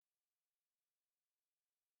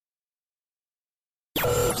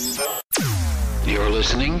You're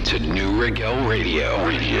listening to New Regel Radio.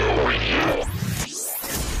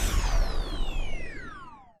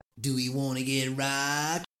 Do we want to get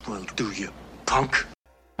right? Well, do you, punk?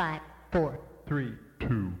 5, 4, 3,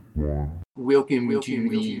 2, 1. Welcome to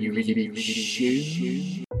the Regel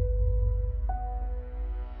Show.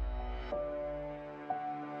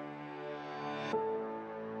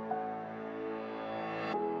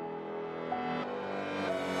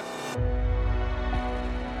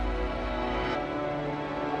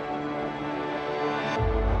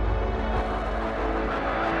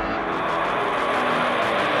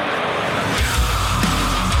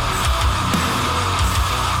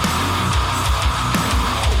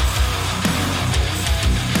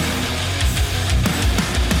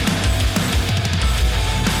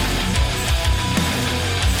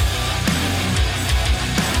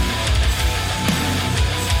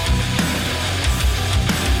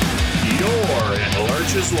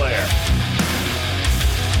 Lurch's Lair.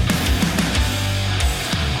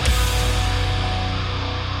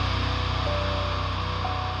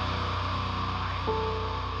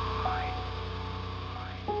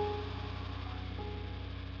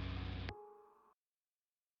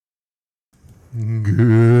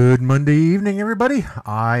 Good Monday evening, everybody.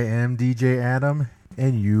 I am DJ Adam,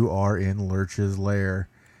 and you are in Lurch's Lair.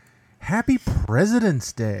 Happy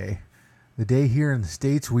President's Day. The day here in the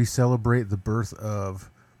States we celebrate the birth of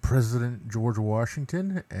President George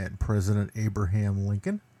Washington and President Abraham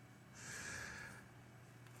Lincoln.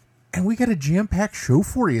 And we got a jam-packed show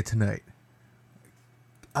for you tonight.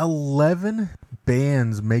 11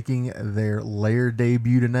 bands making their Lair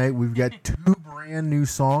debut tonight. We've got 2 brand new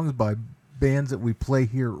songs by bands that we play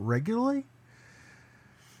here regularly.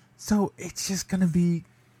 So it's just going to be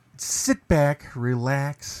sit back,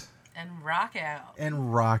 relax, and rock out.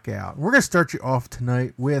 We're going to start you off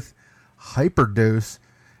tonight with Hyperdose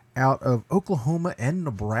out of Oklahoma and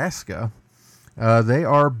Nebraska. They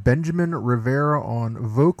are Benjamin Rivera on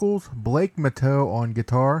vocals, Blake Matteau on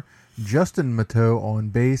guitar, Justin Matteau on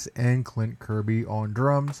bass, and Clint Kirby on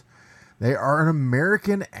drums. They are an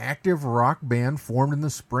American active rock band formed in the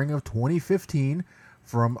spring of 2015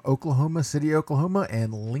 from Oklahoma City, Oklahoma,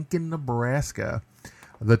 and Lincoln, Nebraska.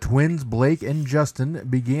 The twins, Blake and Justin,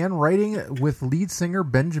 began writing with lead singer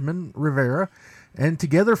Benjamin Rivera and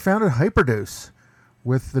together founded Hyperdose.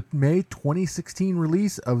 With the May 2016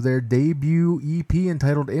 release of their debut EP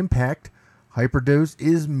entitled Impact, Hyperdose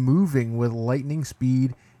is moving with lightning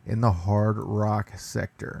speed in the hard rock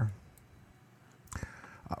sector.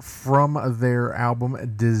 From their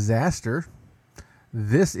album Disaster,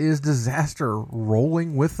 this is Disaster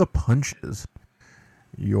Rolling with the Punches.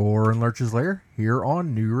 You're in Lurch's Lair here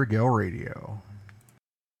on New Regel Radio.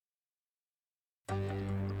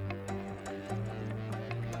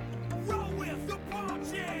 Roll with the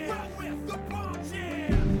punches! Roll with the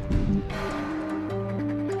punches!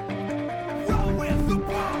 Roll with the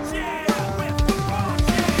punches! Roll with the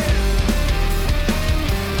punches!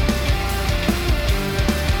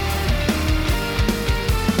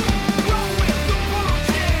 Roll with the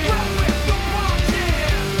punches! Roll with the punches!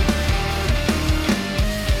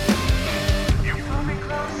 You pull me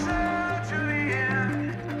closer to the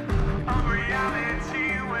end of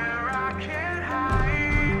reality.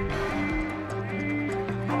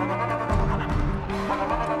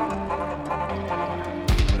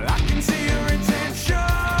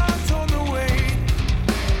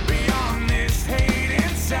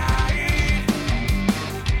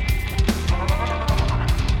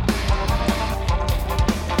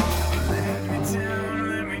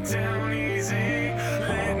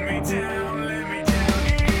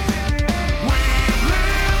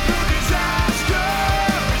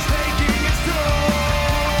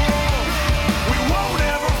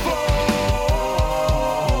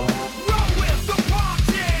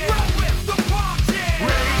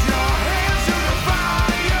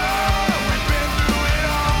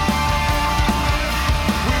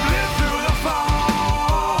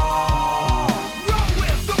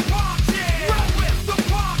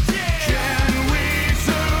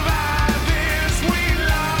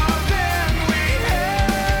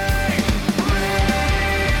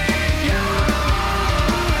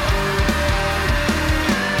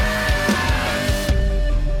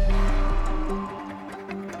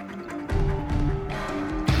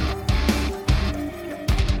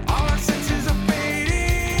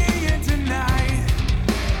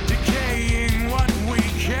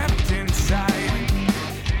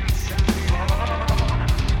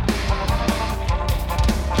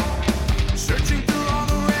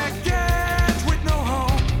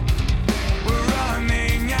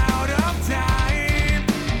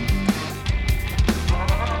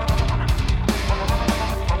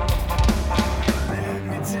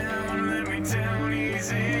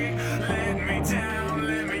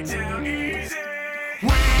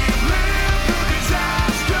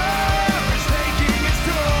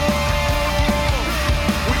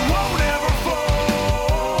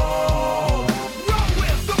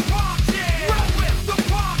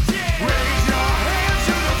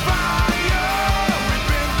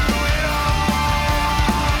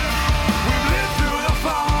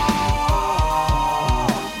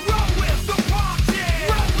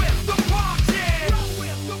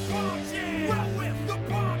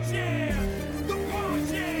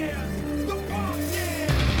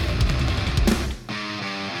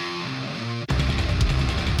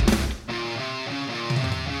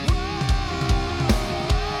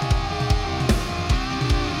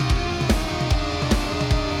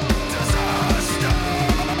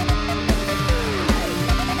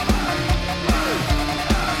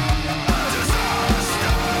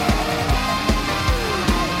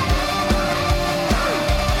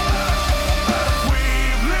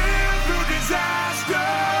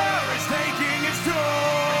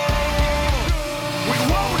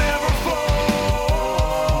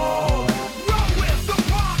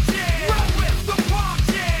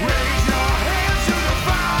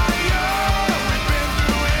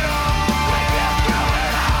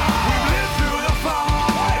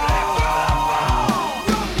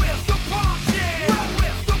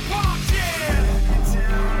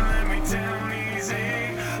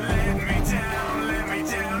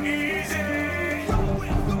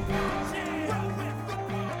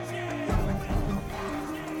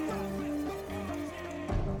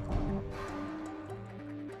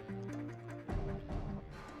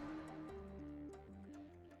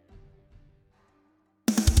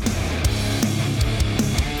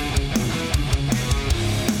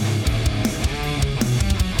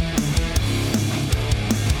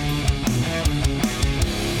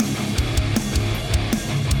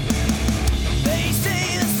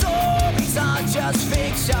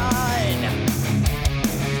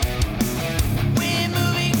 We're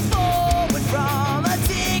moving forward from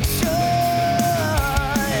addiction.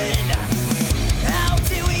 How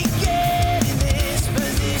did we get in this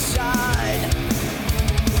position?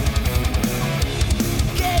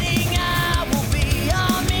 Getting out will be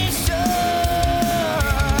our mission.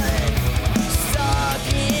 Stuck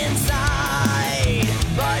inside,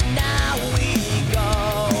 but now we go.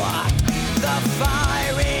 The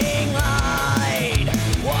firing line,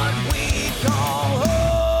 what we call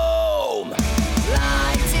home.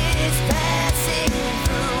 Light is passing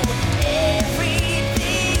through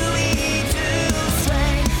everything we do.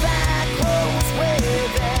 Strength that grows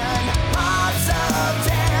within hearts of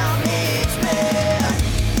damaged men.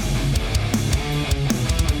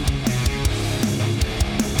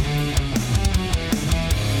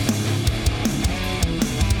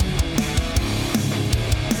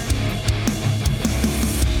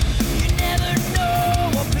 You never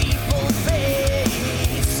know what people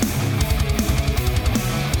face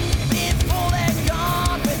before they're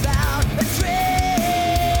gone without a trace.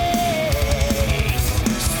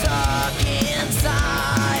 Stuck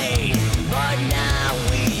inside, but now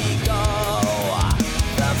we go.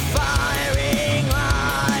 The firing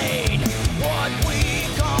line, what we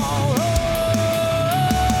call home.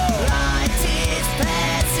 Light is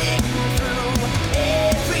passing through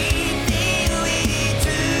everything we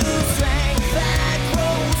do. Strength that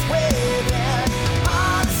grows within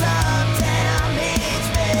hearts of damaged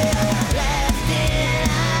men. Left in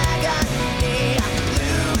agony,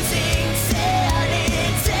 losing sanity.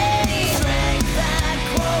 Strength that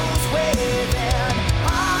grows within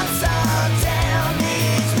hearts of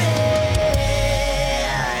damaged men.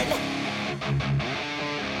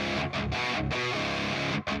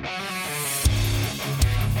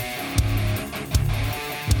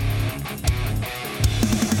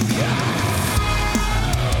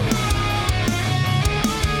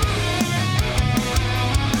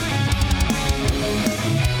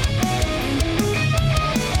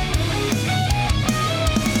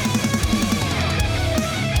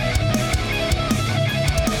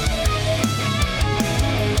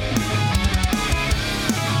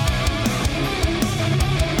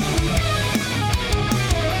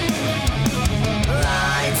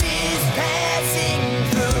 Light is passing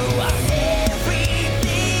through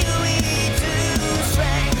everything we do.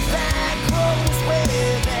 Strength that grows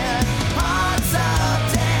within hearts of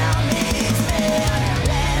damaged men.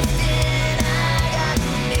 Left in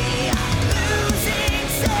agony, losing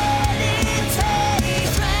sanity.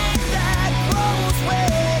 Strength that grows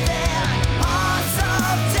within hearts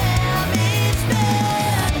of damaged men.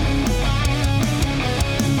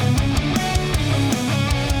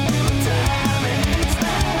 Damaged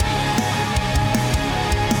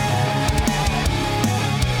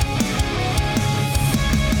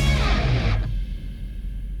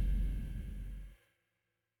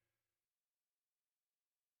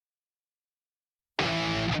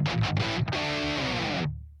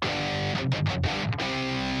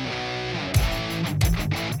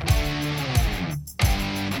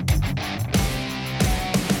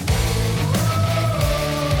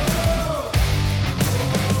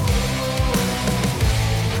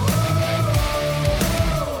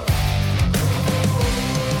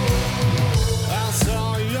I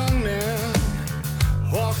saw a young man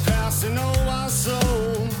walk past an old lost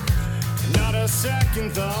soul. Not a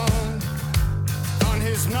second thought on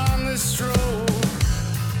his mindless stroll.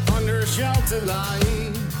 Under a shelter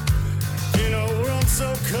light, in a world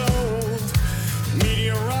so cold,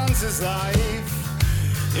 media runs his life,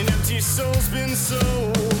 an empty soul's been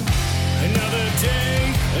sold. Another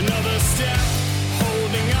day, another step,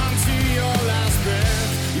 holding on to your last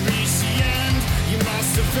breath. You reach the end, you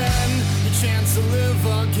must defend your chance to live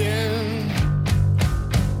again.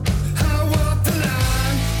 I walk the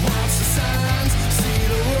line, watch the signs, see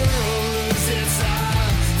the world lose its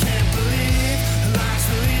eye. Can't believe the lives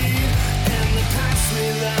we lead and the past we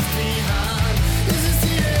left behind. Is this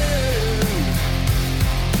the end?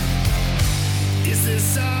 Is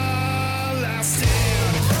this our last stand?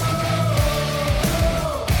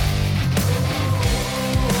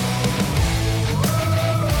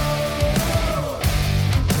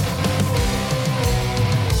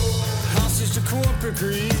 Hostage to corporate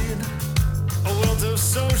greed, a world of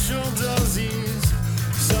social disease.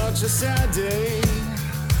 Such a sad day,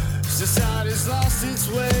 society's lost its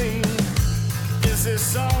way. Is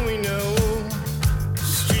this all we know?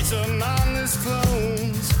 Streets of mindless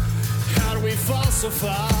clones. How do we fall so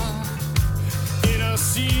far in a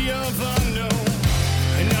sea of unknown?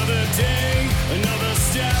 Another day, another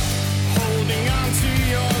step, holding on to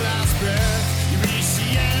your last breath. You reach the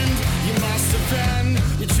end, you must defend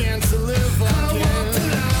your chance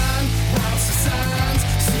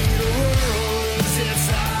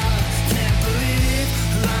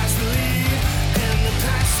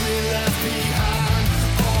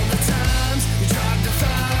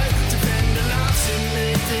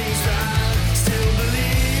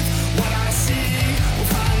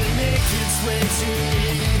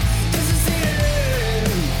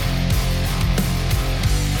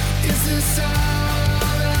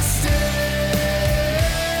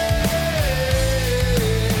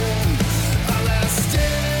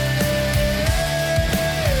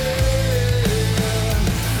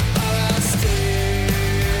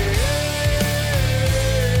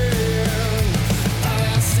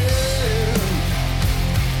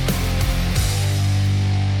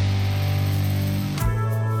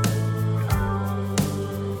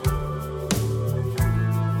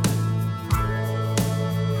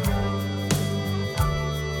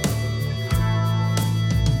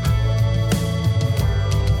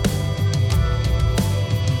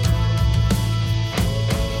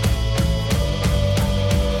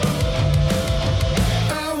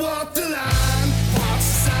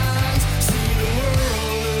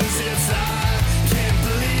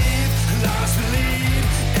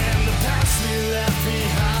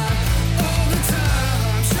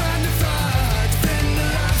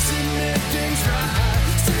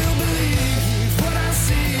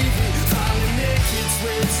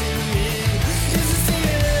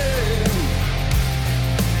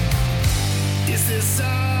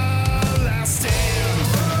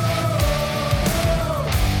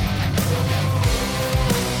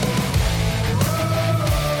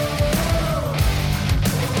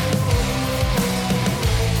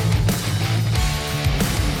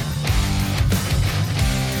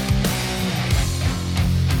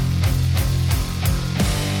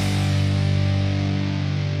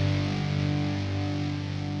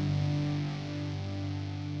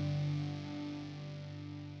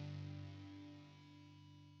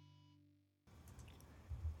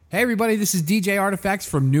Hey everybody, this is DJ Artifacts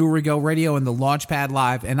from New Regel Radio and the Launchpad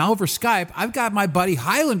Live, and over Skype, I've got my buddy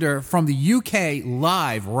Highlander from the UK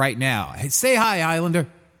live right now. Hey, say hi, Highlander.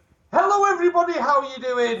 Hello everybody, how are you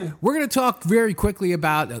doing? We're going to talk very quickly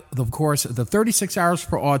about, of course, the 36 Hours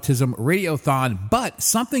for Autism Radiothon, but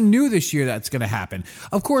something new this year that's going to happen.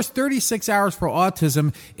 Of course, 36 Hours for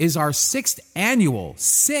Autism is our sixth annual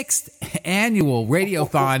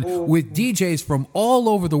Radiothon with DJs from all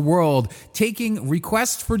over the world taking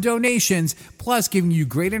requests for donations, plus giving you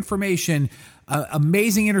great information,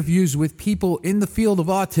 amazing interviews with people in the field of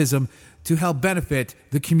autism to help benefit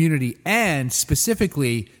the community and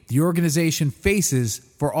specifically the organization Faces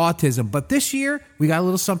for Autism. But this year, we got a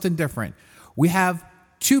little something different. We have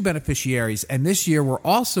two beneficiaries, and this year we're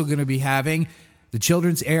also going to be having the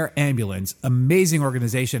Children's Air Ambulance, amazing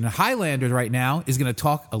organization. And Highlander right now is going to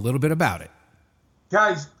talk a little bit about it.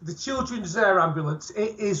 Guys, the Children's Air Ambulance,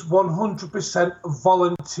 it is 100%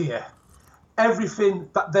 volunteer. Everything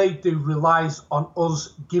that they do relies on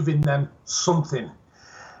us giving them something.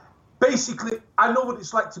 Basically, I know what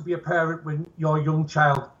it's like to be a parent when your young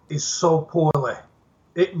child is so poorly.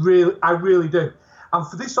 I really do. And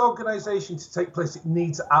for this organisation to take place, it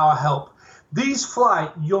needs our help. These fly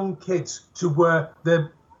young kids to where the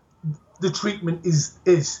treatment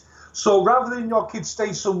is. So rather than your kids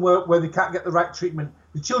stay somewhere where they can't get the right treatment,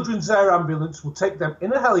 the Children's Air Ambulance will take them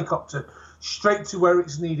in a helicopter straight to where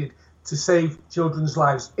it's needed to save children's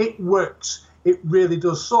lives. It works. It really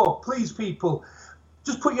does. So please, people,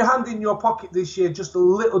 just put your hand in your pocket this year, just a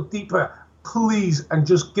little deeper, please, and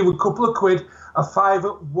just give a couple of quid, a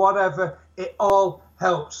fiver, whatever. It all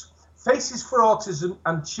helps. Faces for Autism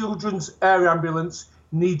and Children's Air Ambulance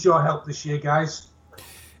need your help this year, guys.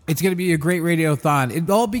 It's going to be a great radiothon. It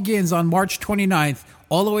all begins on March 29th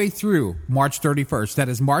all the way through March 31st. That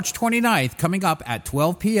is March 29th, coming up at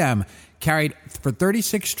 12 p.m., carried for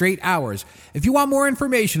 36 straight hours. If you want more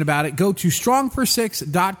information about it, go to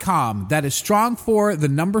strong4six.com. That is strong for the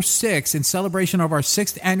number 6 in celebration of our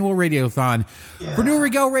 6th annual radiothon. Yeah. For New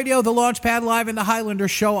Regel Radio, the Launchpad Live, and the Highlander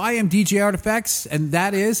Show, I am DJ Artifacts, and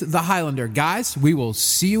that is the Highlander. Guys, we will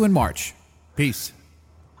see you in March. Peace.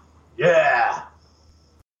 Yeah.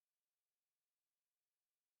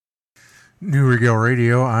 New Regel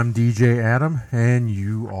Radio, I'm DJ Adam, and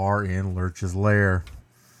you are in Lurch's Lair.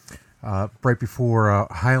 Right before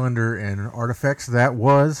Highlander and Artifacts, that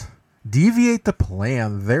was Deviate the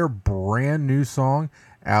Plan, their brand new song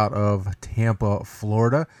out of Tampa,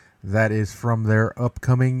 Florida. That is from their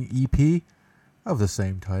upcoming EP of the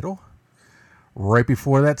same title. Right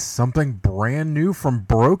before that, something brand new from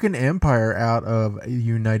Broken Empire out of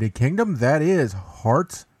United Kingdom. That is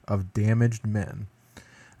Hearts of Damaged Men.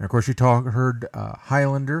 And of course, you heard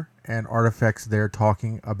Highlander and Artifacts there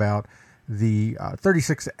talking about the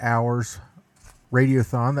 36 hours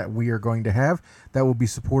radiothon that we are going to have that will be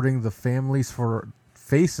supporting the Faces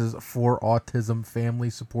for Autism Family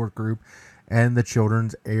Support Group and the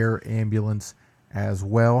Children's Air Ambulance as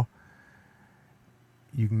well.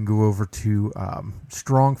 You can go over to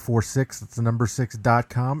strong46, that's the number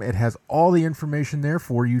 6.com. It has all the information there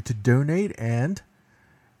for you to donate and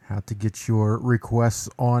how to get your requests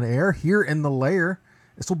on air here in the Lair.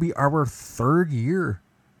 This will be our 3rd year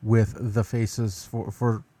with the Faces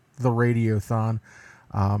for the Radiothon.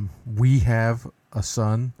 We have a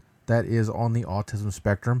son that is on the autism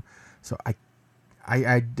spectrum, so I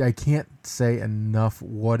can't say enough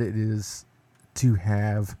what it is to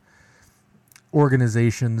have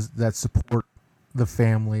organizations that support the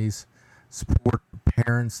families, support the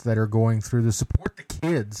parents that are going through this, support the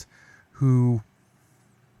kids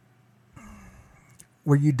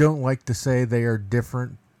where you don't like to say they are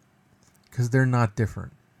different, because they're not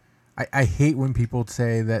different. I hate when people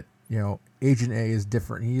say that, Agent A is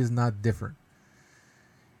different. He is not different.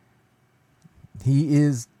 He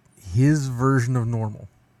is his version of normal.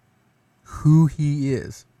 Who he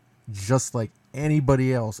is, just like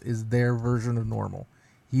anybody else, is their version of normal.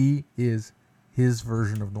 He is his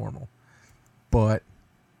version of normal. But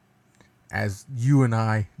as you and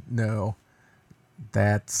I know,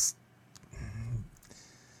 that's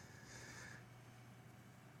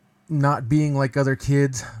not being like other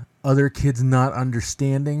kids not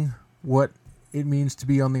understanding what it means to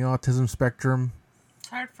be on the autism spectrum. It's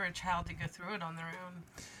hard for a child to go through it on their own.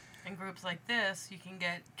 In groups like this, you can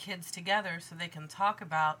get kids together so they can talk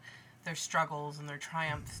about their struggles and their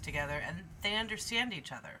triumphs together, and they understand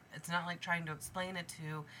each other. It's not like trying to explain it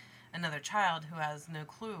to another child who has no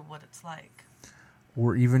clue what it's like.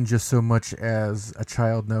 Or even just so much as a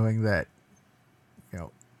child knowing that,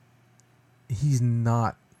 he's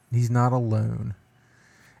not alone.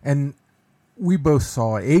 And we both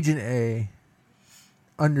saw Agent A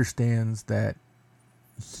understands that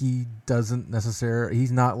he doesn't necessarily,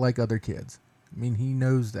 he's not like other kids. I mean, he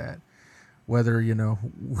knows that. Whether,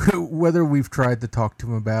 whether we've tried to talk to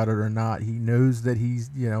him about it or not, he knows that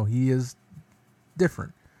he is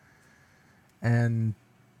different. And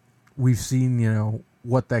we've seen,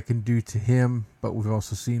 what that can do to him, but we've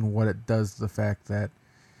also seen what it does to the fact that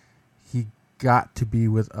he got to be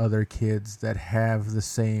with other kids that have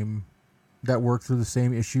that work through the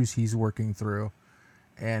same issues he's working through,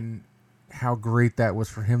 and how great that was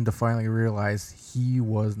for him to finally realize he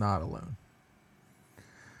was not alone.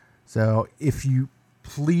 So if you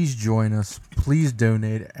please join us, please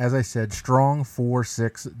donate. As I said,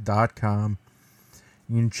 strong46.com.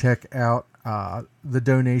 You can check out the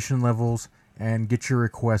donation levels and get your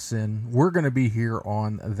requests in. We're going to be here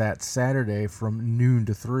on that Saturday from noon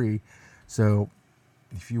to 3. So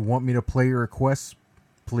if you want me to play your requests,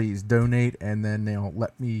 please donate, and then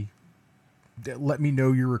let me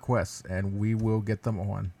know your requests, and we will get them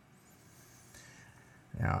on.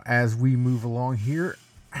 Now, as we move along here,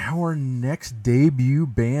 our next debut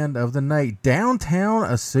band of the night, Downtown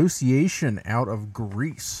Association out of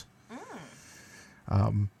Greece.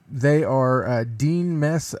 They are Dean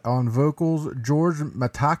Mess on vocals, George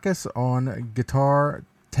Matakis on guitar,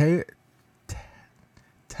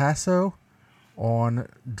 Tasso on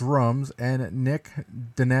drums, and Nick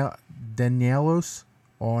Danielos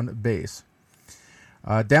on bass.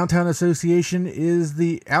 Downtown Association is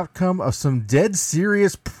the outcome of some dead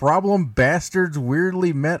serious problem bastards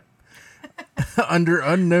weirdly met under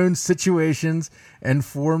unknown situations and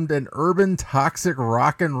formed an urban toxic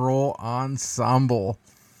rock and roll ensemble.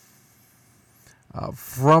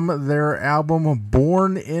 From their album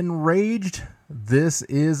Born Enraged, this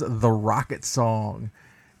is The Rocket Song.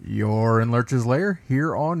 You're in Lurch's Lair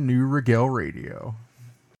here on New Regel Radio.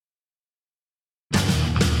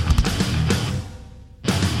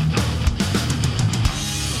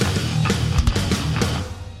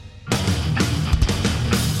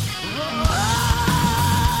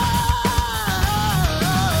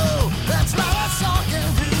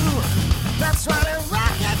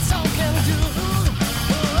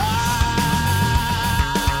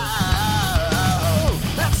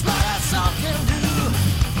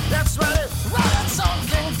 That's what a rocket song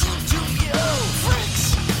can do to you. Freak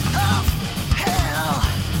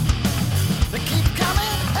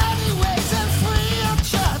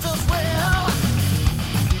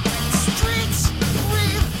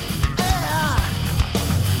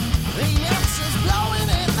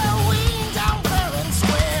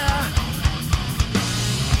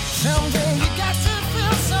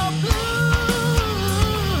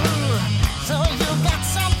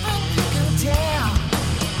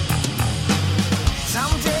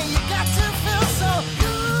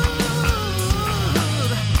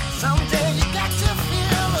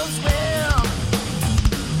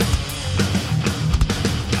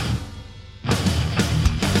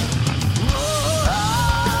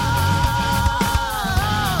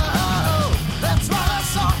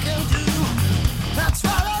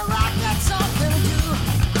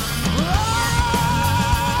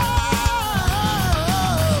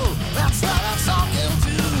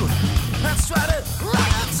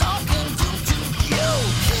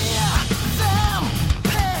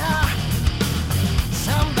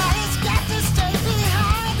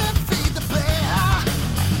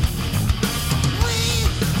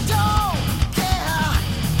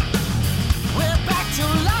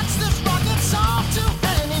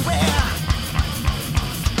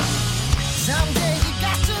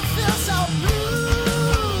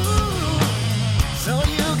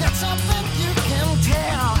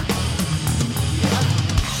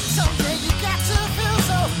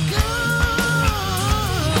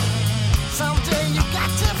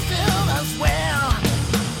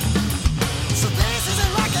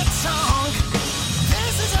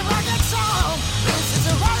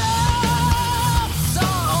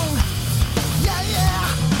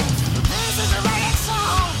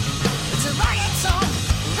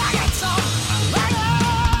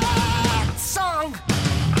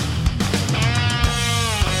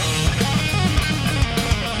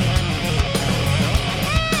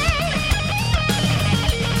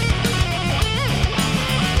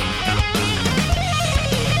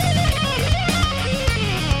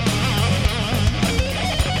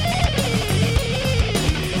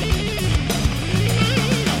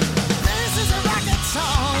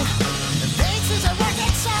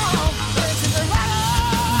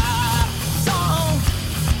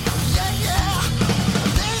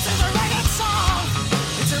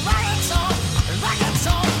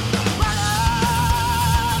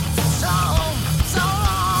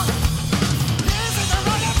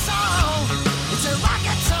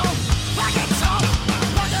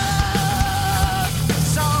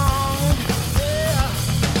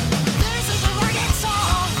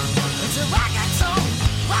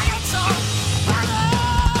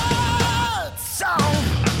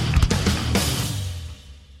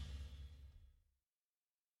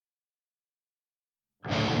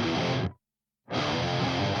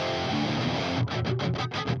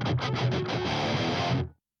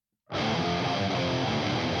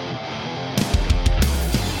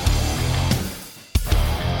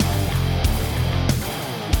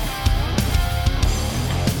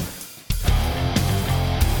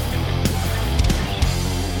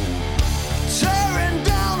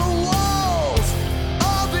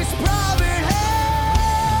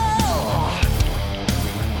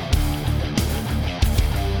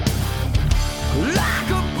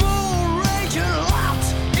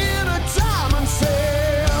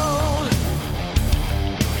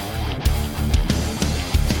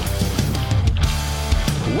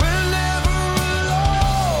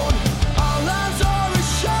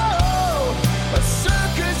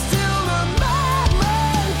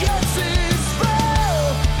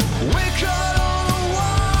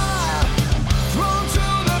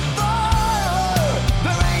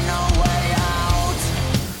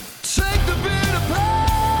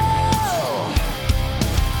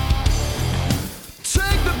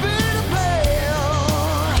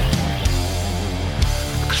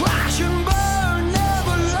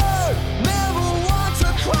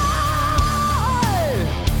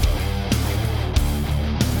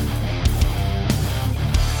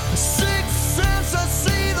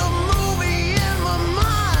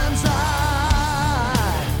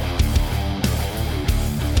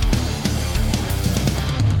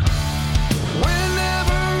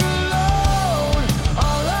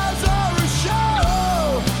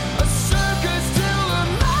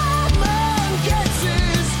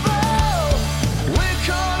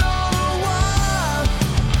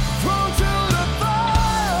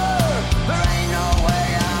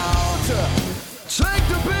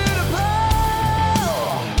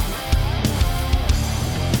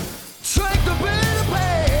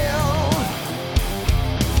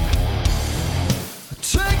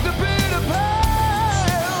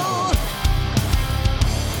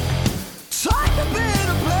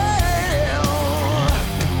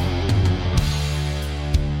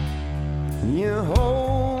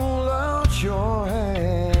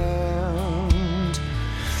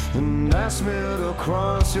and ask me to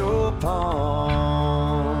cross your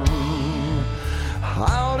pond.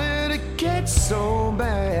 How did it get so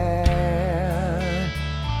bad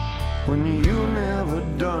when you never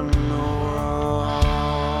done no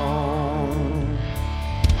wrong?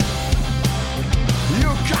 You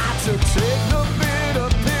got to take the bitter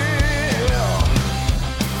pill.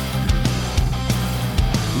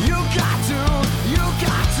 You got to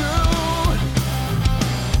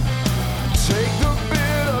take the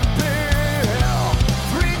bitter pill.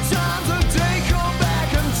 3 times a day, come back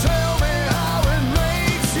and tell me how it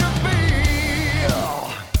makes you feel.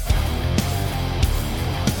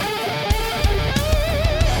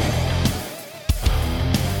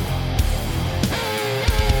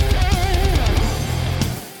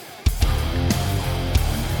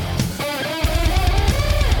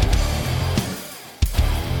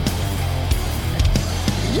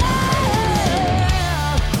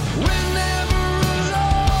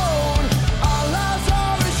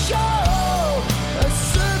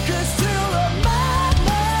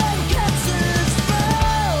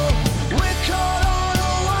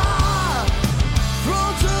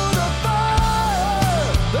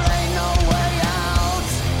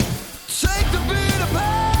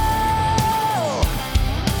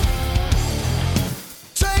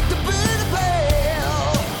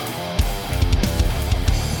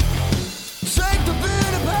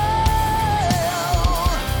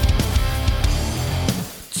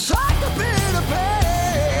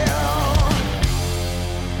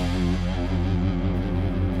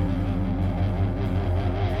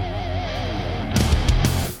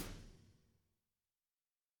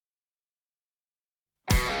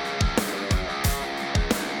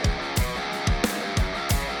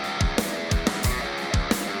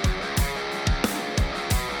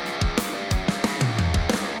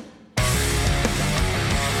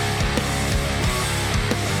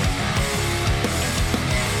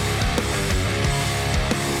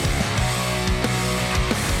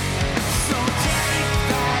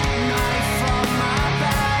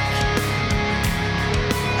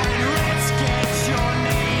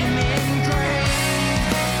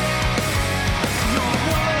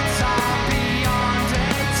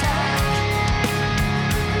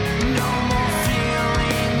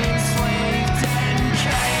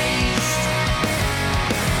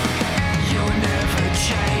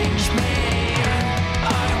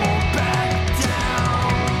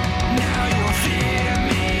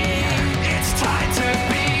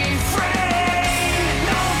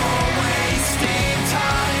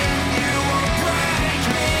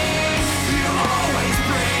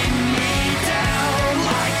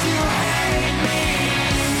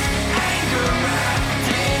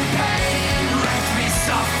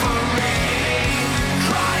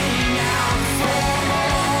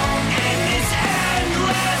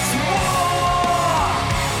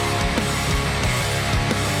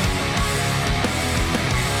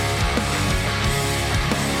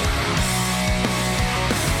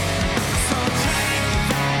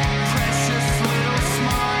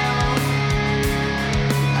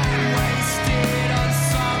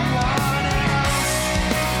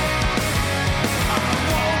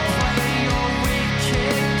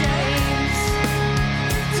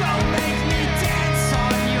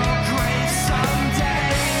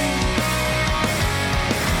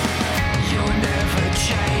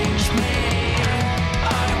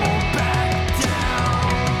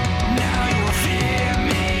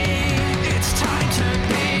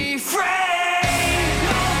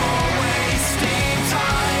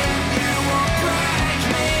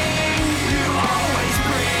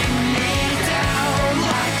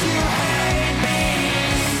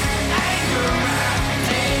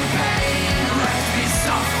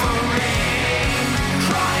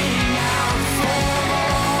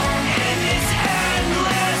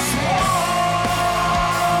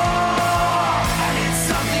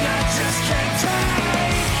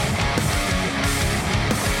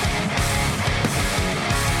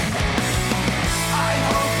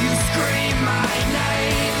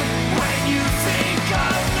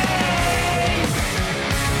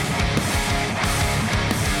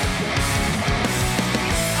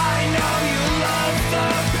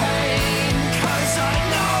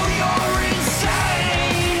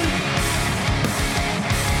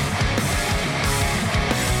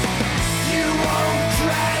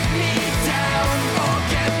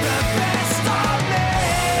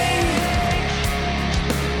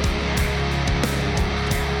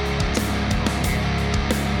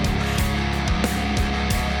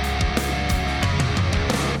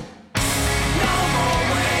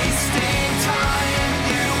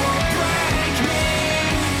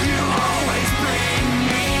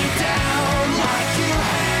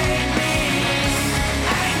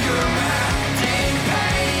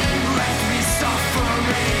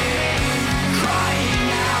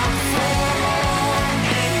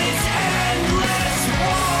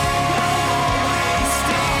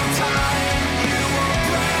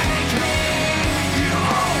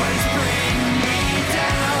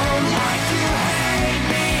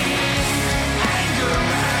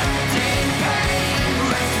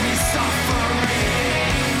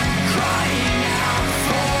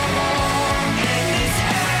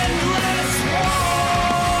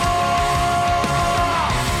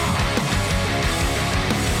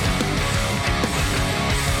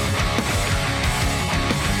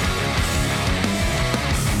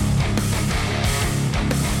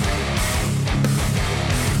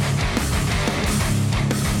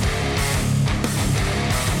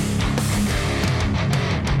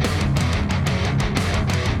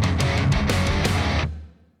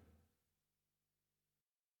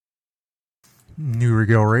 New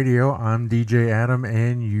Regel Radio. I'm DJ Adam,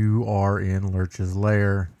 and you are in Lurch's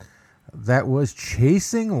Lair. That was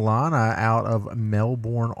Chasing Lana out of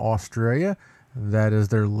Melbourne, Australia. That is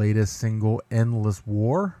their latest single, Endless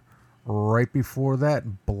War. Right before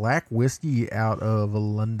that, Black Whiskey out of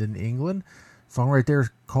London, England. Song right there is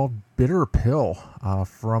called Bitter Pill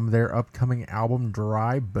from their upcoming album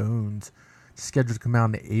Dry Bones. Scheduled to come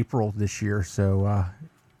out in April this year, so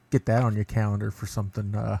get that on your calendar for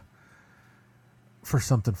something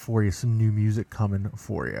for you, some new music coming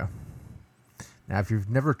for you. Now, if you've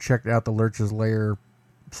never checked out the Lurch's Lair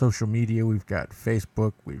social media, we've got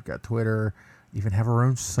Facebook, we've got Twitter, even have our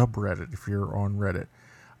own subreddit if you're on Reddit.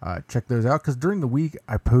 Check those out, because during the week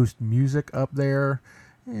I post music up there,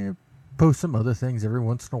 post some other things every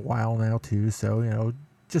once in a while now too. So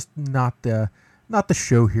just not the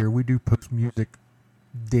show here. We do post music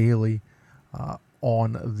daily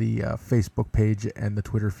on the Facebook page and the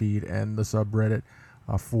Twitter feed and the subreddit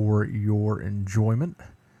for your enjoyment.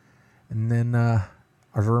 And then,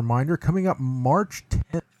 as a reminder, coming up March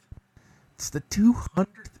 10th, it's the 200th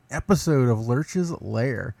episode of Lurch's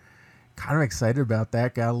Lair. Kind of excited about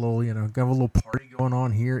that. Got a little party going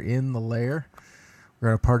on here in the Lair. We're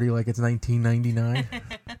gonna party like it's 1999.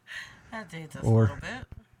 That dates us a little bit.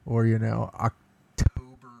 Or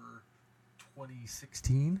October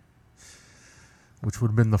 2016, which would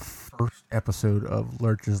have been the first episode of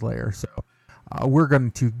Lurch's Lair. So we're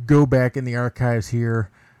going to go back in the archives here,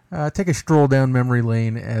 take a stroll down memory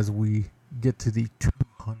lane as we get to the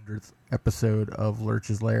 200th episode of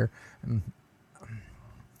Lurch's Lair. And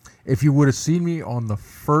if you would have seen me on the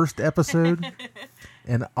first episode,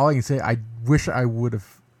 and all I can say, I wish I would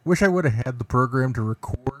have had the program to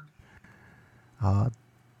record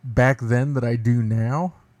back then that I do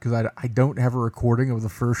now, because I don't have a recording of the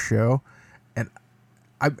first show, and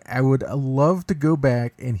I would love to go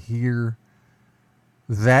back and hear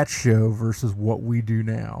that show versus what we do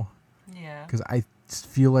now. Yeah. Because I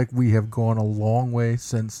feel like we have gone a long way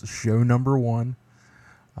since show number 1,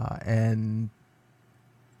 and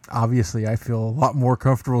obviously I feel a lot more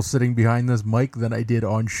comfortable sitting behind this mic than I did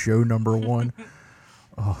on show number 1.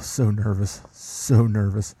 Oh, so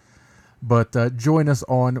nervous. But join us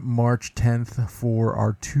on March 10th for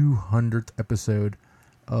our 200th episode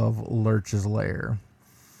of Lurch's Lair.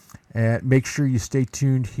 And make sure you stay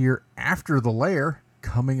tuned here after the Lair.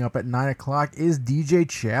 Coming up at 9 o'clock is DJ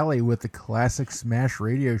Chally with the Classic Smash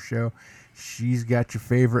Radio Show. She's got your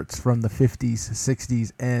favorites from the 50s,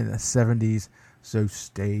 60s, and 70s, so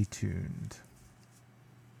stay tuned.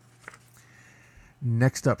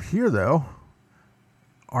 Next up here, though,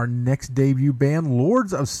 our next debut band,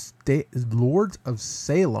 Lords of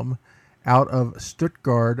Salem, out of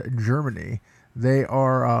Stuttgart, Germany. They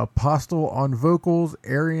are Postel on vocals,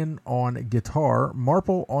 Arian on guitar,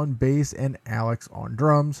 Marple on bass, and Alex on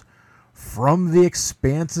drums. From the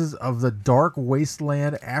expanses of the dark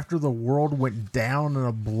wasteland after the world went down in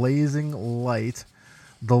a blazing light,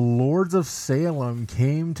 the Lords of Salem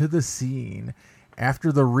came to the scene.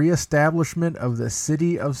 After the reestablishment of the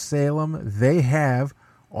city of Salem, they have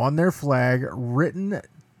on their flag written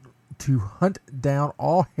to hunt down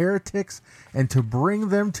all heretics and to bring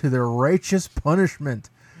them to their righteous punishment.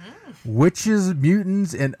 Witches,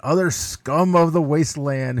 mutants, and other scum of the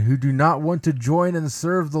wasteland who do not want to join and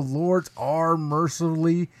serve the Lords are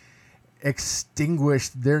mercifully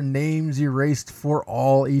extinguished, their names erased for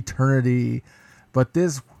all eternity. But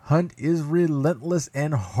this hunt is relentless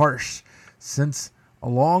and harsh, since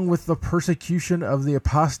along with the persecution of the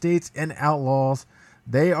apostates and outlaws,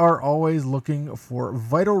 they are always looking for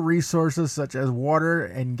vital resources such as water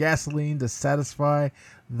and gasoline to satisfy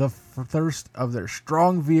the thirst of their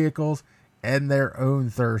strong vehicles and their own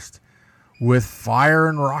thirst. With fire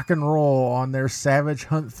and rock and roll on their savage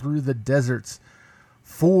hunt through the deserts,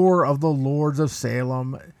 4 of the Lords of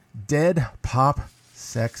Salem: dead, pop,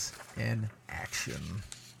 sex, and action.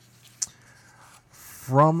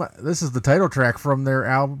 This is the title track from their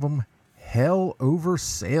album Hell Over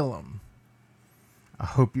Salem. I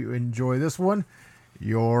hope you enjoy this one.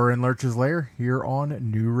 You're in Lurch's Lair here on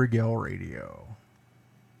New Regel Radio.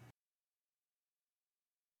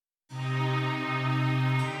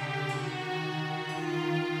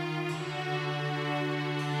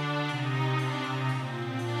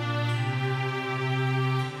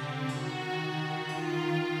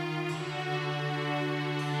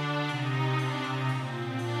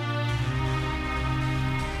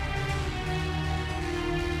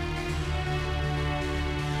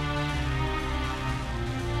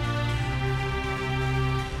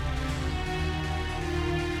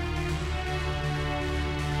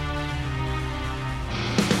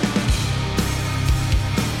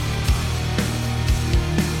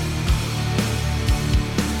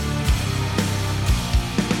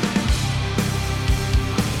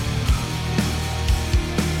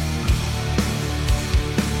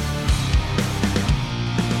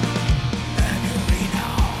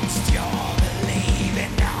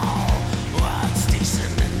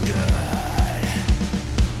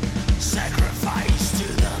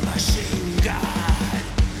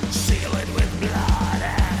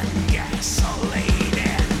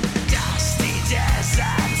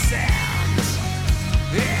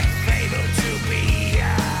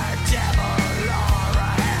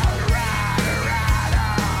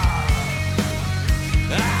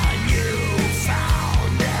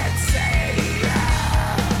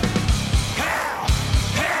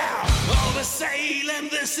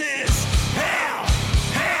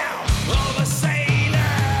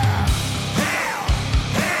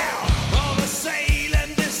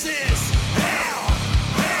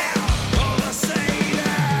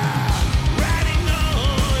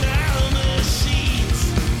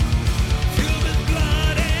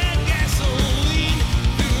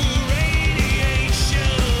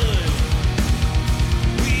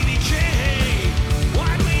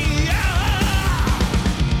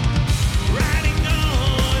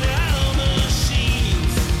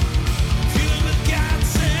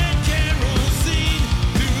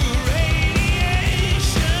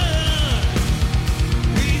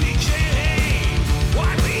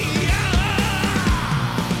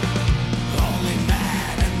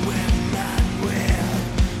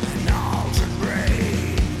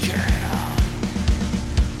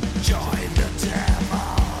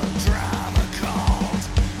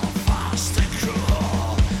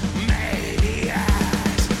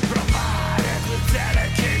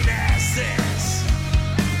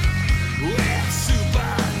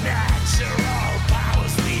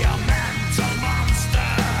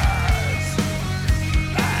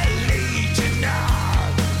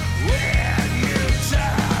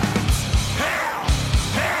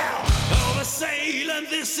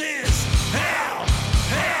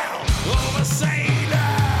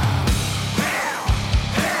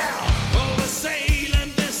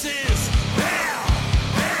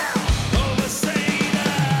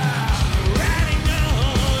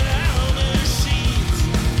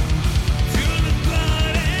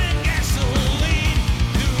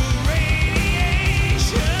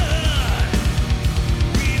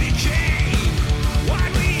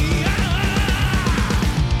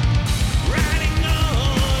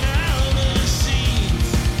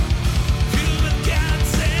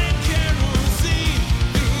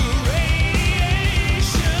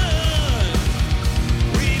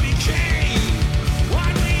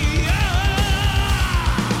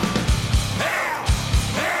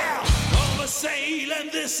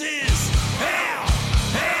 this is hell,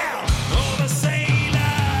 hell, oh the sailor.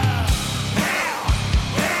 Hell,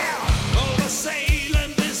 hell, oh the sailor,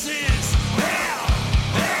 this is hell,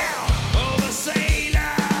 hell, oh the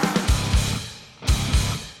sailor.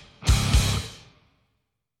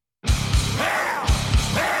 Hell,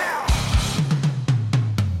 hell, hell,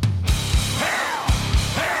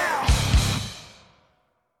 hell,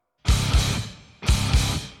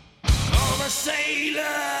 oh the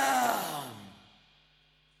sailor.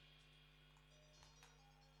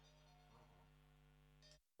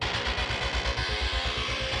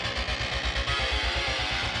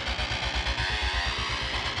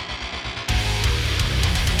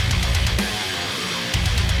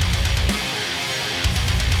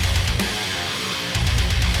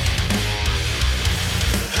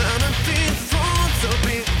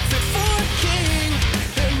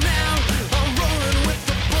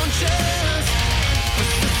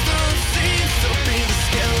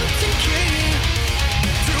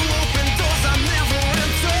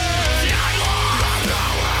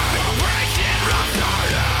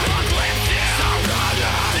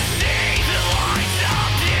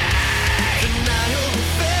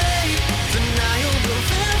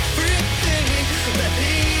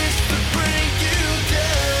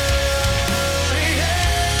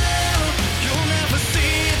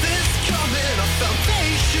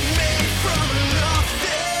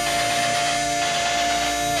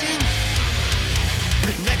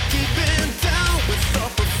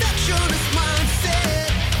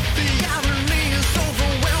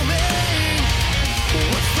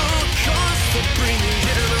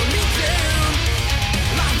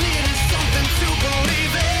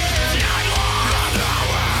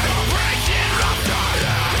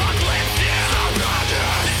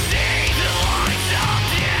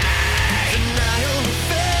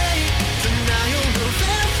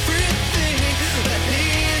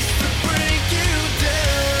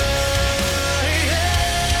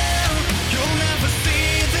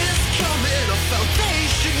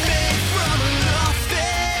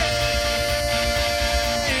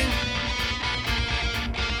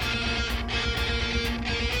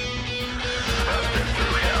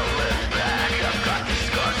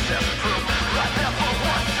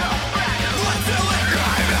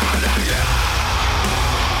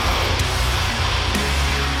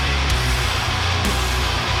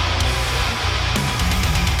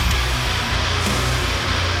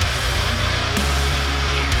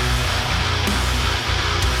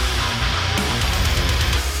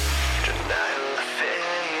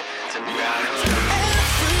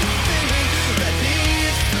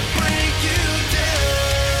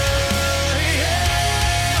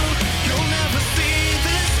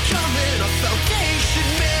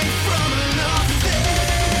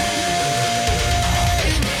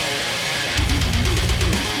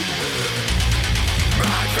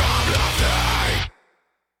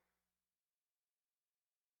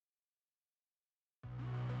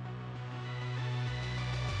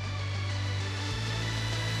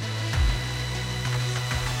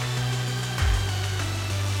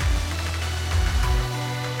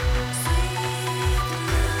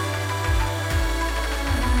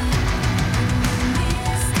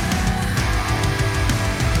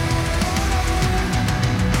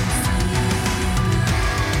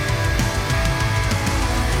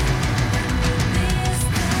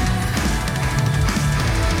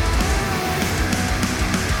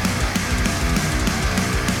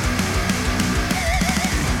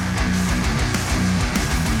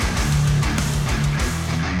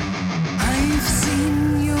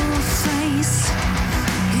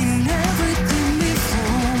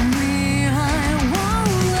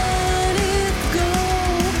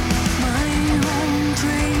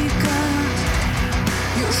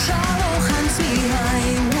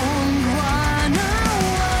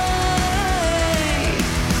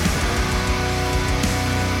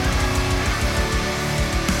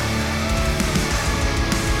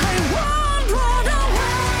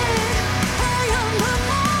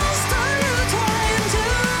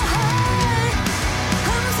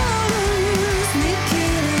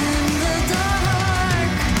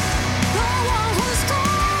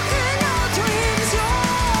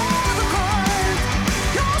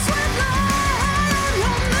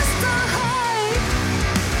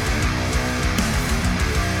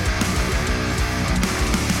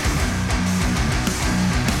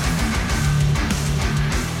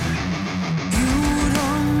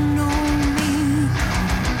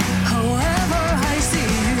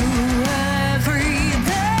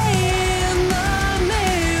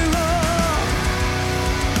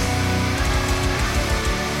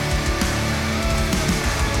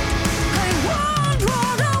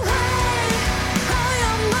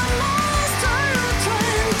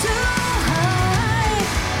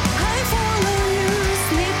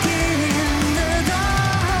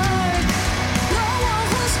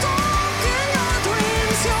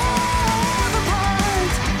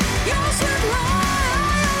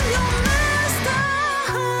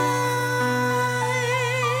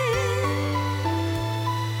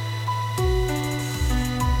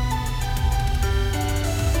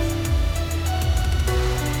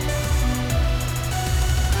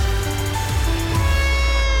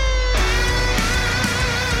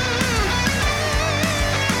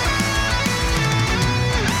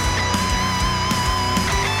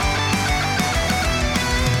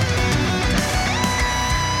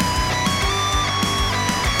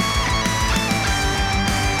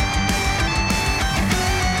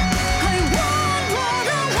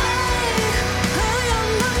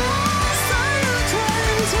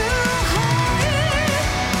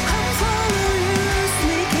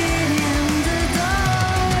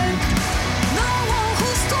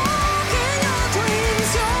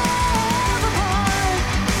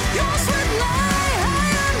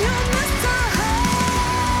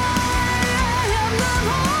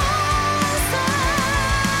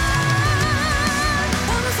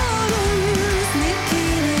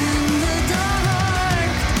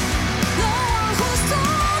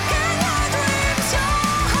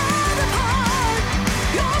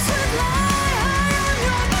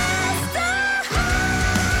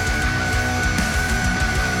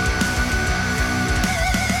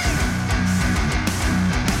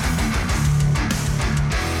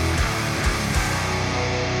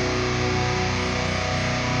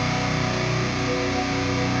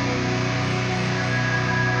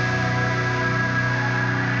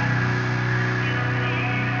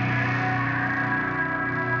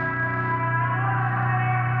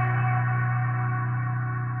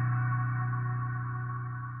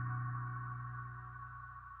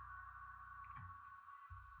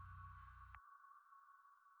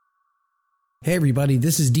 Hey everybody,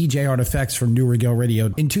 this is DJ Artifacts from New Regel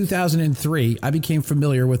Radio. In 2003, I became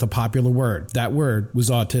familiar with a popular word. That word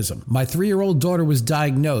was autism. My 3-year-old daughter was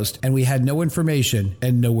diagnosed and we had no information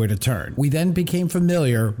and nowhere to turn. We then became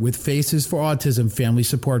familiar with Faces for Autism Family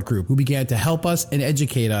Support Group, who began to help us and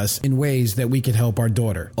educate us in ways that we could help our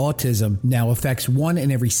daughter. Autism now affects 1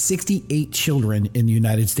 in every 68 children in the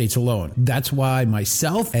United States alone. That's why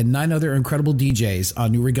myself and 9 other incredible DJs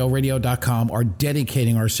on NewRegelRadio.com are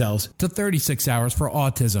dedicating ourselves to 36 Hours for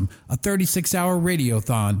Autism, a 36-hour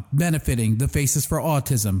radiothon benefiting the Faces for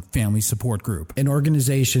Autism Family Support Group, an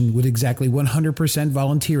organization with exactly 100%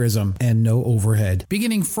 volunteerism and no overhead.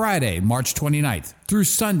 Beginning Friday, March 29th through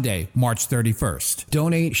Sunday, March 31st.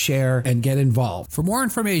 Donate, share, and get involved. For more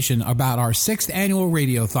information about our 6th annual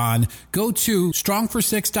radiothon, go to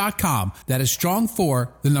strongfor6.com. That is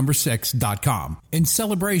strong6.com. In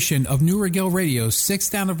celebration of New Regel Radio's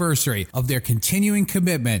 6th anniversary of their continuing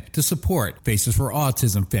commitment to support Faces for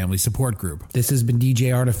Autism Family Support Group. This has been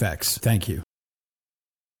DJ Artifacts. Thank you.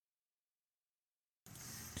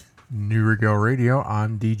 New Regel Radio,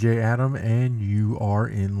 I'm DJ Adam, and you are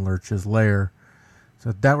in Lurch's Lair.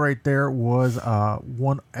 So that right there was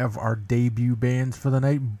one of our debut bands for the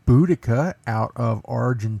night, Boudica, out of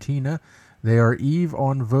Argentina. They are Eve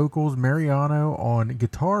on vocals, Mariano on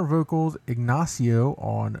guitar vocals, Ignacio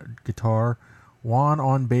on guitar, Juan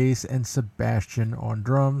on bass, and Sebastian on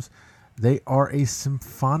drums. They are a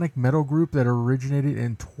symphonic metal group that originated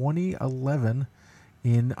in 2011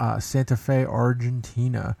 in Santa Fe,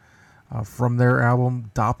 Argentina. From their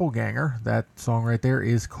album Doppelganger, that song right there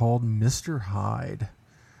is called Mr. Hyde.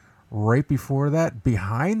 Right before that,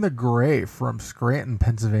 Behind the Gray from Scranton,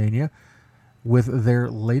 Pennsylvania, with their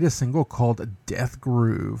latest single called Death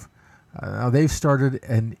Groove. Now they've started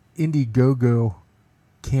an Indiegogo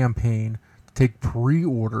campaign to take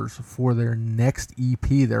pre-orders for their next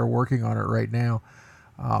EP. They're working on it right now.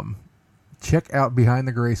 Check out Behind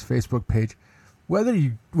the Gray's Facebook page. Whether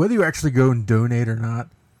you actually go and donate or not,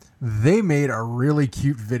 they made a really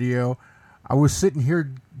cute video. I was sitting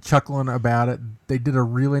here chuckling about it. They did a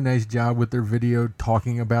really nice job with their video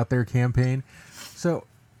talking about their campaign. So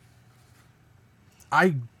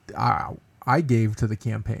I gave to the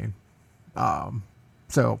campaign.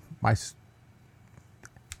 So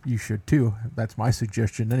you should too. That's my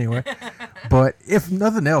suggestion anyway. But if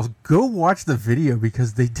nothing else, go watch the video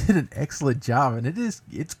because they did an excellent job, and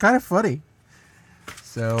it's kind of funny.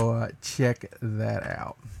 So check that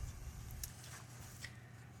out.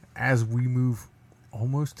 As we move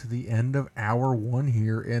almost to the end of hour 1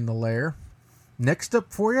 here in the Lair. Next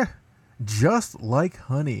up for you, Just Like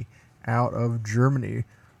Honey, out of Germany.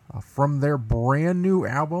 From their brand new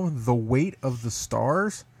album, The Weight of the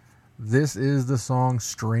Stars, this is the song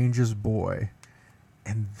Strangest Boy.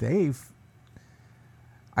 And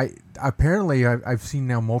I've seen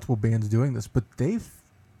now multiple bands doing this, but they've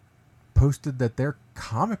posted that their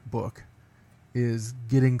comic book is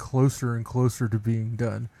getting closer and closer to being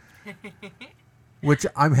done. Which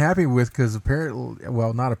I'm happy with because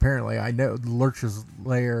not apparently, I know Lurch's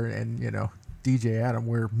Lair and, DJ Adam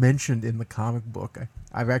were mentioned in the comic book.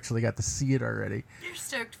 I've actually got to see it already. You're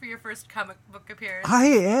stoked for your first comic book appearance. I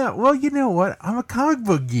am. Well, you know what? I'm a comic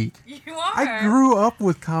book geek. You are. I grew up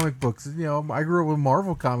with comic books. I grew up with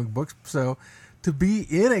Marvel comic books. So to be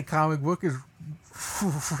in a comic book is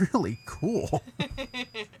really cool.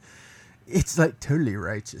 It's like totally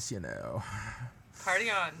righteous,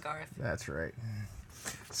 Party on, Garth. That's right.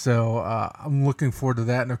 So I'm looking forward to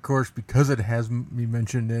that. And of course, because it has me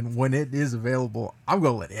mentioned in when it is available, I'm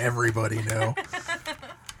going to let everybody know.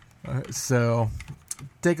 So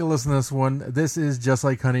take a listen to this one. This is Just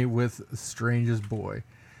Like Honey with Strangest Boy.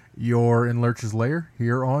 You're in Lurch's Lair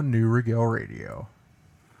here on New Regel Radio.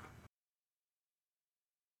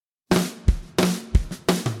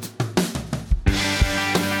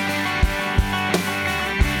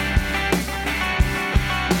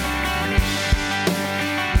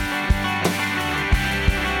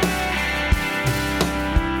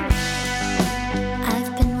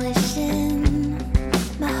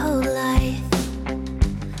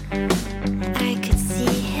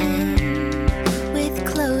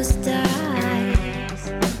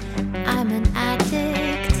 I'm an actor.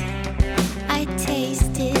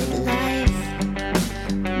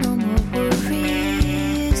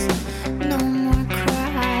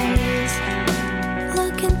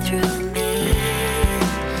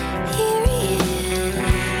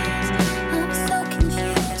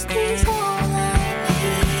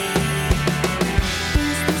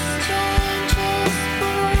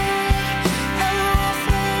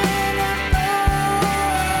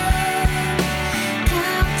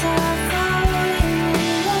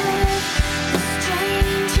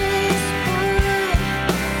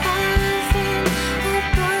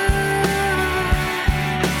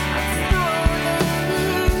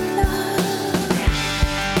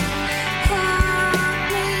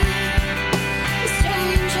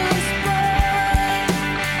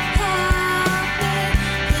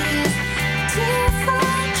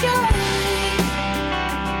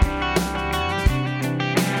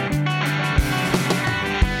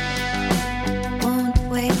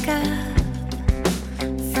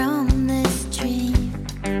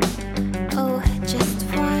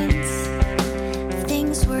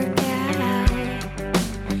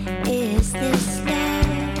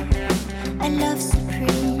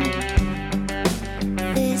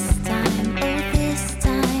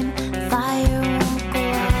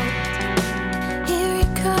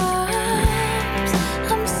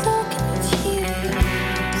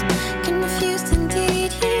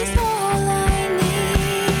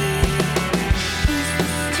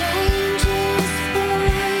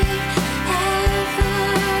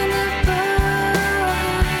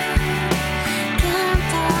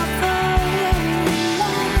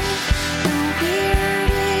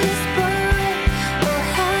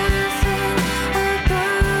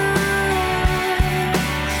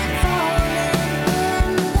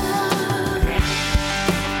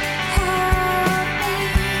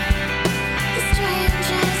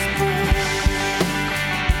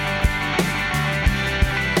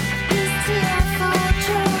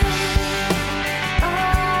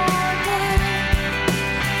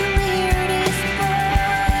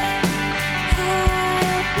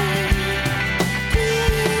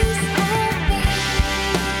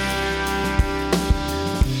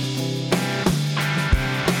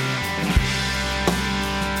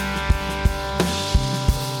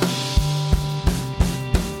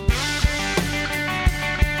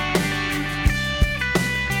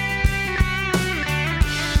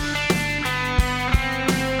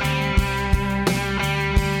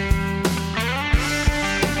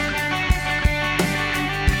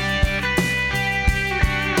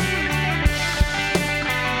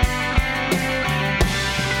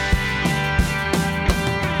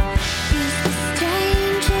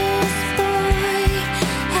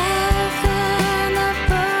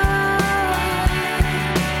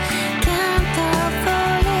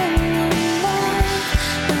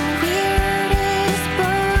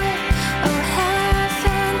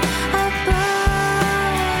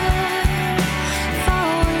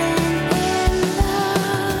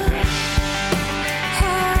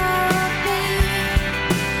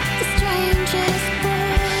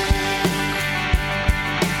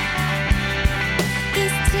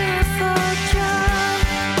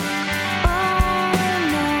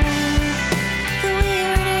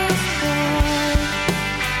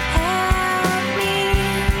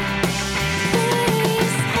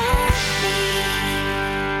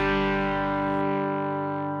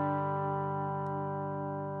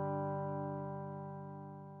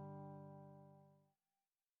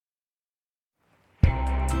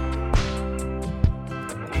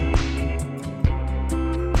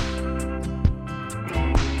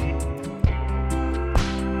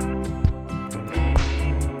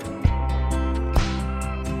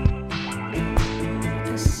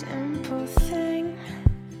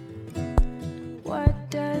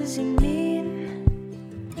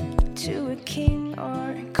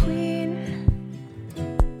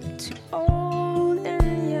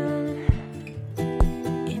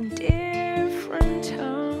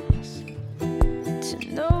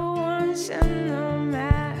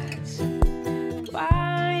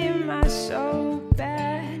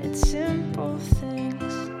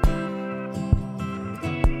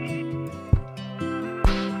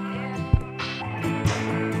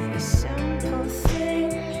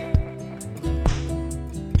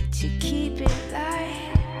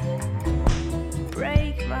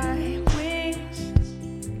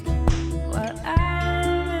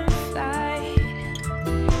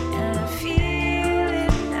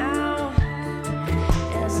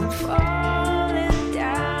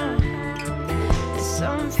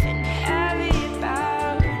 something heavy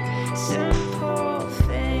about simple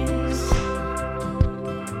things.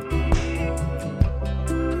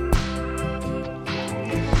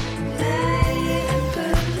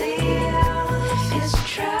 Is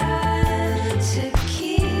trying to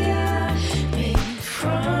keep me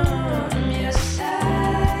from your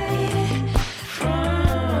side,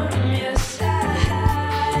 from your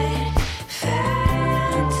side. Fantasies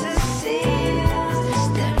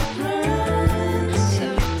that run so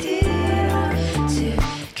deep to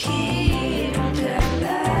keep it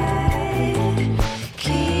light,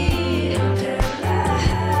 keep it light.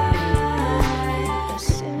 A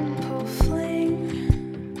simple fling.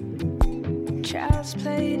 Child's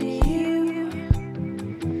play to you,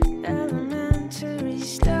 elementary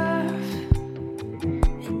stuff,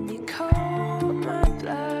 and you call my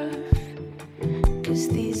bluff, 'cause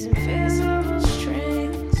these invisible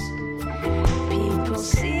strings, people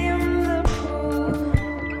see in the pool,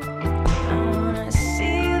 I wanna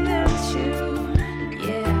see them too,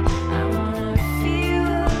 yeah, I wanna feel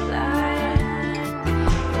alive,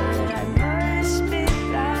 but I must be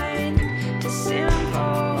blind to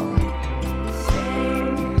simple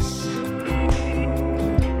things.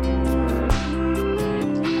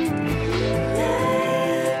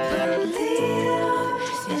 Believe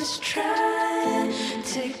is trying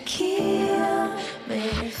to kill me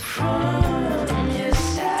from your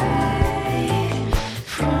side,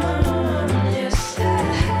 from your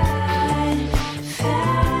side.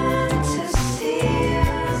 Fantasies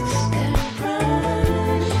that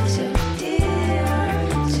run so deep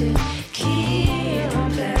to keep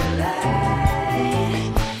it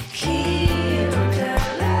light, keep it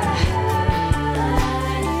light.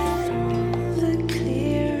 The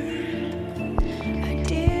clear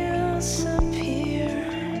ideals appear,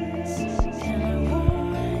 and I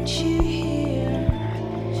want you here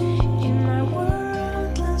in my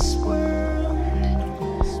wordless world.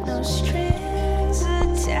 No strings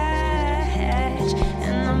attached,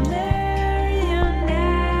 and the marionettes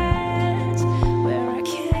where I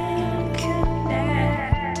can't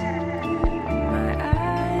connect. My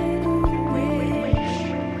idle wish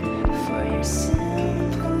for your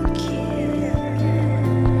simple kiss.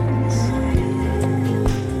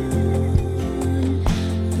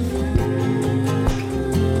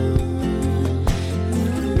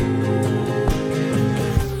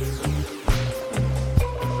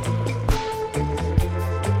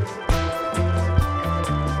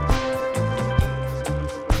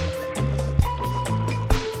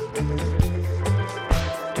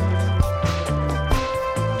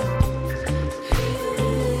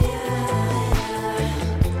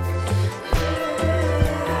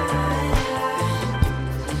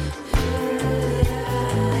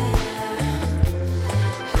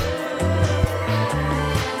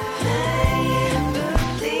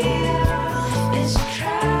 Is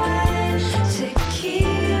trying to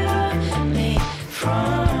keep me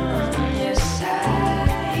from your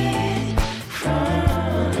side,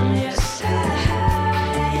 from your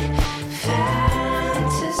side.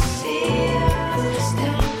 Fantasies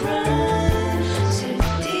that run too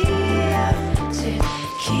deep to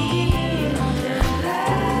keep it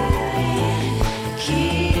light,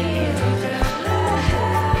 keep it light.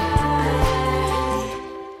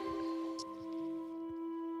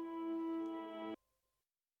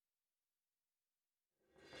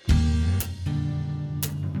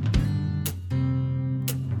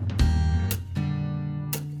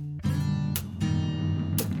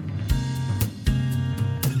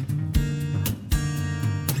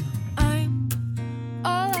 I'm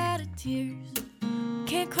all out of tears,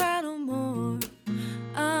 can't cry no more.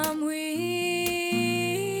 I'm weak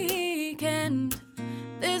and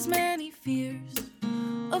there's many fears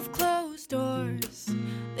of closed doors.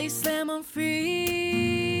 They slam on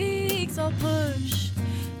freaks, I'll push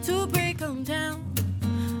to break them down,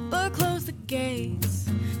 but close the gates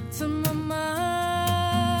to my mind.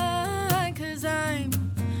 'Cause I'm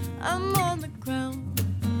on the ground,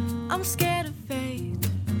 I'm scared of fate,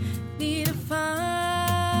 need to find.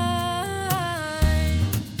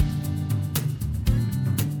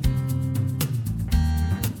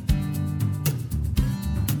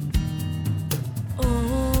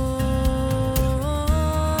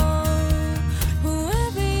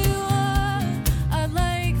 Whoever you are, I'd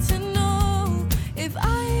like to know if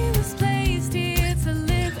I was placed here to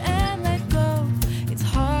live and let go. It's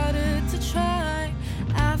harder to try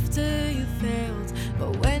after you failed,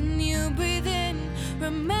 but when you breathe in,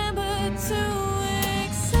 remember to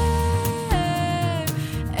exhale,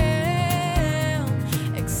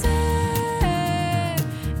 exhale.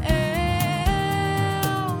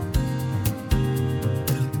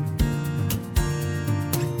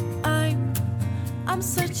 I'm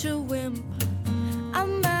such a wimp.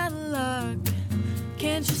 I'm out of luck.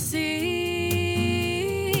 Can't you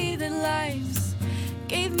see that life's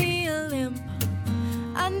gave me a limp?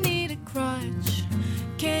 I need a crutch.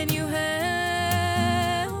 Can you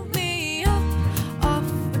help me up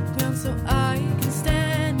off the ground so I can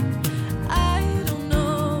stand? I don't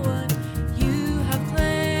know what you have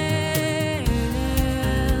planned.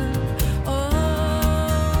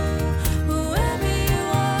 Oh, whoever you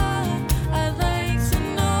are, I'd like to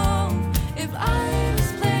know if I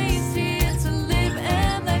was placed here to live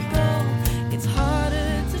and let go. It's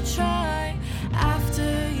harder to try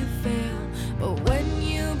after you fail, but when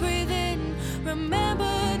you breathe in,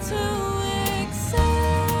 remember to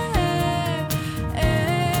exhale,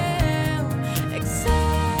 exhale.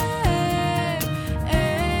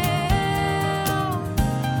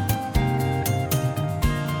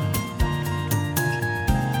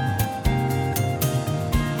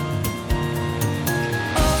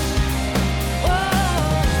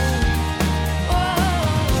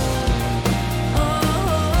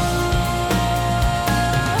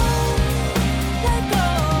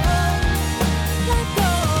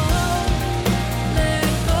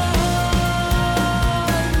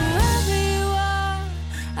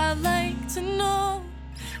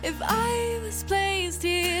 If I was placed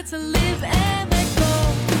here to live and let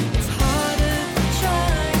go, it's harder to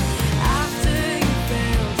try after you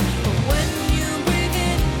failed. But when you breathe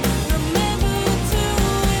in, remember to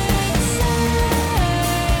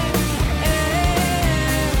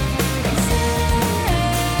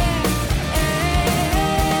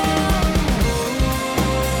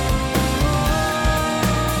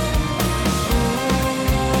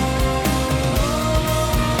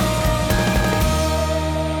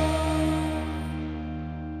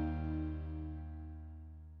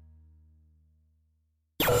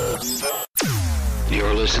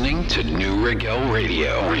You're listening to New Regel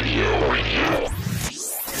Radio.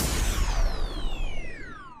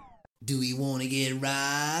 Do we want to get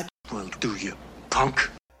right? Well, do you, punk?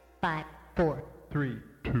 5, 4, 3,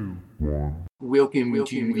 2, 1. Welcome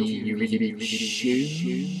to the Regel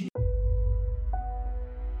Show.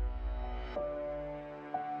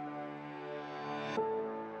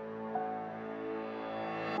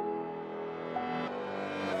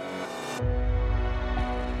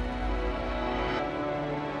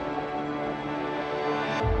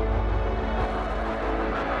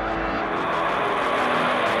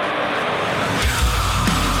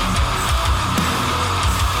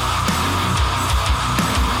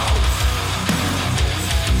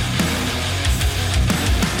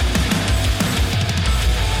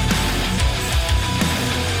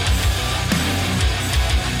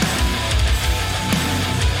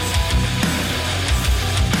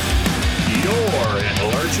 You're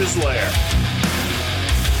in Lurch's Lair.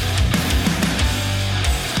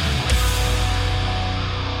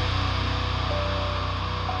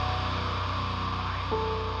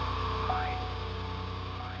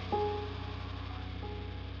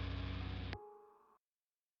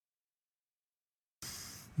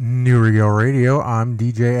 New Regel Radio. I'm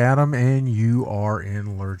DJ Adam, and you are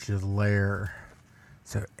in Lurch's Lair.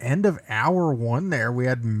 So, end of hour one there, we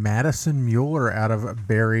had Madison Mueller out of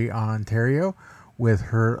Barrie, Ontario, with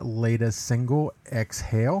her latest single,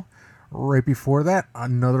 Exhale. Right before that,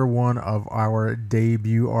 another one of our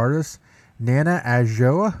debut artists, Nana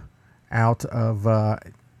Ajoa, out of,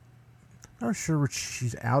 I'm not sure what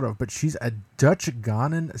she's out of, but she's a Dutch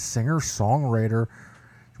Ghanaian singer-songwriter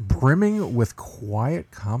brimming with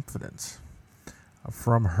quiet confidence.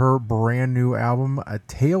 From her brand new album, A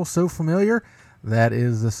Tale So Familiar, that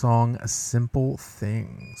is the song Simple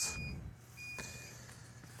Things.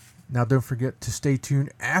 Now don't forget to stay tuned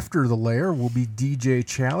after the Lair. Will be DJ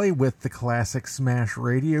Chally with the Classic Smash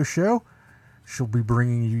Radio Show. She'll be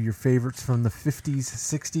bringing you your favorites from the 50s,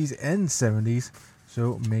 60s, and 70s,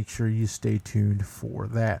 so make sure you stay tuned for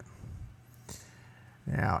that.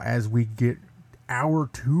 Now, as we get hour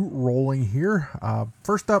two rolling here,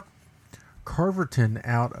 first up, Carverton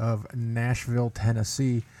out of Nashville,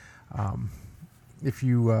 Tennessee. If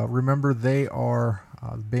you remember, they are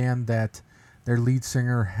a band that their lead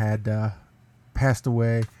singer had passed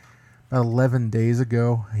away about 11 days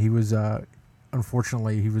ago. He was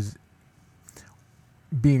unfortunately he was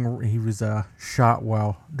shot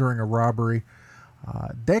while during a robbery.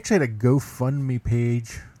 They actually had a GoFundMe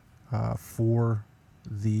page for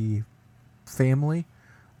the family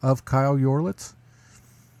of Kyle Yorlitz.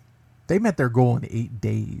 They met their goal in 8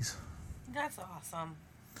 days. That's awesome.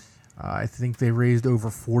 I think they raised over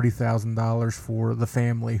 $40,000 for the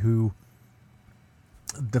family, who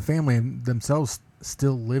the family themselves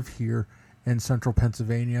still live here in central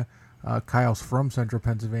Pennsylvania. Kyle's from Central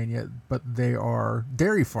Pennsylvania, but they are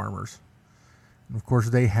dairy farmers. And of course,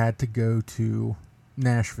 they had to go to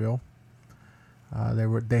Nashville.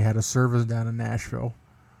 They had a service down in Nashville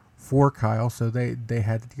for Kyle, so they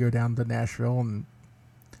had to go down to Nashville. And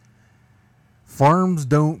farms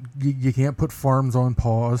you can't put farms on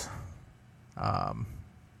pause.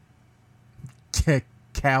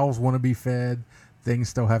 Cows want to be fed, things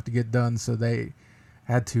still have to get done, so they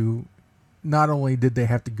had to. Not only did they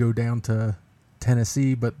have to go down to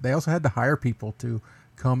Tennessee, but they also had to hire people to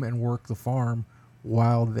come and work the farm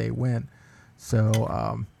while they went.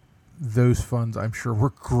 So those funds, I'm sure, were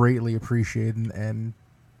greatly appreciated, and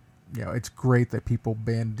it's great that people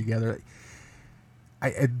band together.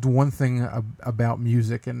 One thing about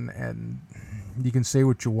music, and you can say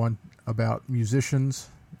what you want about musicians.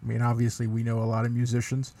 I mean, obviously, we know a lot of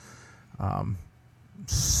musicians.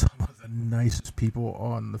 Some of the nicest people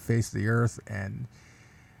on the face of the earth, and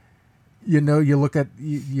you look at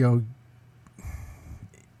you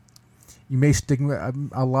may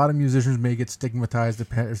a lot of musicians may get stigmatized,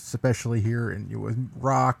 especially here in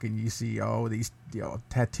rock, and you see these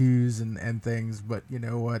tattoos and things, but you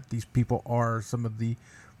know what, these people are some of the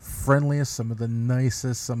friendliest, some of the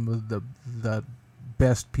nicest, some of the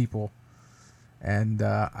best people, and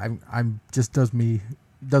I'm just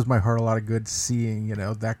does my heart a lot of good seeing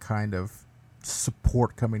that kind of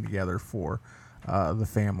support coming together for the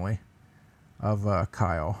family of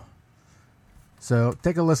Kyle. So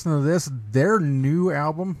take a listen to this. Their new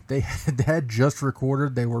album they had just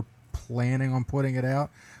recorded. They were planning on putting it out.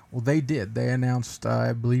 Well, they did. They announced,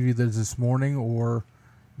 I believe either this morning or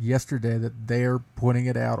yesterday, that they're putting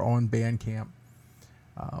it out on Bandcamp.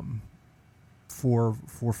 For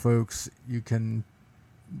folks, you can,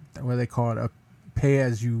 what do they call it, a pay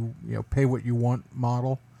as pay what you want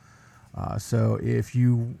model. So if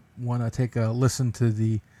you want to take a listen to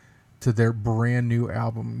their brand new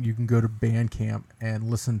album, you can go to Bandcamp and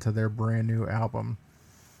listen to their brand new album.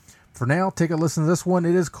 For now, take a listen to this one.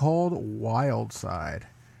 It is called Wild Side.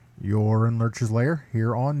 You're in Lurch's Lair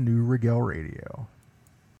here on New Regel Radio.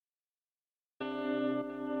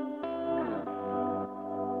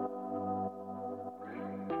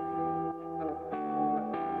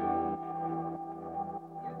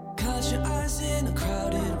 Close your eyes in a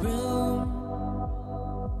crowded room,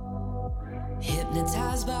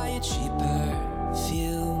 hypnotized by a cheap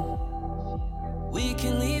perfume. We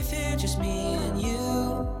can leave here, just me and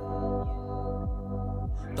you,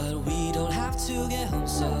 but we don't have to get home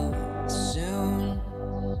so soon.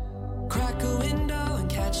 Crack a window and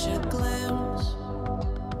catch a glimpse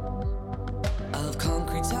of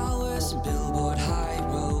concrete towers and billboard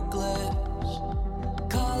hieroglyphs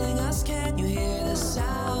calling us. Can you hear the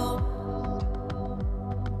sound?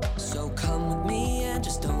 So come with me and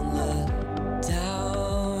just don't look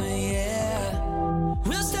down, yeah.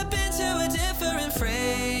 We'll step into a different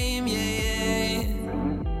frame, yeah.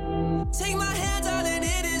 Take my hand, darling,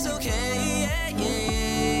 it is okay, yeah.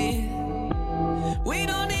 We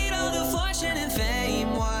don't need all the fortune and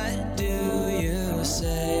fame, what do you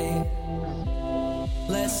say?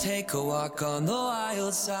 Let's take a walk on the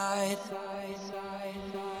wild side.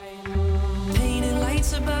 Painted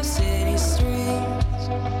lights above city streets,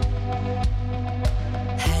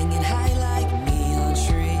 hanging high like neon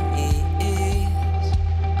trees.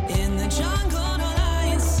 In the jungle, no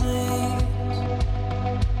lion sleeps.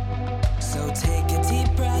 So take a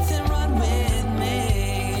deep breath and run with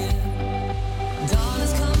me. Dawn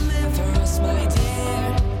is coming for us, my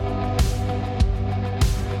dear,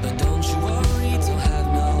 but don't you worry, don't have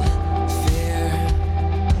no fear.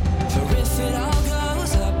 For if it all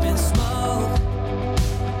goes up in smoke,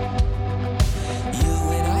 you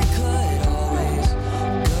and I could always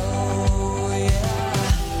go,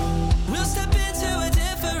 yeah. We'll step into a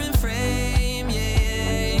different frame,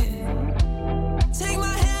 yeah. Take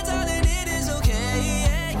my hand, darling, it is okay,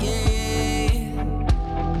 yeah.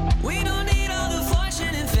 We don't need all the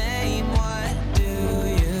fortune and fame, what do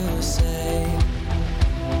you say?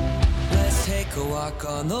 Let's take a walk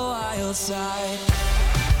on the wild side.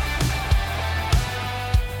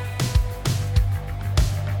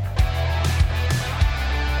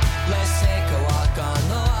 Let's take a walk on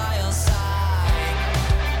the wild side.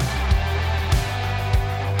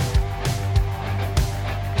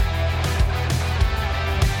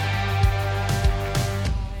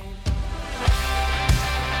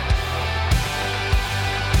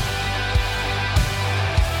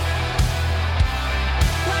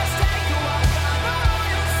 Let's take a walk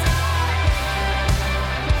on the wild side.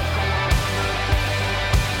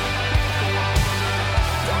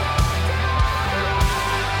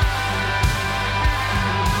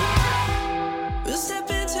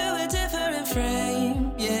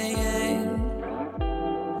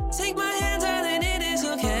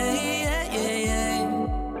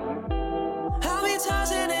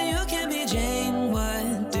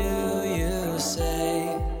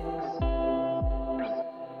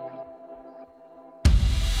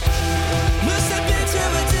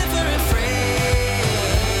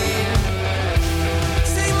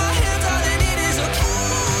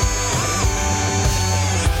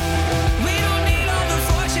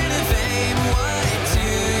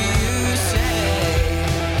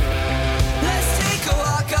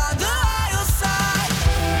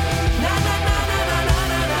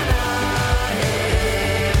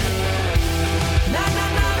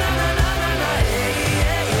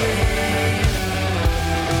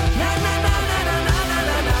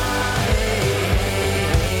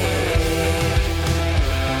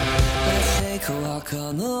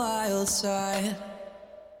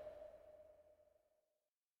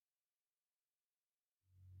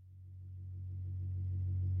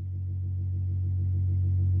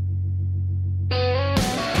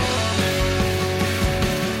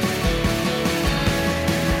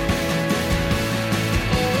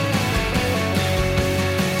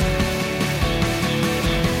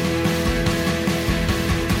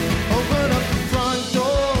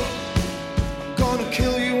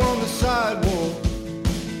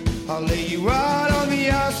 you out on the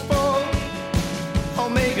asphalt. I'll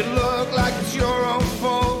make it look like it's your own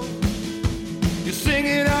fault. You're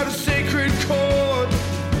singing out a sacred chord,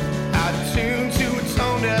 out of tune to a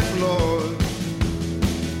tone deaf Lord.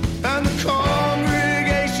 And the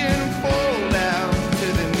congregation fall down to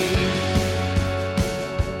the knees.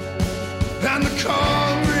 And the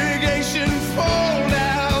congregation fall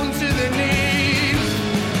down to the knees.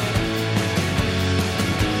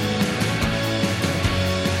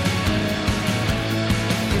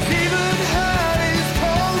 'Cause even hell is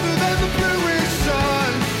colder than the bluish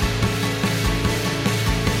sun.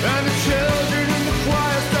 And the children in the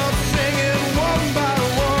choir stop singing one by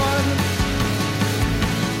one.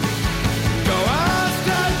 Go ask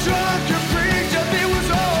that drunken preacher if it was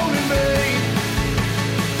all in vain.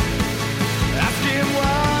 Ask him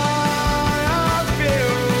why I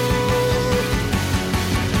feel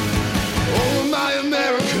over my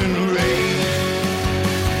American race.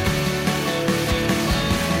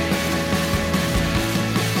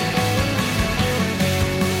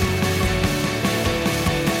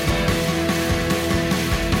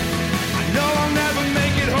 I know I'll never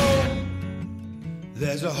make it home.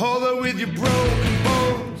 There's a hollow with your broken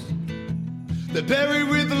bones. They're buried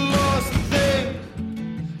with the lost things,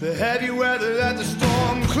 the heavy weather that the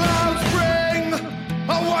storm clouds bring.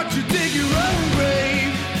 I watch you dig your own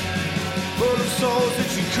grave, full of souls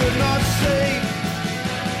that you could not save.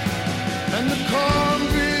 And the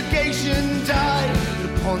congregation died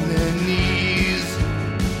upon their knees.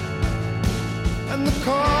 And the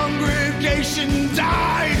congregation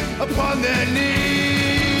died upon their knees.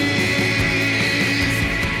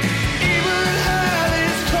 Even hell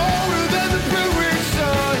is colder than the bluish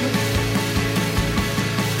sun.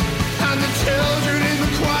 And the children in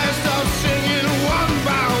the choir stop singing one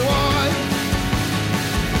by one.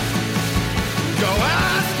 Go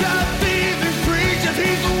ask that thieving preacher if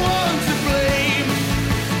he's the one to blame.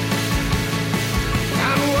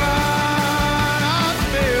 And why I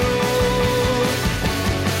feel.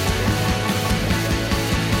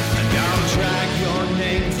 And I'll drag your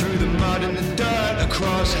name through the mud and the dirt,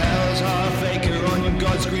 across hell's half acre on your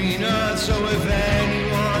God's green earth. So if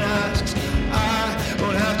anyone asks, I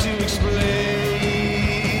won't have to explain.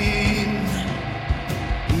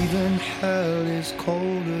 Even hell is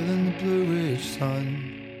colder than the bluish sun.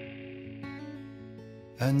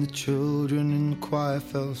 And the children in the choir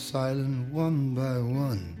fell silent one by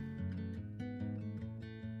one.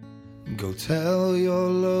 Go tell your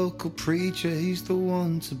local preacher he's the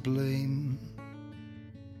one to blame.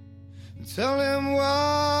 And tell him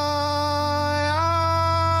why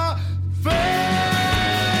I fail.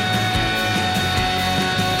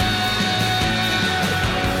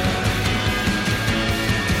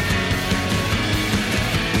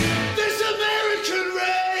 This American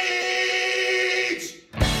rage.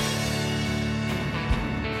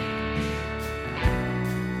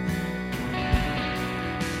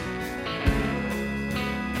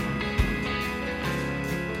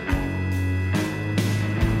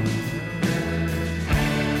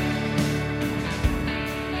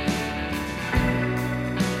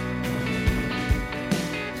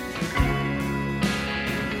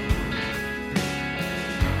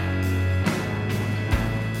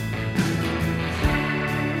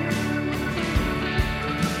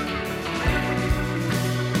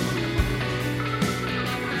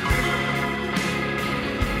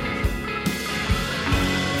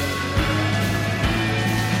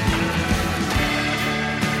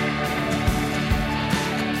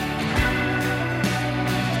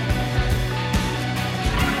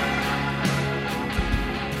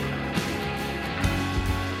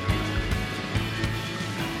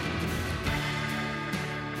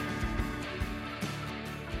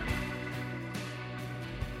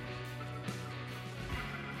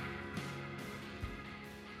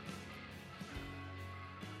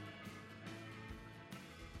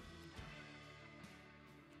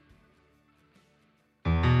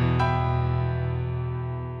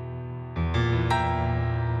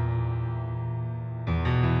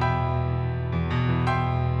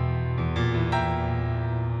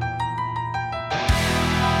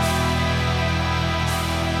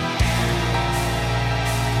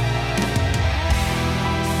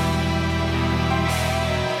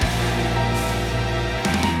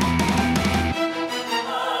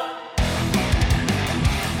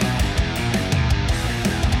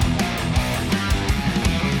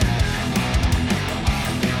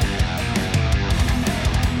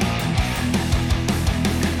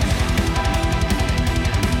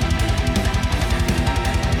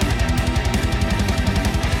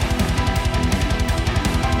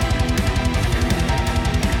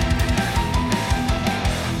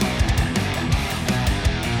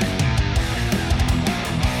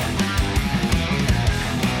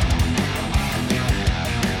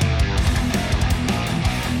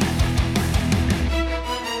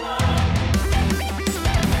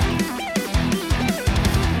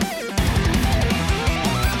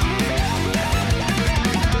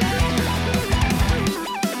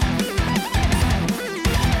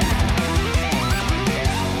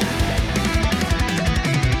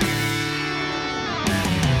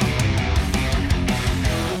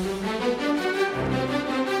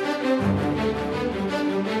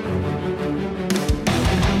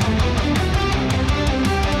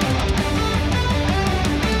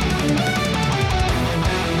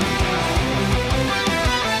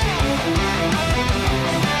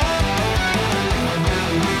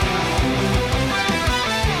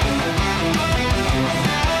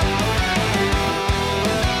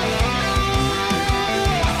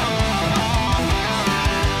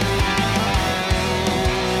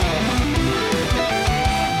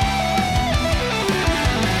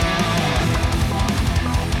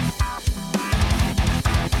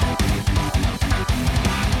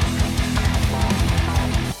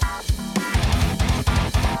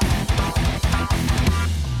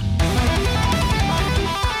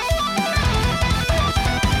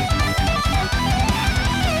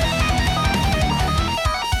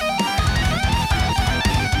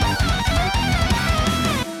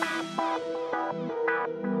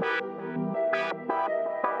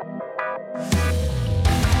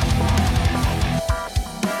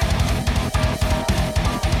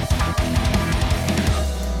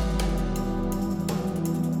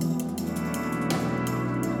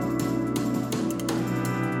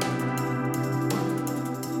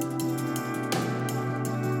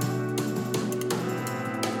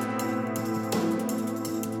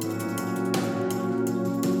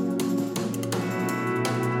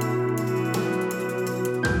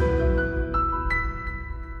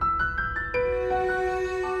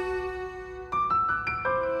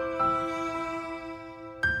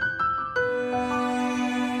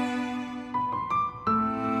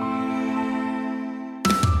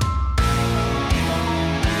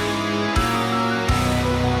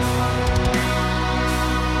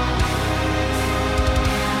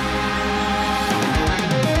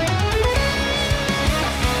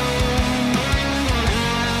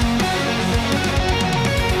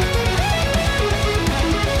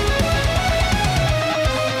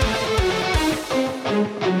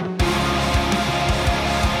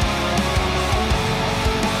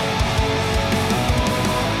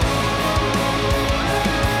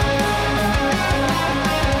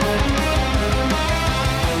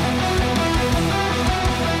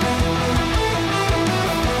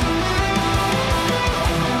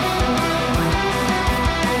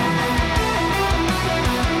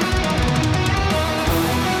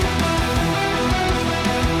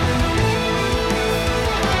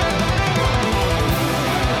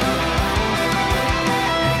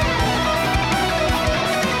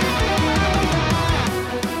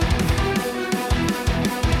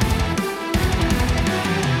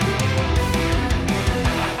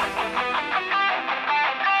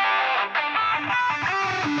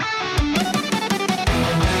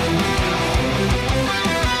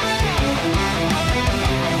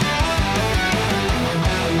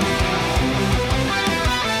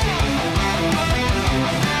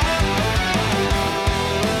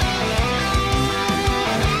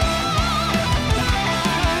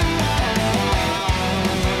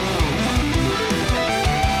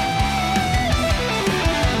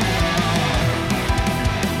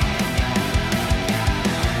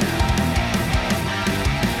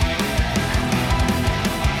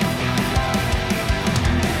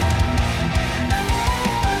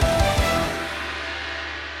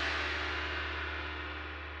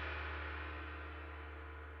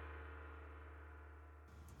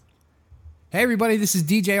 Hey everybody, this is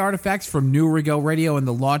DJ Artifacts from New Regel Radio and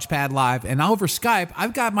the Launchpad Live, and over Skype,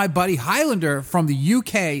 I've got my buddy Highlander from the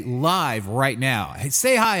UK live right now. Hey,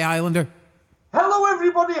 say hi, Highlander. Hello,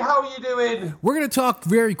 everybody. How are you doing? We're going to talk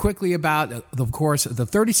very quickly about, of course, the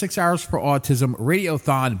 36 Hours for Autism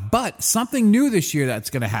Radiothon, but something new this year that's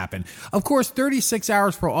going to happen. Of course, 36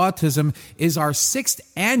 Hours for Autism is our sixth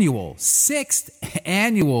annual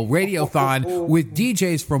Radiothon with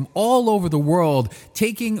DJs from all over the world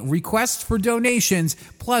taking requests for donations,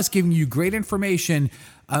 plus giving you great information,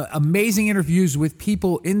 amazing interviews with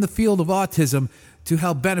people in the field of autism to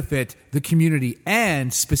help benefit the community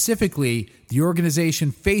and specifically the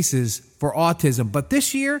organization Faces for Autism. But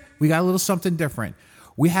this year, we got a little something different.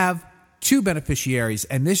 We have two beneficiaries,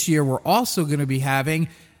 and this year we're also going to be having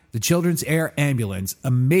the Children's Air Ambulance,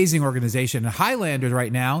 amazing organization. And Highlander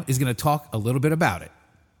right now is going to talk a little bit about it.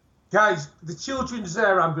 Guys, the Children's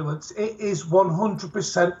Air Ambulance, it is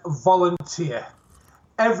 100% volunteer.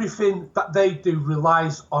 Everything that they do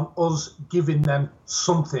relies on us giving them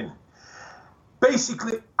something.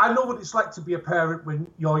 Basically, I know what it's like to be a parent when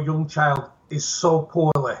your young child is so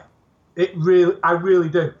poorly. I really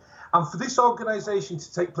do. And for this organisation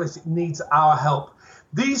to take place, it needs our help.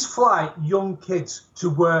 These fly young kids to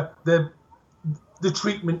where the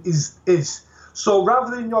treatment is. So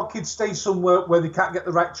rather than your kids stay somewhere where they can't get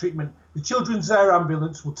the right treatment, the Children's Air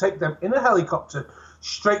Ambulance will take them in a helicopter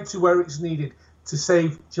straight to where it's needed to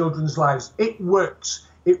save children's lives. It works.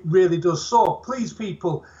 It really does. So please,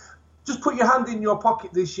 people, just put your hand in your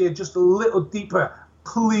pocket this year, just a little deeper,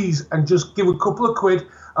 please, and just give a couple of quid,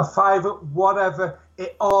 a fiver, whatever.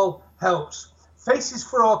 It all helps. Faces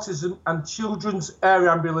for Autism and Children's Air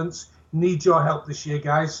Ambulance need your help this year,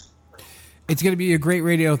 guys. It's going to be a great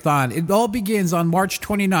radiothon. It all begins on March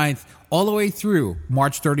 29th all the way through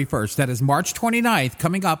March 31st. That is March 29th,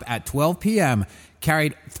 coming up at 12 p.m.,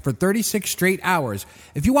 carried for 36 straight hours.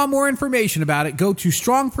 If you want more information about it, go to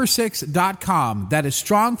strong4six.com. That is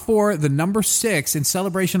strong for the number 6 in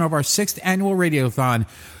celebration of our 6th annual radiothon.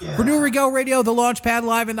 Yeah. For New Regel Radio, the Launchpad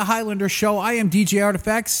Live, and the Highlander Show, I am DJ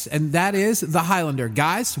Artifacts, and that is the Highlander.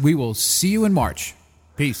 Guys, we will see you in March.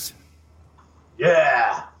 Peace.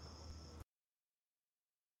 Yeah.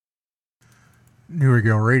 New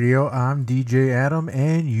Regel Radio, I'm DJ Adam,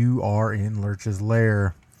 and you are in Lurch's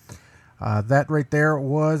Lair. That right there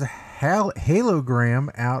was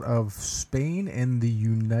Halogram out of Spain and the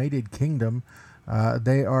United Kingdom.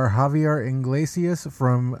 They are Javier Iglesias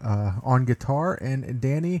from on guitar and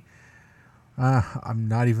Danny. I'm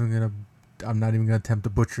not even gonna attempt to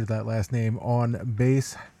butcher that last name on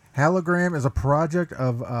bass. Halogram is a project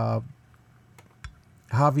of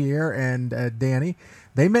Javier and Danny.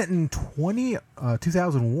 They met in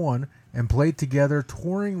 2001 and played together,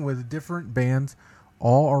 touring with different bands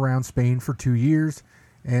all around Spain for 2 years.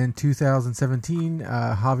 In 2017,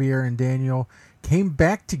 Javier and Daniel came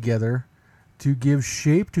back together to give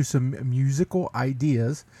shape to some musical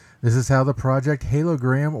ideas. This is how the project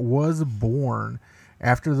Halogram was born.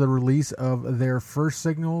 After the release of their first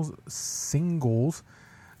singles,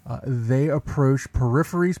 they approached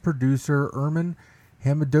Periphery's producer Ermin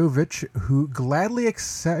Hamidovic, who gladly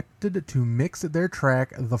accepted to mix their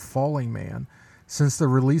track The Falling Man. Since the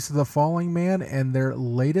release of The Falling Man and their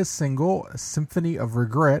latest single, Symphony of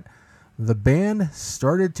Regret, the band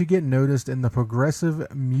started to get noticed in the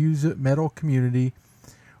progressive music metal community,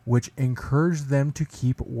 which encouraged them to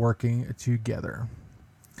keep working together.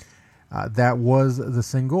 That was the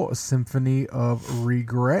single, Symphony of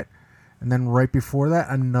Regret. And then right before that,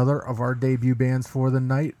 another of our debut bands for the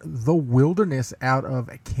night, The Wilderness out of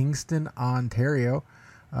Kingston, Ontario.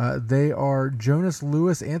 They are Jonas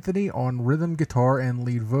Lewis Anthony on rhythm guitar and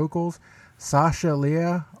lead vocals, Sasha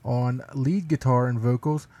Lea on lead guitar and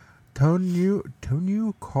vocals,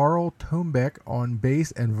 Tonu Carl Tombeck on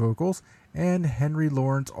bass and vocals, and Henry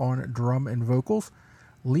Lawrence on drum and vocals,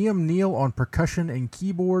 Liam Neal on percussion and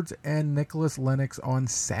keyboards, and Nicholas Lennox on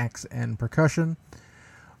sax and percussion.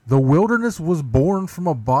 The Wilderness was born from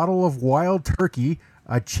a bottle of wild turkey,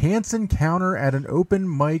 a chance encounter at an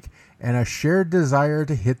open mic, and a shared desire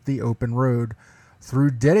to hit the open road.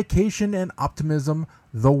 Through dedication and optimism,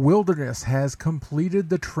 The Wilderness has completed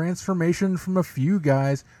the transformation from a few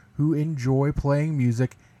guys who enjoy playing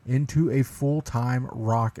music into a full-time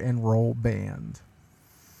rock and roll band.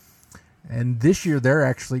 And this year, they're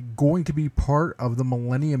actually going to be part of the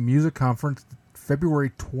Millennium Music Conference, February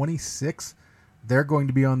 26th. They're going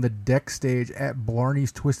to be on the deck stage at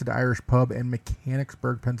Blarney's Twisted Irish Pub in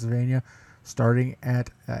Mechanicsburg, Pennsylvania, starting at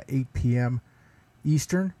 8 p.m.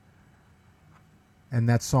 Eastern. And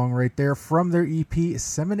that song right there from their EP,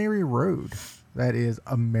 Seminary Road. That is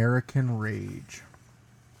American Rage.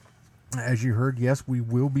 As you heard, yes, we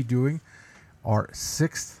will be doing our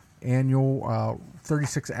 6th annual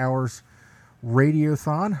 36 hours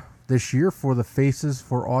radiothon this year for the Faces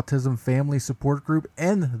for Autism Family Support Group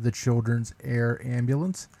and the Children's Air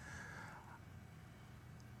Ambulance.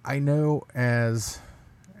 I know as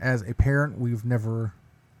a parent, we've never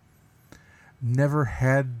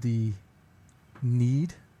had the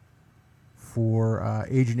need for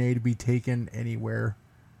Agent A to be taken anywhere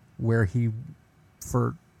where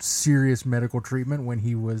for serious medical treatment. When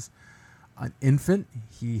he was an infant,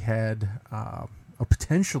 he had a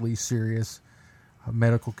potentially serious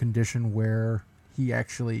medical condition where he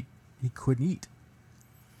couldn't eat.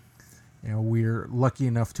 We're lucky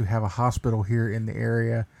enough to have a hospital here in the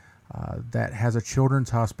area that has a children's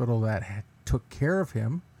hospital that took care of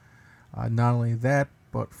him. Not only that,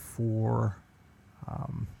 but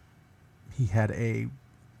he had a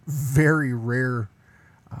very rare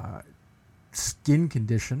skin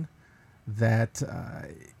condition that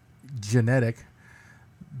genetic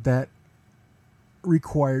that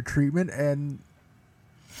required treatment. And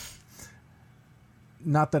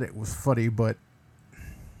not that it was funny, but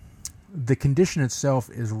the condition itself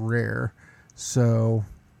is rare, so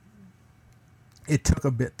it took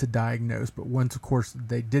a bit to diagnose. But once, of course,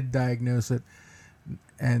 they did diagnose it,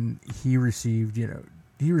 and he received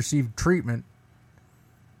treatment.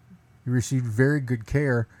 He received very good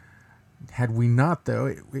care. Had we not, though,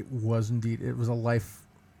 it was a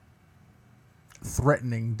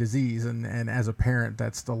life-threatening disease, and as a parent,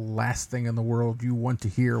 that's the last thing in the world you want to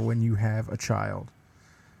hear when you have a child.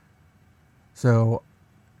 So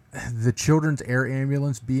the Children's Air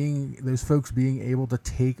Ambulance, those folks being able to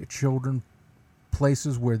take children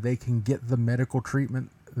places where they can get the medical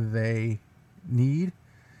treatment they need,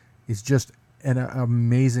 is just an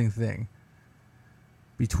amazing thing.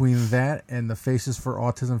 Between that and the Faces for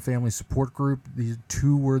Autism Family Support Group, these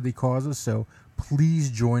two worthy causes. So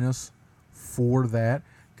please join us for that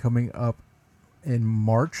coming up in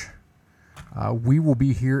March. We will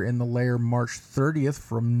be here in the Lair March 30th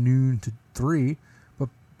from noon to 3, but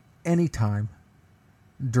anytime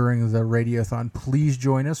during the radiothon, please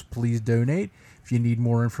join us. Please donate. If you need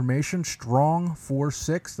more information,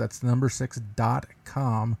 strong46, that's number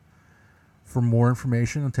 6.com. For more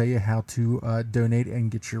information, I'll tell you how to donate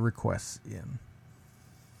and get your requests in.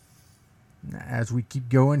 As we keep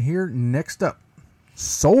going here, next up,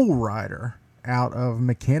 Soul Rider out of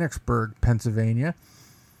Mechanicsburg, Pennsylvania.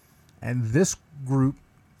 And this group,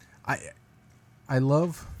 I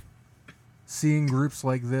love seeing groups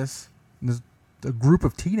like this. There's a group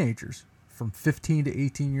of teenagers from 15 to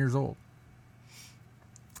 18 years old.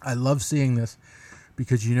 I love seeing this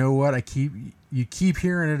because you know what? You keep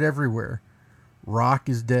hearing it everywhere. Rock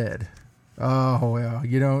is dead. Oh, well,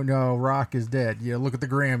 you don't know rock is dead. Look at the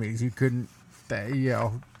Grammys. You couldn't,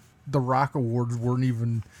 the Rock Awards weren't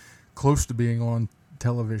even close to being on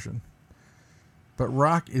television. But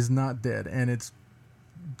rock is not dead. And it's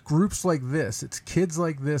groups like this, it's kids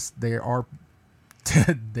like this, they are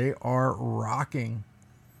rocking.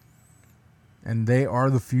 And they are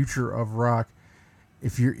the future of rock.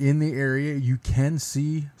 If you're in the area, you can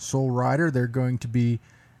see Soul Rider. They're going to be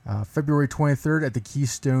February 23rd at the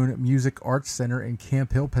Keystone Music Arts Center in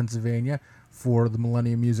Camp Hill, Pennsylvania for the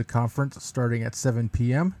Millennium Music Conference starting at 7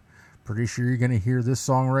 p.m. Pretty sure you're going to hear this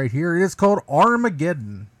song right here. It is called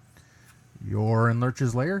Armageddon. You're in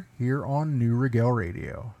Lurch's Lair here on New Regel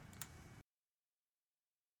Radio.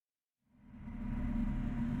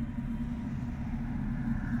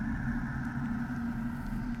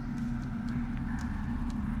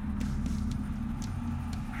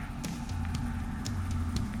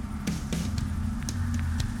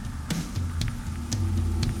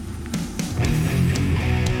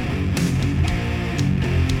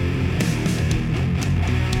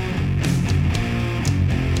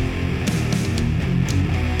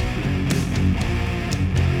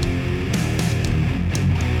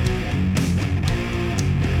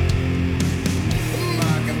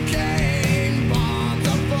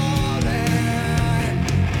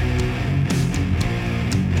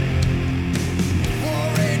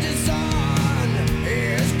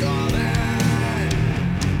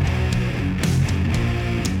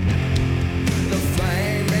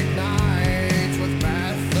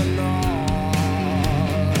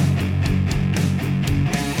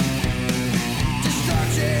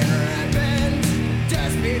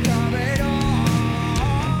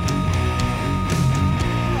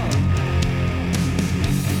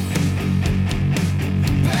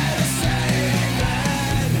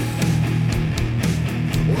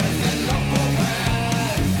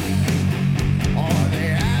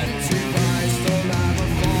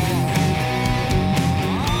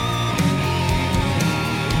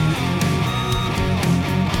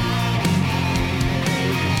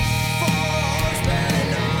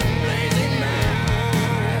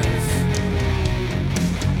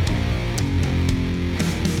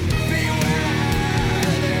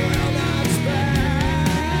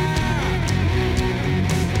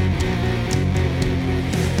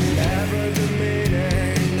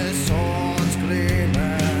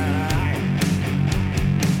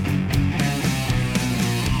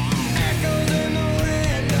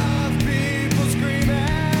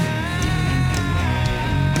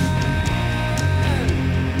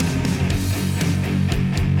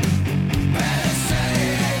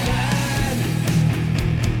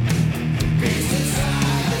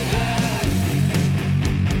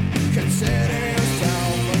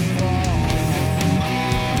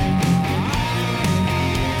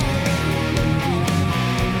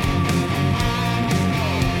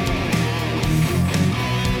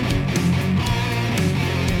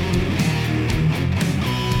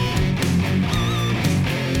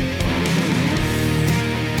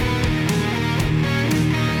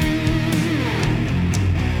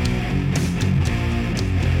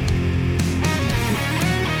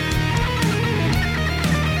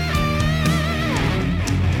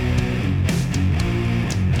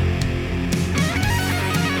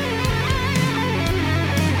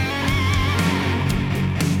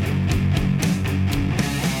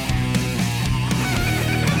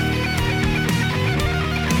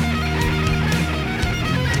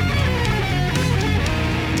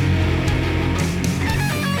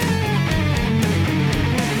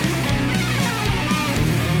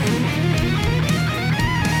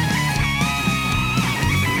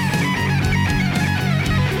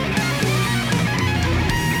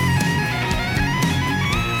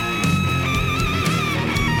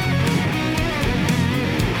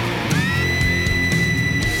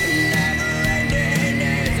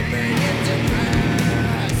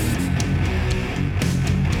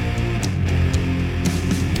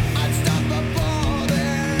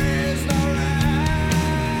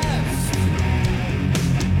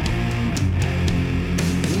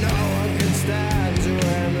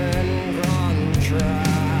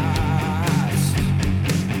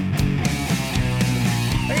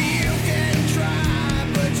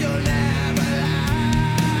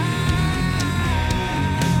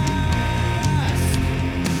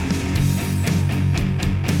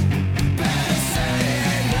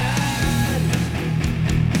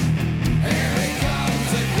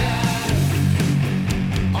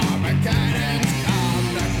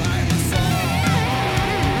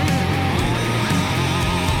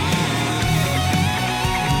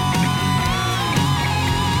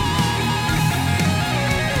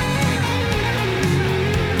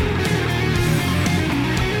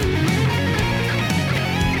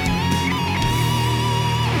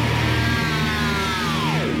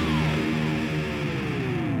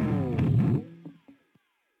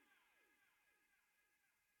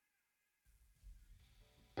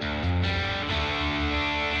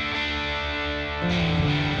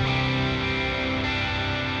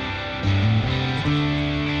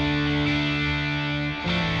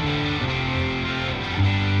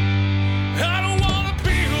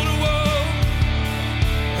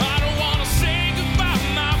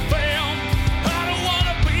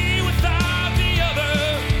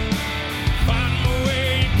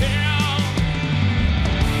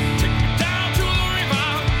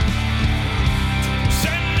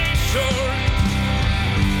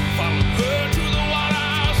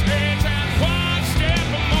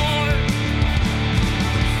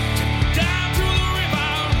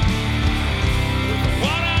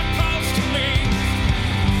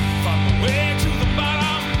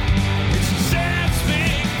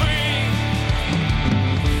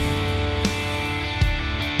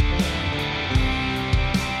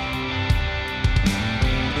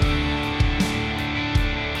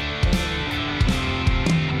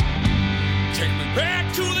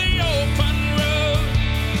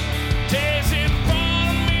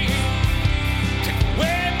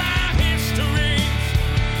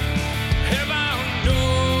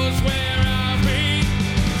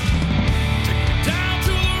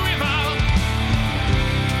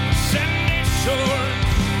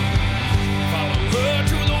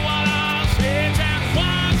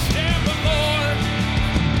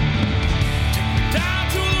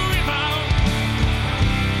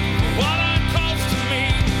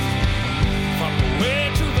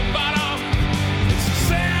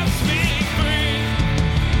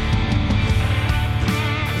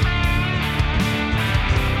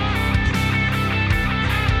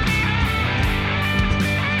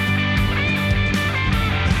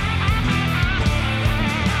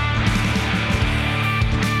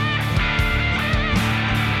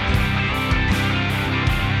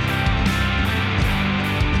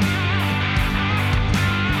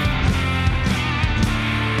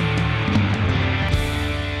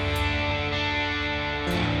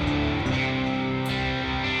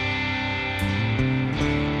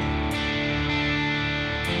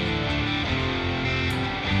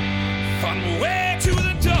 On my way to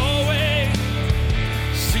the doorway,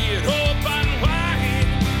 see it open wide.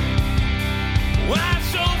 Why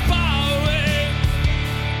so far away?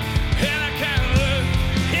 And I can't look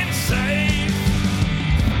inside.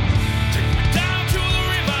 Take me down to the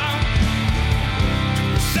river, to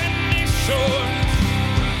the sandy shore.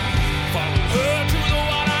 Follow her to the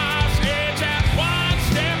water's edge and one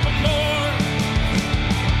step or more.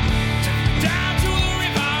 Take me down to the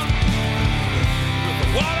river, with the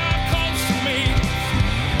water close to me.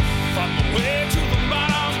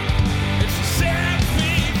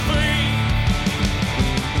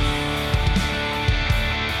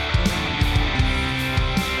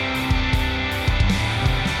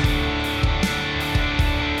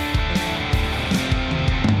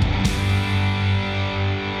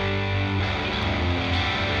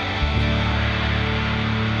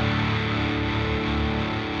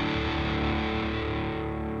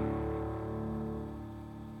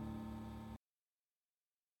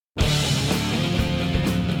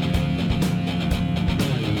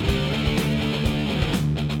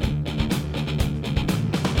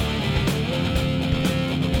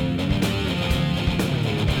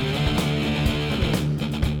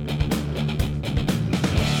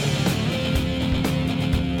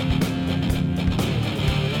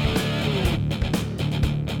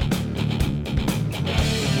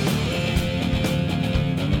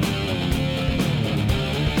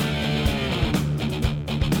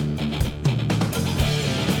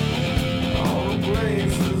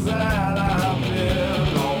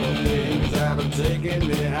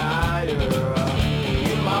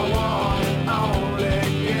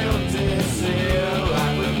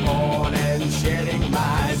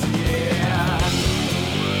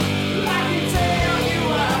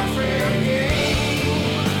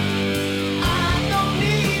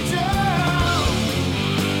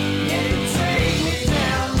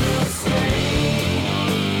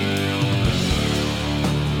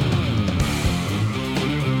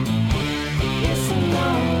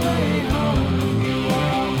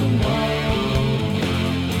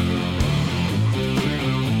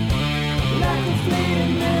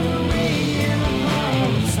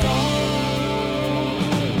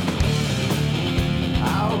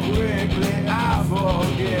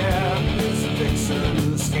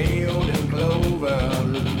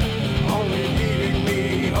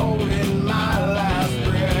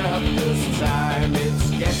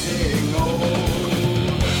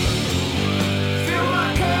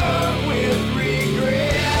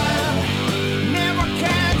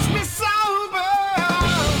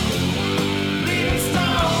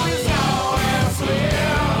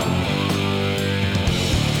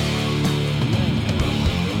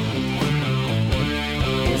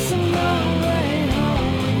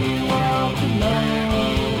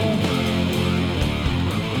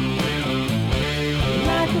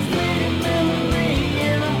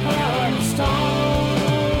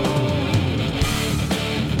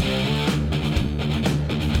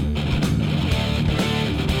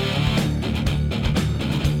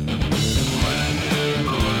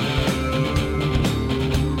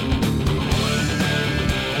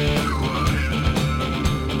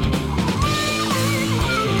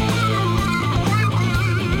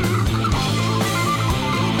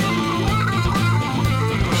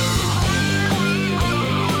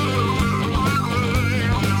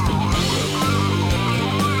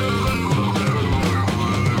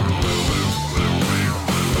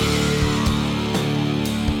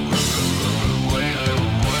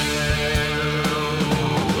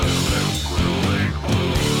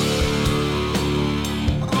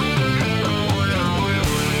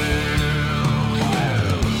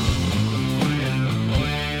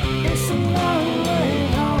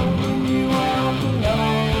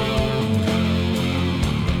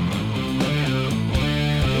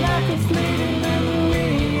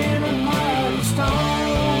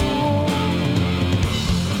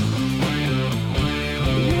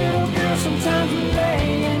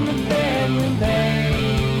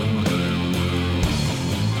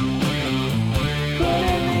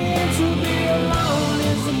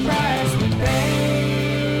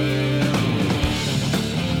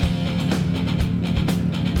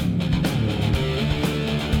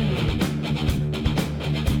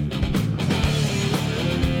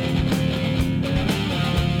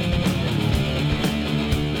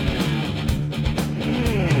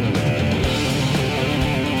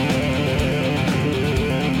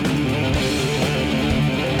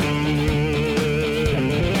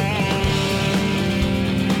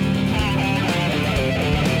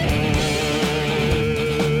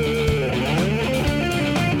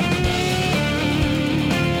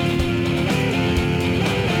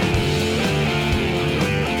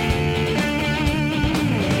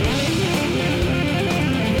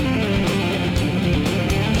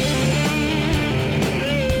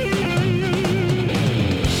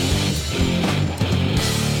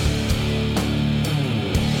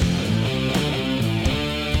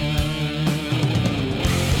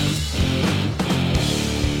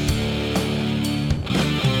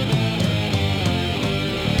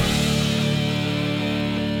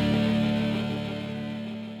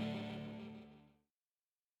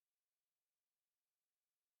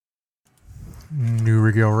 New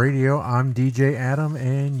Regel Radio. I'm DJ Adam,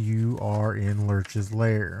 and you are in Lurch's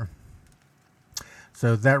Lair.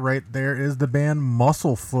 So that right there is the band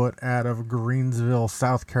Musclefoot out of Greensville,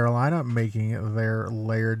 South Carolina, making their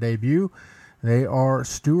Lair debut. They are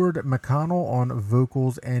Stuart McConnell on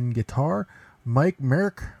vocals and guitar, Mike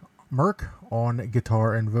Merck on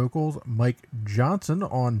guitar and vocals, Mike Johnson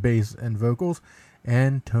on bass and vocals,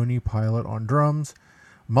 and Tony Pilot on drums.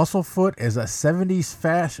 Musclefoot is a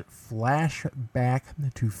 70s flashback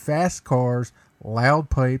to fast cars, loud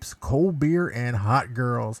pipes, cold beer, and hot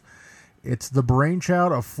girls. It's the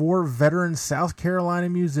brainchild of 4 veteran South Carolina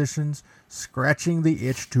musicians scratching the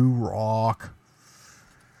itch to rock.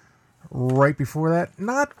 Right before that,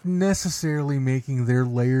 not necessarily making their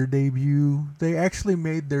Lair debut. They actually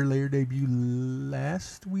made their Lair debut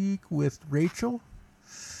last week with Rachel,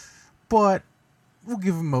 but we'll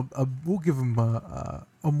give them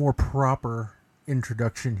a more proper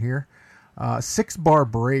introduction here. 6 Bar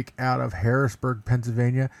Break out of Harrisburg,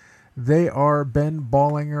 Pennsylvania. They are Ben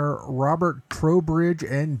Ballinger, Robert Trowbridge,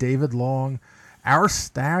 and David Long. Our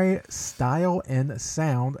style and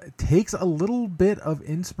sound takes a little bit of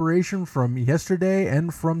inspiration from yesterday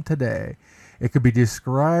and from today. It could be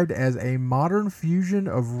described as a modern fusion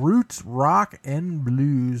of roots, rock, and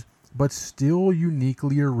blues, but still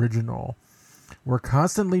uniquely original. We're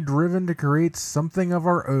constantly driven to create something of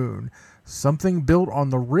our own, something built on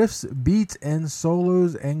the riffs, beats, and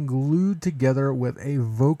solos and glued together with a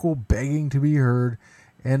vocal begging to be heard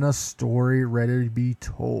and a story ready to be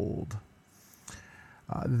told.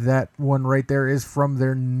 That one right there is from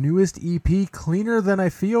their newest EP, Cleaner Than I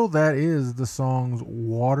Feel. That is the song's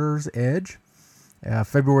Water's Edge.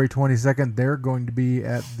 February 22nd, they're going to be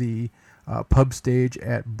at the pub stage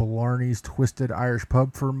at Blarney's Twisted Irish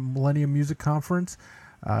Pub for Millennium Music Conference.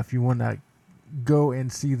 If you want to go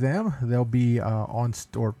and see them, they'll be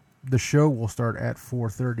the show will start at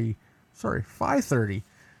 5:30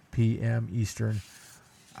 p.m. Eastern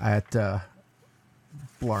at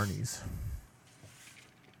Blarney's.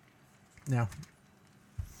 Now,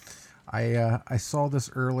 I saw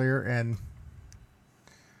this earlier, and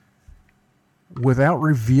without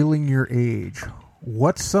revealing your age,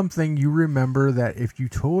 what's something you remember that if you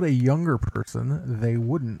told a younger person, they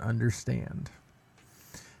wouldn't understand?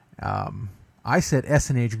 I said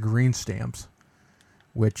S&H green stamps,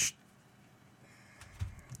 which,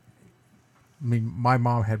 I mean, my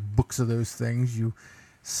mom had books of those things. You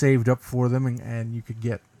saved up for them, and you could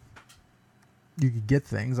get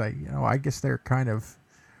things. I guess they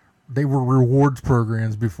were rewards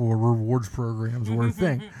programs before rewards programs were a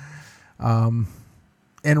thing.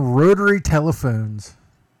 And rotary telephones.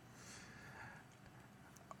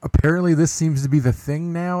 Apparently this seems to be the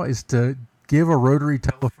thing now, is to give a rotary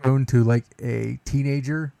telephone to like a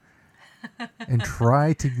teenager and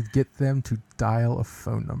try to get them to dial a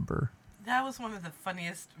phone number. That was one of the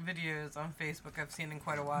funniest videos on Facebook I've seen in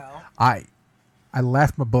quite a while. I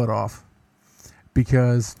laughed my butt off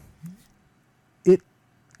because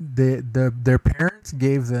their parents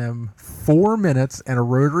gave them 4 minutes and a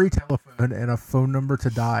rotary telephone and a phone number to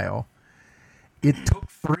dial. It took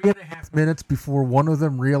 3.5 minutes before one of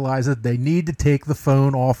them realized that they need to take the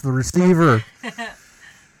phone off the receiver.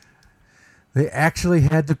 They actually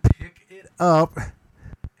had to pick it up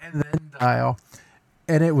and then dial.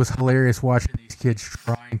 And it was hilarious watching these kids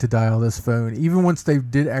trying to dial this phone. Even once they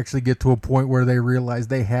did actually get to a point where they realized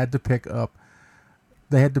they had to pick up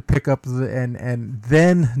and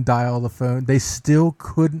then dial the phone, they still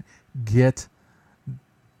couldn't get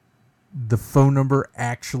the phone number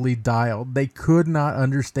actually dialed. They could not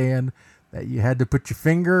understand that you had to put your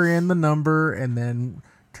finger in the number and then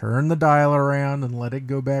turn the dial around and let it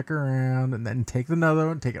go back around and then take another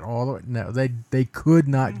one, take it all the way. No, they could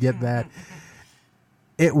not get that.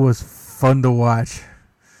 It was fun to watch.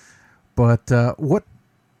 But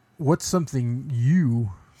what's something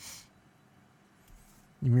you're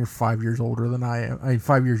 5 years older than I am.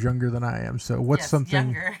 5 years younger than I am. So what's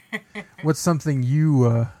something younger. what's something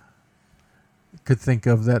you could think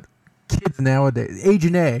of that kids nowadays, age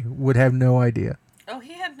and A, would have no idea? Oh,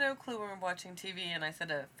 he had no clue when we were watching TV, and I said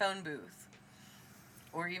a phone booth.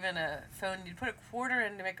 Or even a phone, you'd put a quarter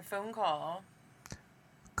in to make a phone call.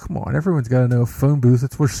 Come on, everyone's got to know a phone booth.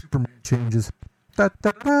 That's where Superman changes. Da,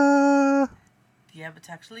 da, da. Yeah, but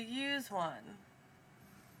to actually use one.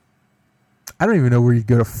 I don't even know where you'd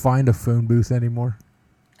go to find a phone booth anymore.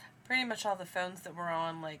 Pretty much all the phones that were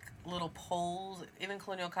on, like, little poles, even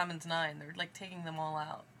Colonial Commons 9, they're, like, taking them all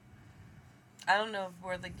out. I don't know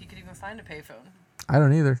where, like, you could even find a payphone. I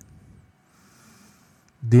don't either.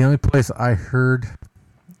 The only place I heard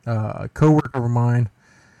a coworker of mine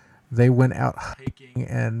they went out hiking,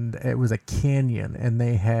 and it was a canyon, and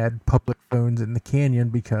they had public phones in the canyon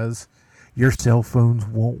because your cell phones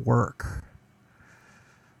won't work.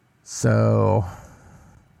 So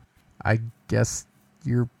I guess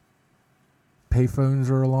your payphones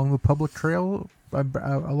are along the public trail,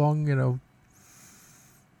 along,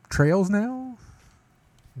 trails now.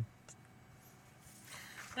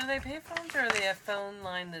 Are they payphones, or are they a phone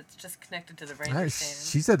line that's just connected to the radio stand?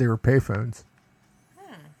 She said they were payphones.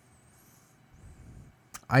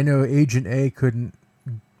 I know Agent A couldn't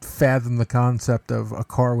fathom the concept of a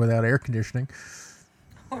car without air conditioning.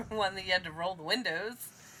 Or one that you had to roll the windows.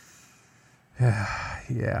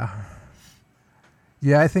 Yeah.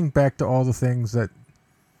 Yeah, I think back to all the things that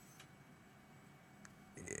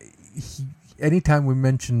anytime we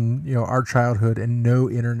mention, our childhood and no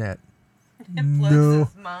internet, it blows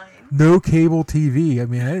his mind. No cable TV. I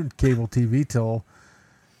mean, I didn't cable TV till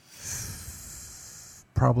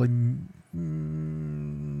probably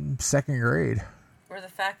second grade. Or the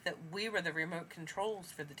fact that we were the remote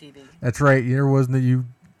controls for the TV. That's right. There wasn't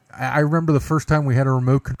I remember the first time we had a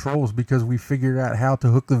remote control was because we figured out how to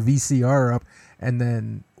hook the VCR up and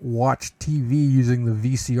then watch TV using the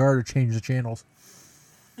VCR to change the channels.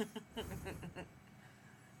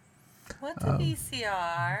 What's a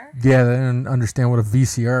VCR? Yeah, they didn't understand what a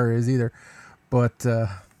VCR is either. But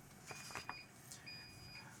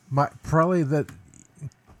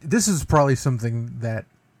this is probably something that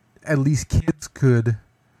at least kids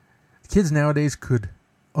nowadays could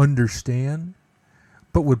understand,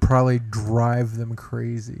 but would probably drive them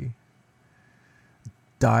crazy.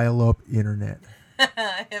 Dial-up internet.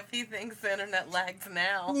 If he thinks the internet lags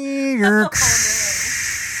now.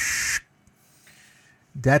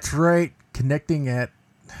 That's right. Connecting at,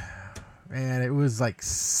 man, it was like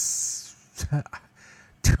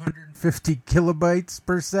 250 kilobytes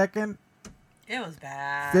per second. It was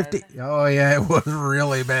bad. 50. Oh, yeah, it was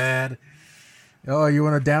really bad. Oh, you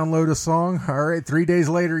want to download a song? All right, 3 days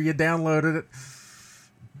later, you downloaded it.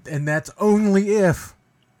 And that's only if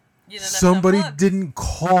somebody didn't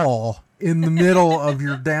call in the middle of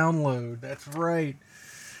your download. That's right.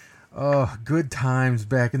 Oh, good times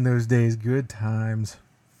back in those days. Good times.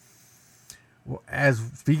 Well,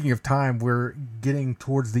 speaking of time, we're getting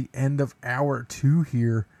towards the end of hour 2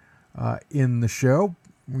 here in the show.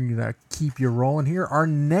 We're going to keep you rolling here. Our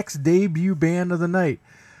next debut band of the night,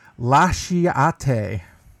 Lasciate.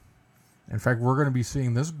 In fact, we're going to be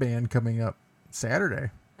seeing this band coming up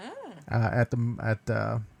Saturday at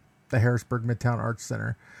the Harrisburg Midtown Arts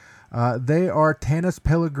Center. They are Tanis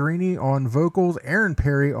Pellegrini on vocals, Aaron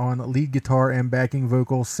Perry on lead guitar and backing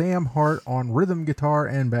vocals, Sam Hart on rhythm guitar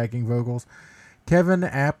and backing vocals, Kevin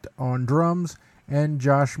Apt on drums, and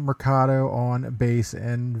Josh Mercado on bass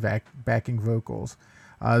and backing vocals.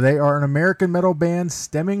 They are an American metal band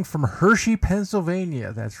stemming from Hershey,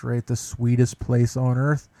 Pennsylvania. That's right, the sweetest place on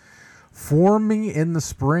earth. Forming in the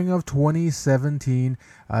spring of 2017,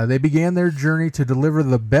 they began their journey to deliver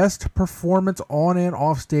the best performance on and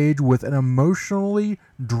off stage with an emotionally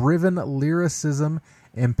driven lyricism,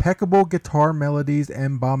 impeccable guitar melodies,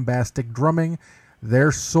 and bombastic drumming.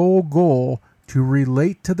 Their sole goal, to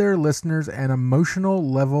relate to their listeners at an emotional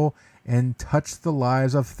level and touch the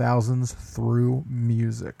lives of thousands through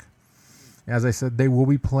music. As I said, they will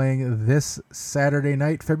be playing this Saturday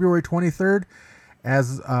night, February 23rd,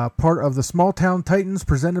 as part of the Small Town Titans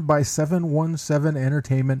presented by 717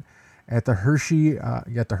 Entertainment at the Harrisburg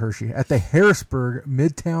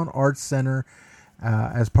Midtown Arts Center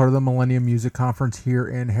as part of the Millennium Music Conference here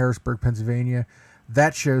in Harrisburg, Pennsylvania.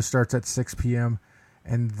 That show starts at 6 p.m.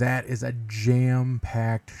 and that is a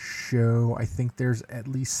jam-packed show. I think there's at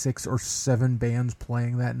least 6 or 7 bands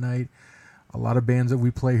playing that night. A lot of bands that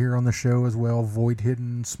we play here on the show as well. Void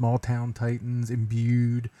Hidden, Small Town Titans,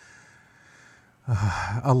 Imbued,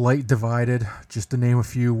 A Light Divided, just to name a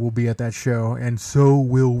few, will be at that show, and so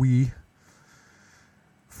will we.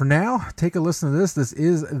 For now, take a listen to this. This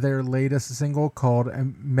is their latest single called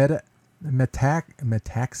Metaxis.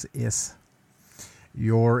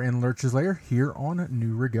 You're in Lurch's Lair here on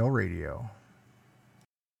New Regel Radio.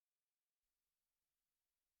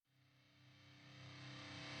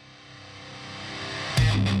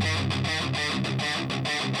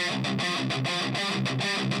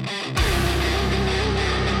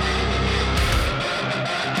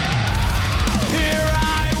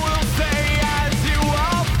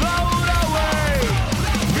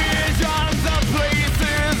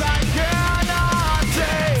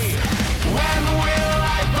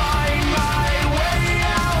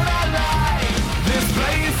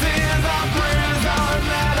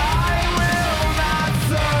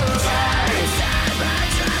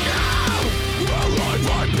 Alive,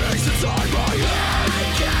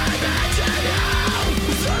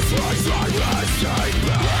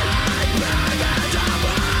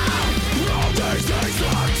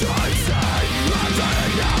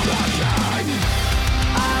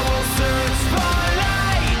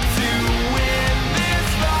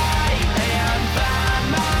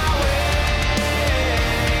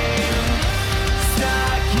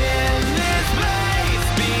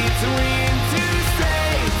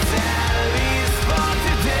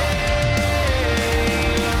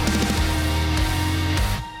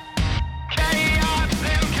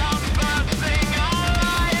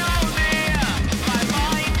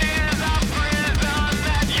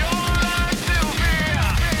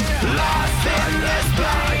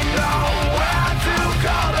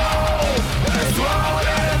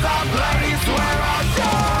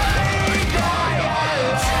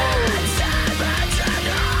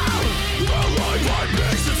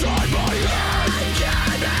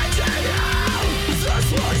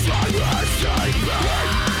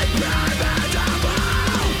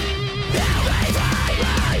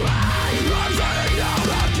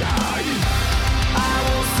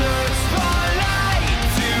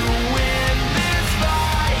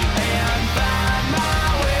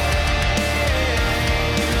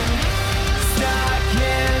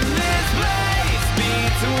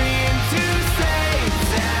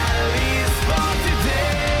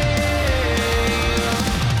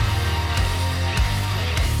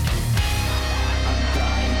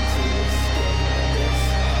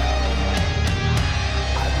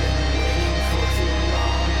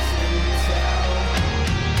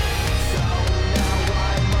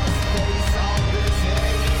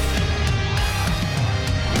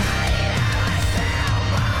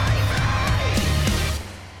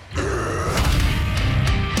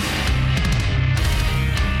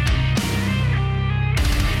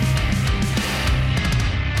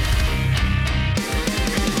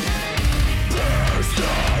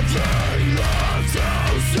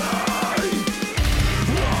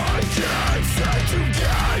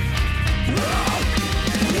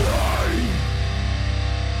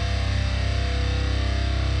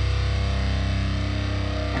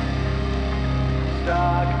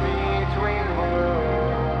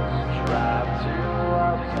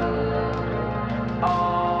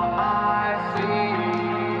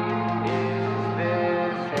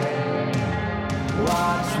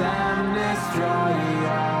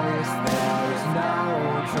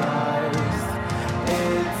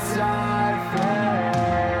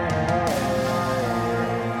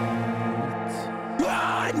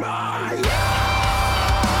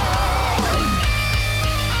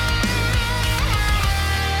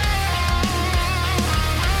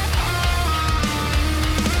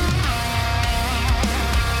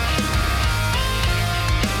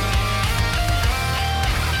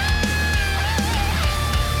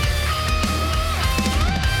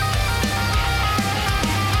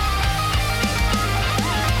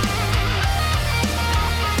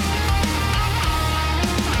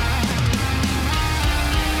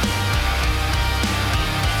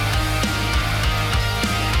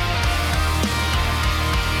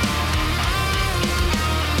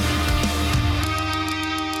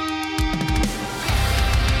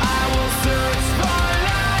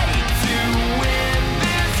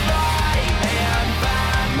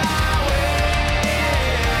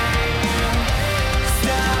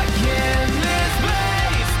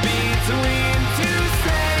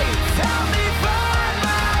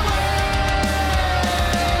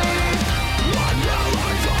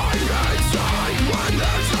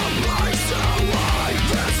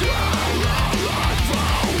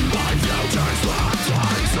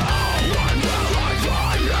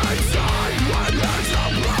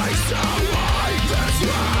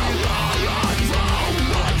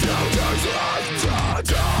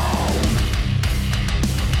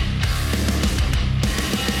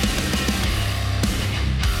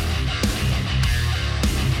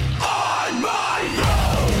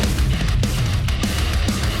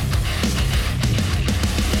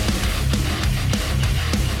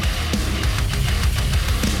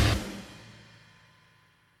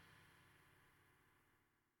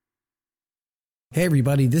 Hey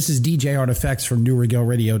everybody, this is DJ Artifacts from New Regel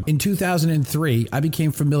Radio. In 2003, I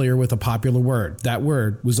became familiar with a popular word. That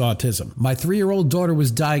word was autism. My 3-year-old daughter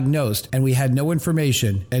was diagnosed and we had no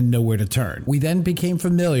information and nowhere to turn. We then became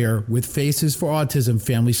familiar with Faces for Autism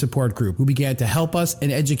Family Support Group, who began to help us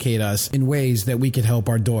and educate us in ways that we could help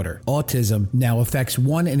our daughter. Autism now affects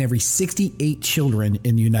 1 in every 68 children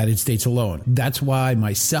in the United States alone. That's why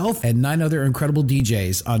myself and 9 other incredible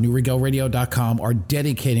DJs on NewRegelRadio.com are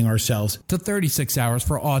dedicating ourselves to 36 Hours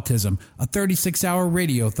for Autism, a 36-hour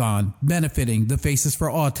radiothon benefiting the Faces for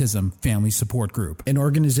Autism Family Support Group, an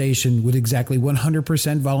organization with exactly 100%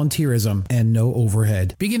 volunteerism and no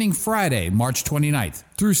overhead. Beginning Friday, March 29th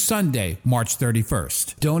through Sunday, March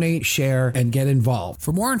 31st. Donate, share, and get involved.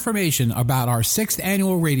 For more information about our 6th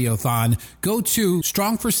annual radiothon, go to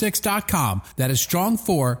strongfor6.com. That is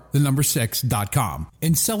strong4, 6.com.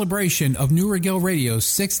 In celebration of New Regel Radio's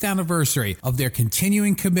 6th anniversary of their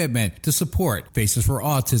continuing commitment to support Faces for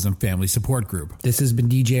Autism Family Support Group. This has been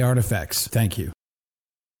DJ Artifacts. Thank you.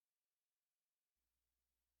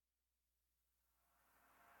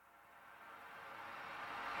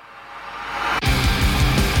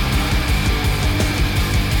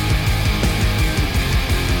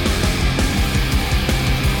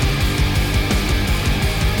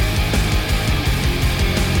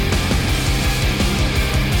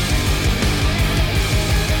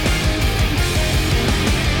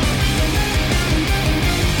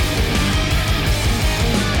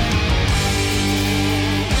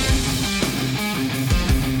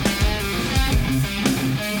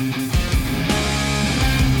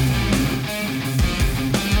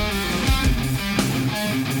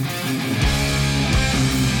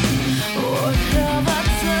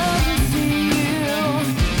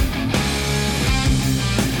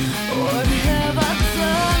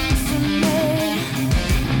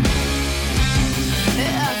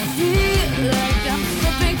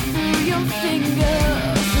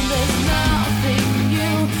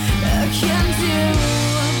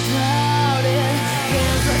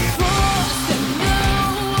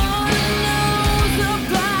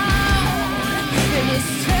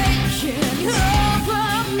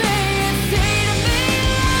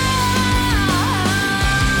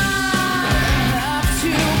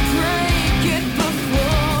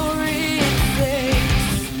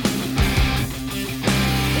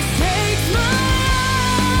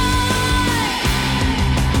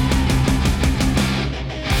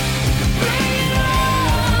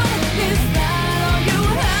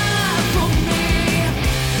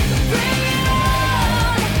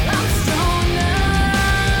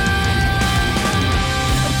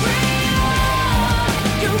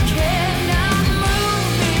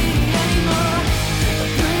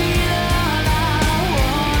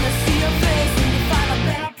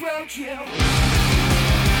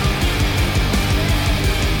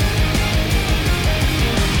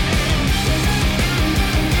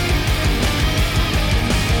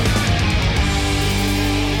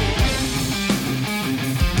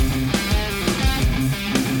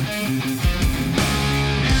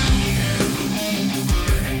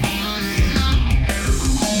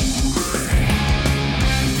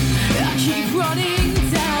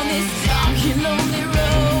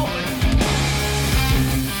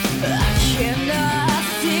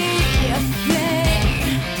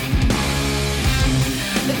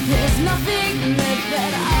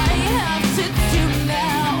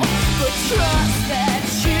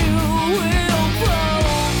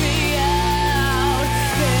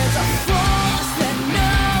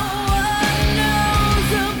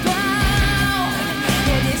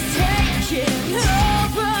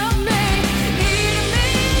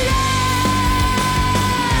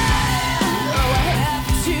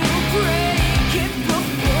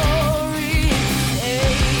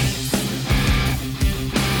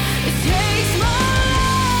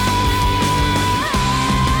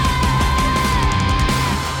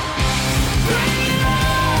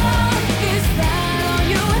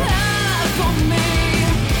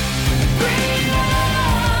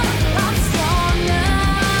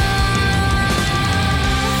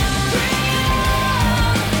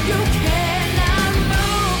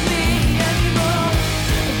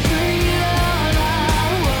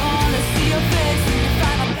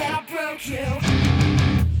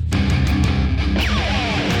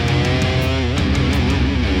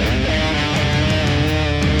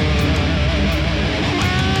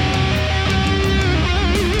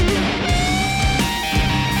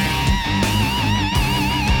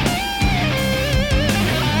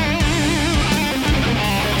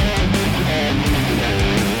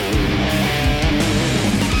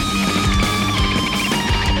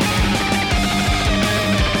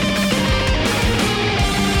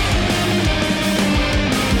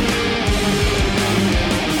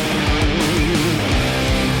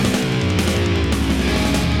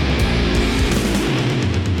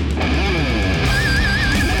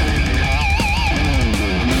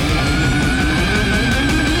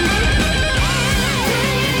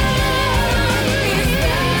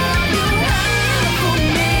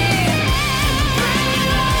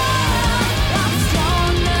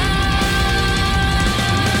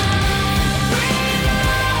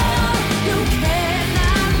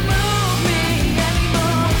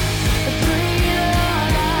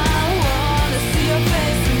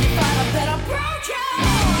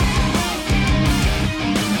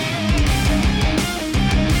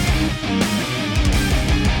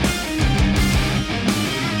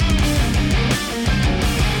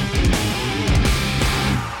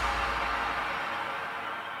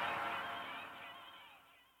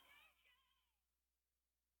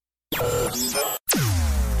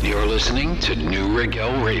 You're listening to New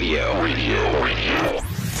Regel Radio.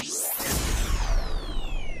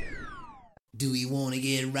 Do we want to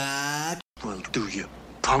get right? Well, do you,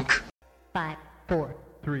 punk? 5, 4,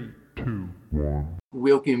 3, 2.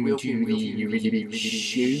 Welcome to the Regel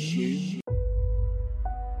Show.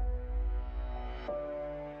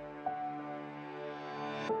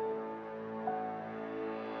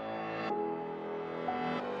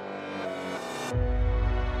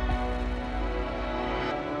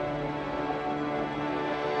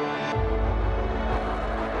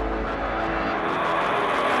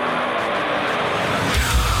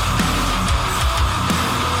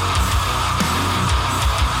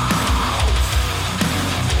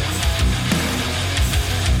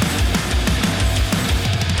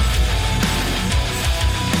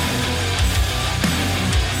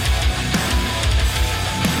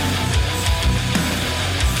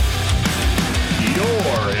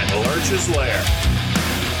 You're in Lurch's Lair.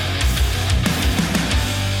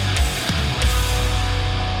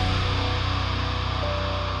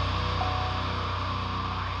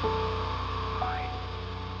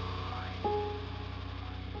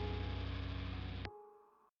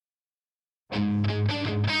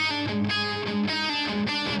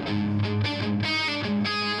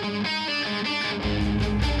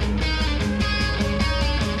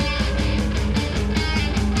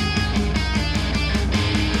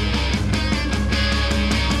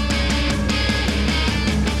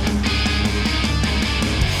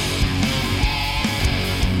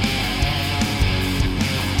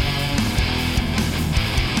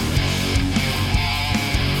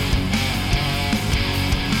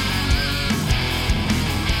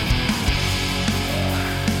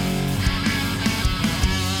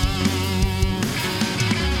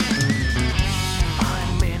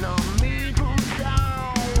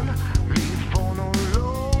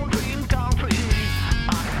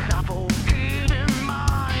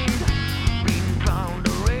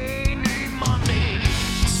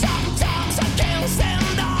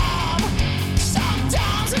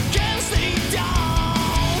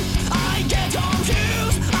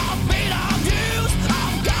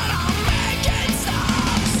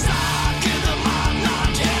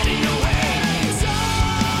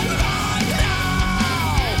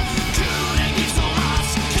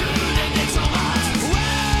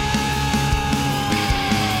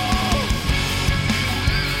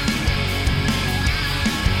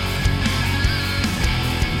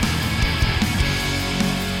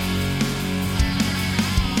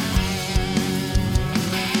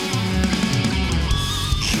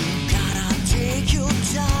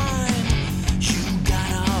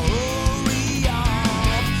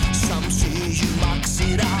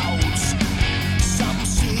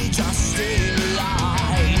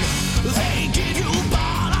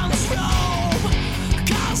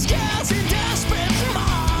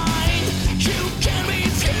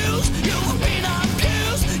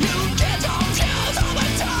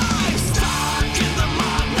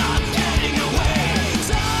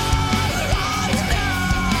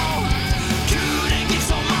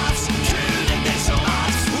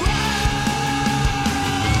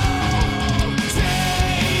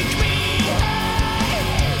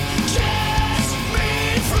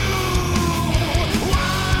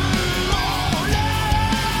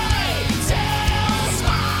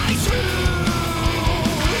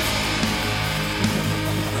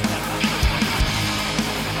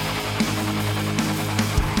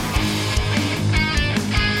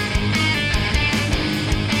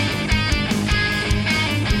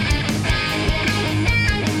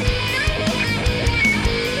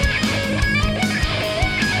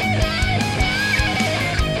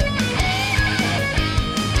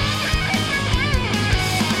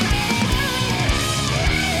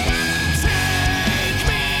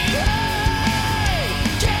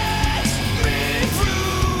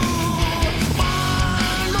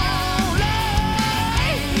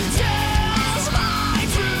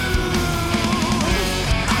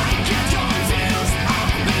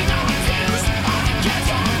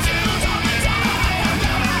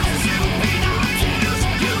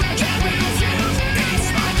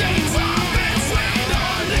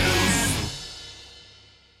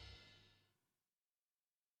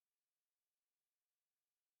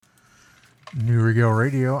 New Regel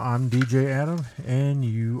Radio, I'm DJ Adam, and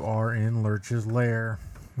you are in Lurch's Lair.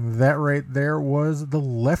 That right there was the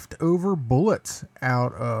Leftover Bullets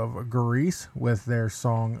out of Greece with their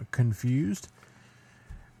song Confused.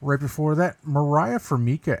 Right before that, Mariah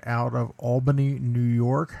Formica out of Albany, New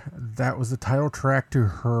York. That was the title track to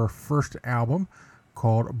her first album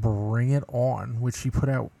called Bring It On, which she put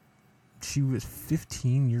out, she was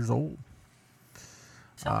 15 years old.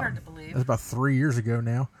 So hard to believe. That's about 3 years ago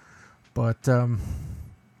now. But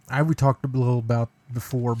we talked a little about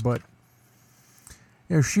before, but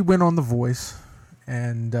she went on The Voice,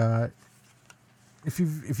 and if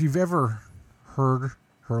you've ever heard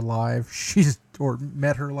her live, or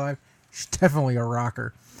met her live, she's definitely a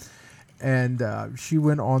rocker. And she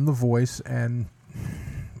went on The Voice, and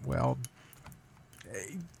well,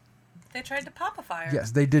 they tried to pop a fire.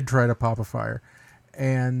 Yes, they did try to pop a fire,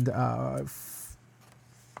 and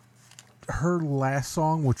her last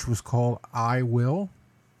song, which was called "I Will,"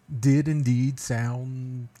 did indeed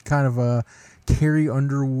sound kind of a Carrie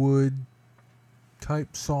Underwood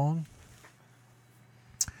type song.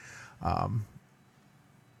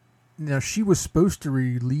 Now, she was supposed to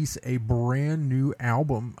release a brand new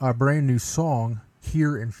album, a brand new song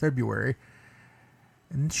here in February,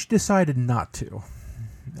 and she decided not to.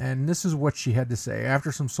 And this is what she had to say.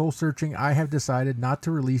 After some soul searching, I have decided not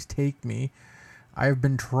to release Take Me. I have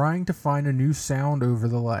been trying to find a new sound over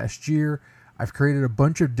the last year. I've created a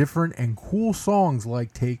bunch of different and cool songs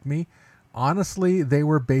like Take Me. Honestly, they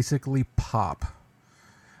were basically pop.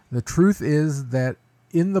 The truth is that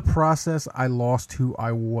in the process, I lost who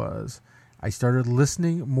I was. I started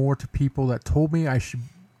listening more to people that told me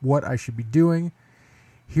what I should be doing.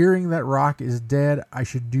 Hearing that rock is dead, I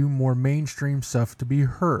should do more mainstream stuff to be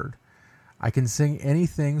heard. I can sing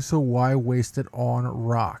anything, so why waste it on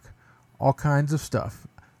rock? All kinds of stuff.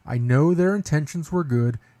 I know their intentions were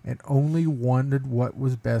good and only wanted what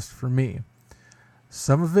was best for me.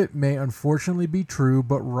 Some of it may unfortunately be true,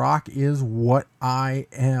 but rock is what I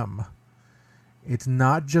am. It's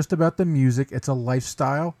not just about the music, it's a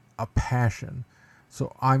lifestyle, a passion.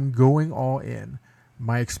 So I'm going all in.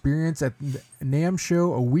 My experience at the NAMM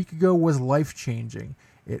show a week ago was life-changing.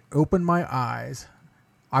 It opened my eyes.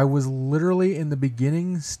 I was literally in the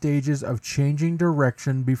beginning stages of changing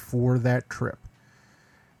direction before that trip.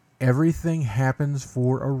 Everything happens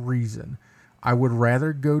for a reason. I would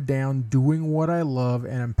rather go down doing what I love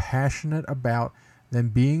and am passionate about than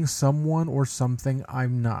being someone or something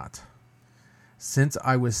I'm not. Since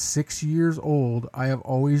I was 6 years old, I have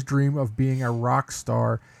always dreamed of being a rock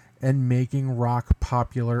star and making rock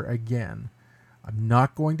popular again. I'm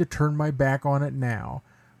not going to turn my back on it now.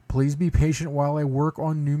 Please be patient while I work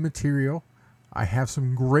on new material. I have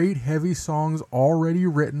some great heavy songs already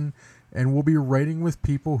written and will be writing with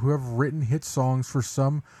people who have written hit songs for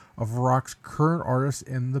some of rock's current artists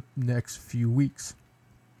in the next few weeks.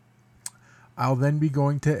 I'll then be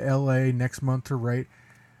going to LA next month to write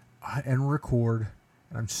and record,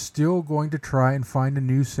 and I'm still going to try and find a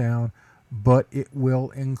new sound, but it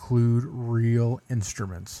will include real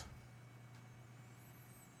instruments.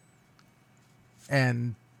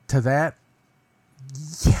 And to that,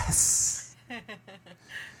 yes!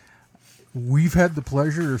 We've had the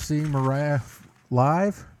pleasure of seeing Mariah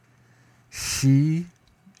live. She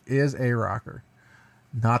is a rocker.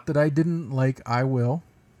 Not that I didn't like I Will.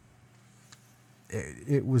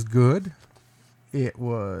 It was good. It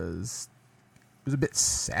was a bit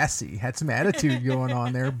sassy. Had some attitude going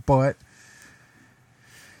on there, but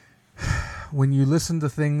when you listen to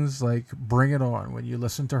things like Bring It On, when you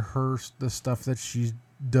listen to the stuff that she's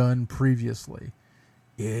done previously,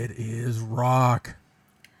 it is rock.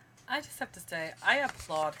 I just have to say, I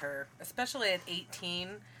applaud her, especially at 18,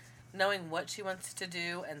 knowing what she wants to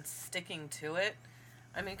do and sticking to it.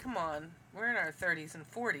 I mean, come on. We're in our 30s and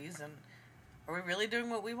 40s, and are we really doing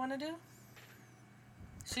what we want to do?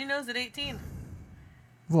 She knows at 18.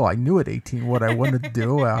 Well, I knew at 18 what I wanted to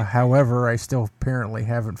do. However, I still apparently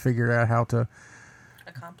haven't figured out how to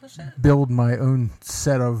accomplish it. Build my own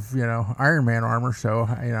set of, Iron Man armor. So,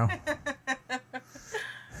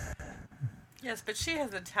 Yes, but she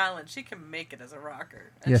has a talent. She can make it as a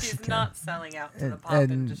rocker. And yes, she's not selling out to the pop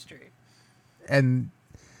industry. And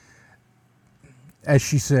as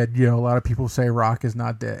she said, a lot of people say rock is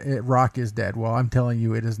not dead. Rock is dead. Well, I'm telling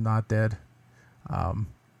you, it is not dead.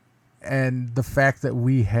 And the fact that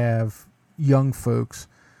we have young folks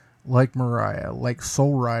like Mariah, like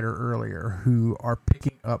Soul Rider earlier, who are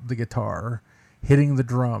picking up the guitar, hitting the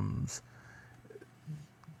drums,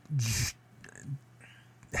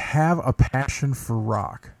 have a passion for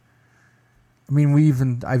rock. I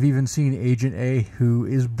mean, I've even seen Agent A, who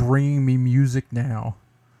is bringing me music now,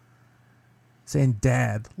 saying,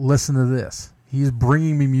 "Dad, listen to this." He's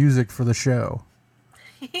bringing me music for the show.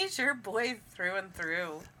 He's your boy through and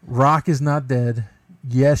through. Rock is not dead.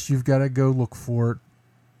 Yes, you've got to go look for it.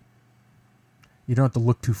 You don't have to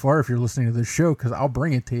look too far if you're listening to this show, because I'll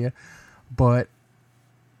bring it to you. But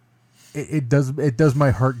it does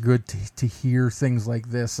my heart good to hear things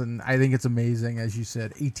like this, and I think it's amazing. As you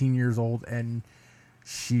said, 18 years old, and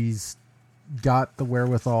she's got the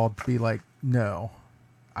wherewithal to be like, no,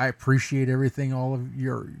 I appreciate everything, all the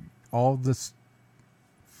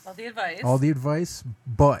advice,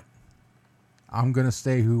 but I'm going to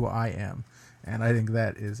stay who I am. And I think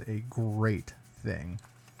that is a great thing.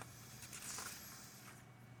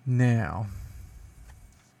 Now,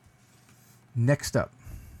 next up,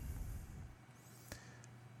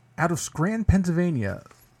 out of Scranton, Pennsylvania,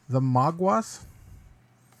 the Magwas.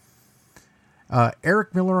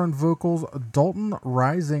 Eric Miller on vocals, Dalton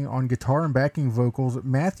Rising on guitar and backing vocals,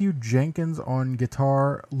 Matthew Jenkins on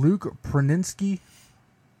guitar, Luke Prasinski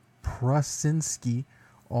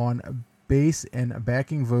on bass and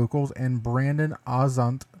backing vocals, and Brandon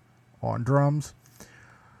Ozant on drums.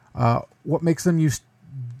 What makes them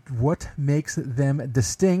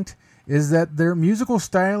distinct is that their musical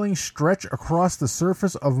stylings stretch across the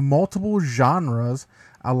surface of multiple genres,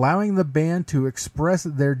 allowing the band to express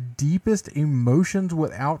their deepest emotions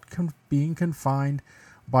without being confined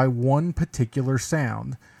by one particular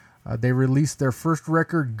sound. They released their first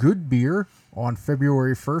record, Good Beer, on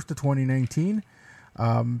February 1st of 2019.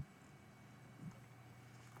 Come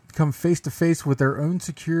face to face with their own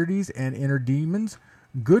insecurities and inner demons.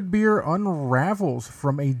 Good Beer unravels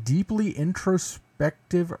from a deeply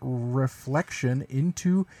introspective reflection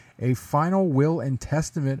into a final will and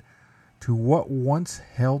testament to what once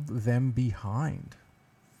held them behind.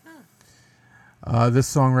 This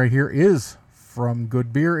song right here is from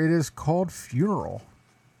Good Beer. It is called Funeral.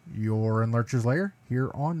 You're in Lurch's Lair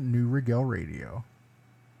here on New Regel Radio.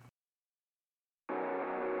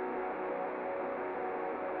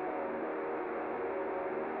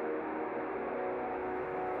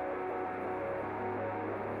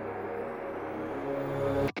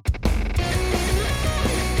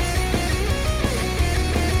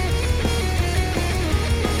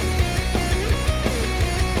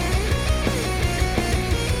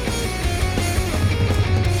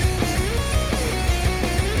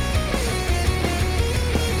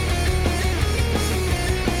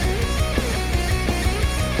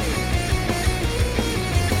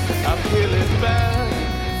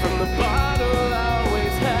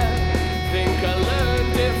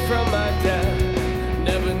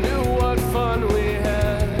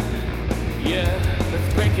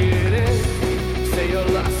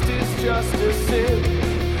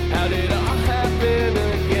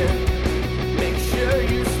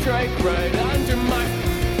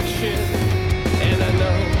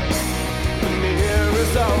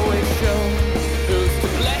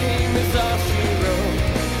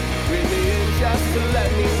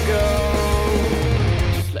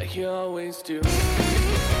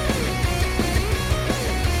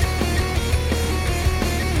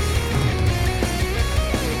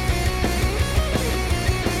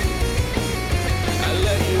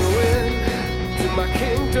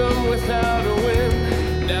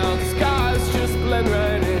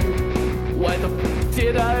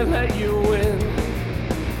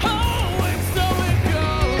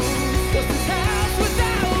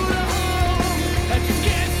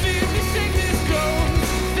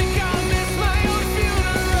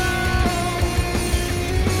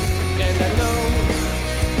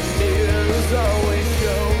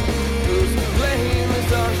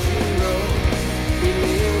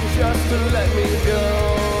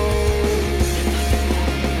 Go!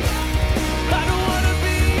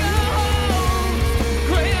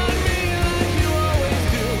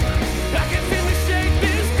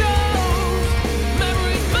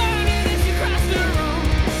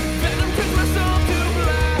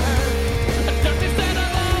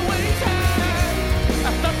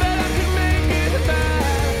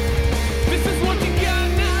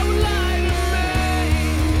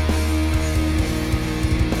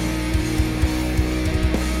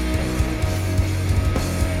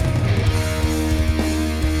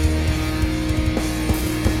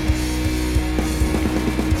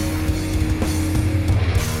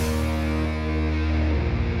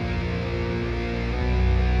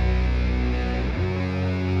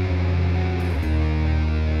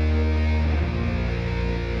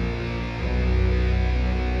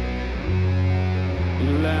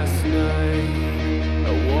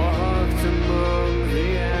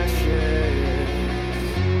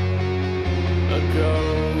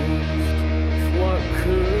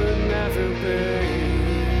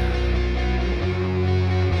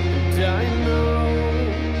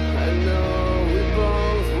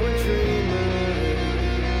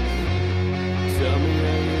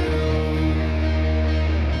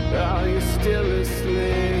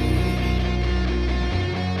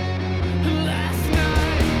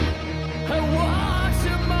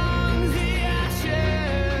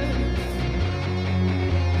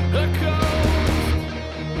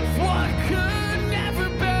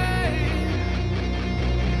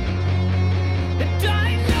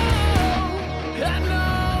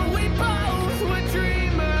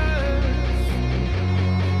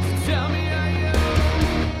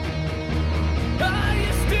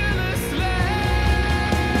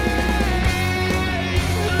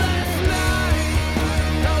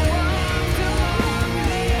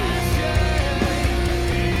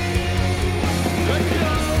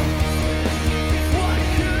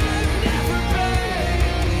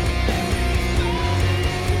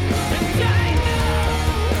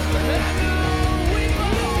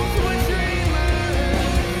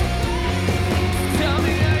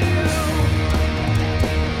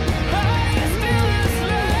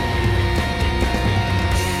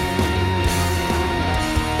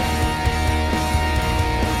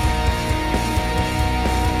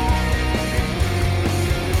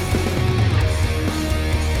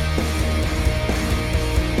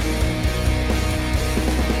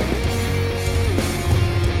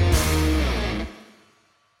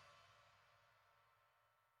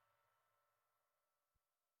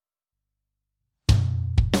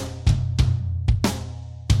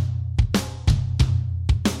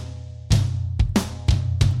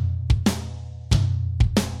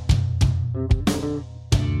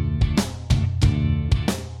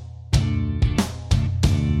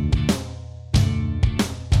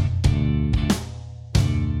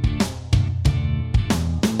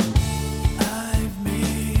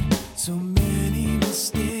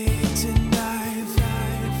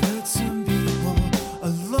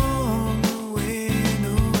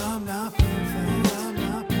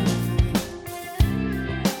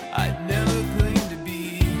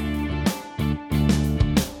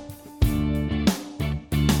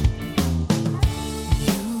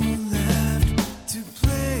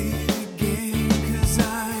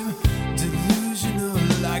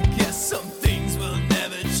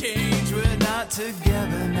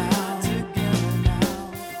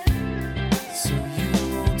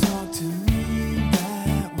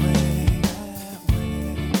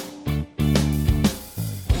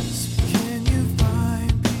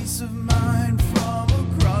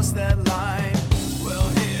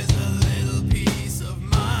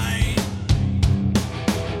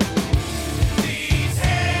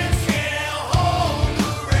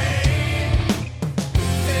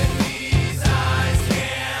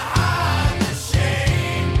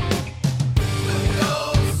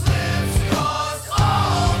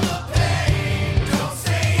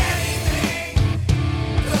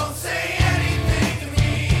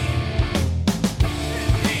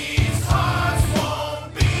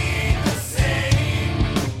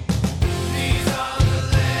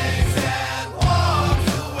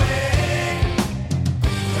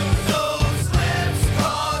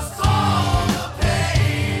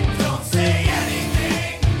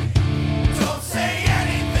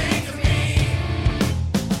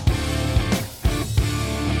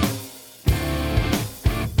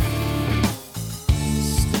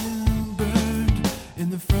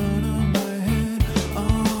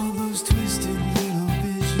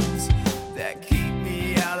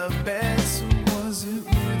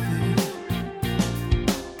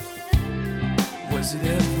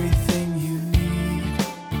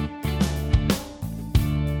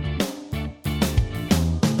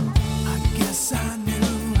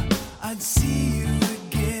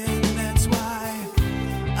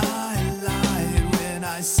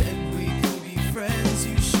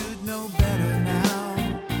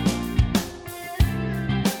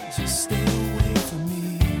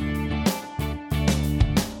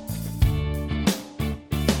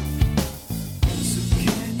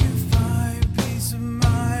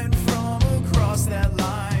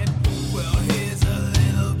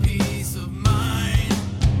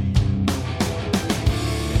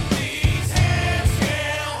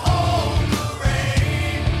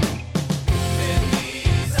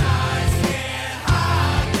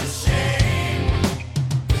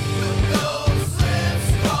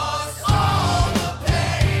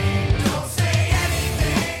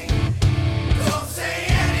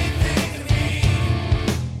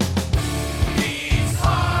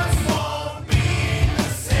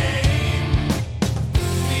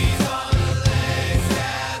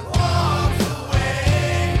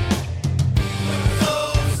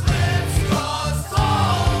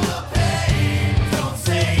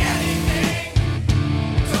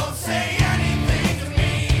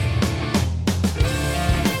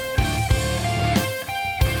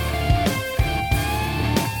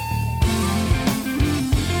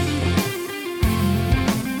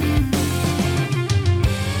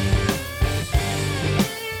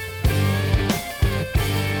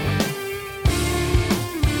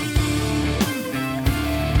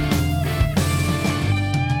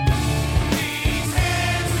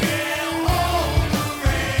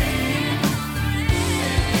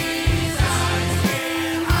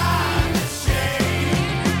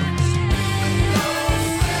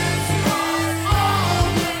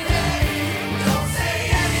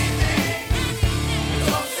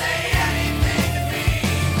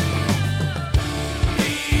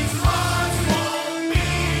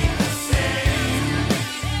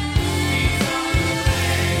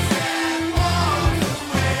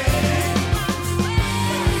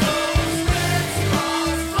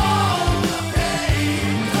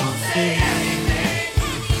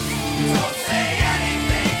 Don't say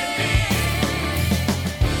anything to me.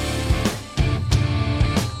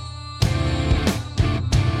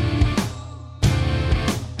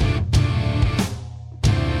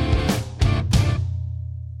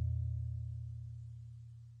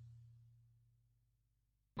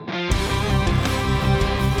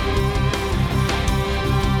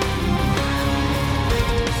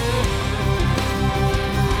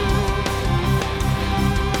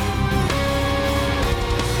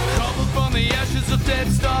 Coupled from the ashes of dead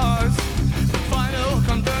stars, the final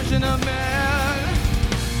conversion of man.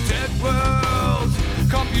 Dead world,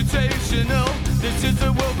 computational. This is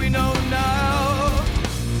the world we know now.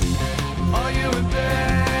 Are you in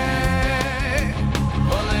bed?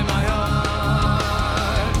 All in my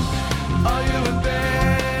heart. Are you in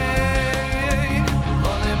bed?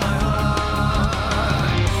 All in my heart.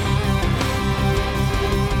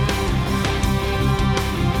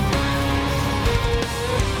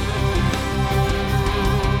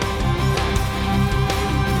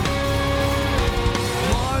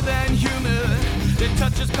 More than human, it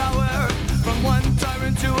touches power from one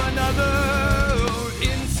tyrant to another.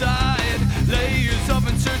 Inside layers of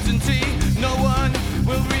uncertainty, no one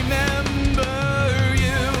will remember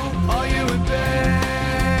you. Are you in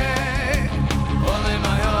bed? All in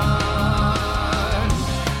my heart.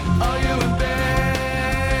 Are you in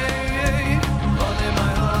bed? All in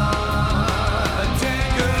my heart.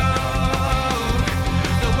 Tangled,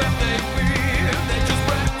 the web they weave, they just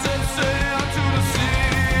went to sail to the sea.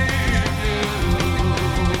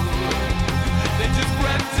 They just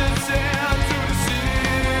went to sail to the sea.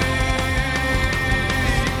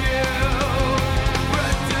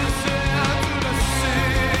 Went to sail to the sea.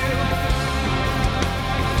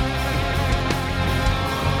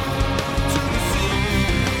 To the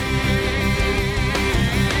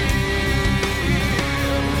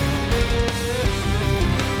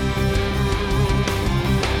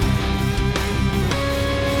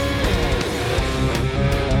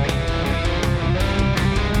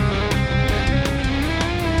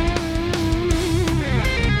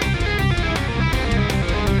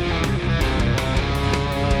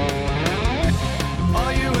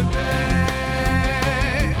Are you in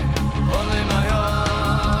bed? All in my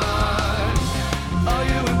heart. Are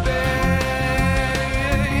you in bed?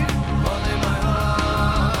 All in my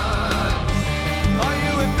heart. Are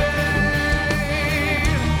you in bed?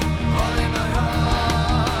 All in my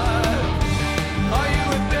heart. Are you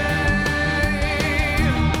in bed?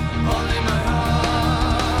 All in my heart.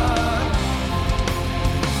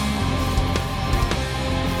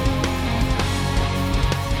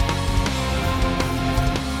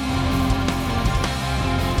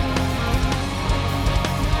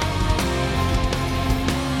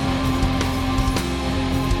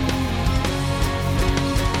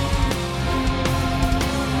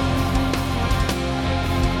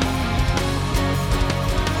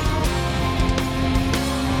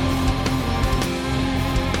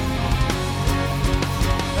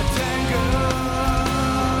 A tangled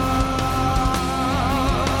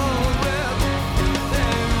web they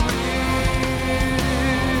weave.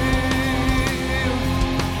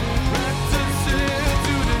 Wrapped us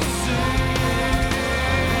into the sea.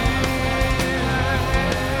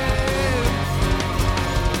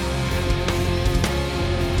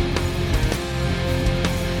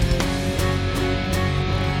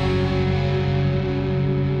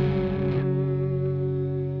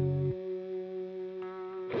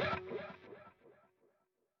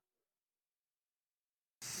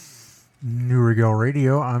 New Regel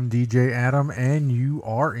Radio. I'm DJ Adam, and you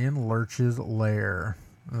are in Lurch's Lair.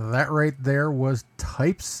 That right there was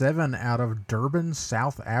Type 7 out of Durban,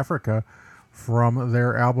 South Africa, from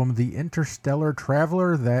their album The Interstellar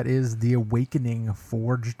Traveler. That is The Awakening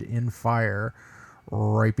Forged in Fire.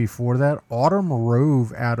 Right before that, Autumn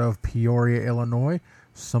Rove out of Peoria, Illinois.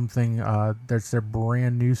 Something that's their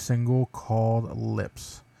brand new single called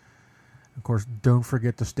Lips. Of course, don't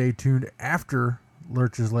forget to stay tuned after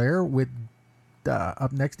Lurch's Lair. With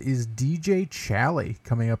up next is DJ Chally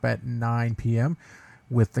coming up at 9 p.m.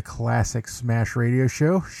 with the Classic Smash Radio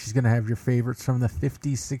Show. She's going to have your favorites from the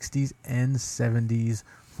 50s, 60s, and 70s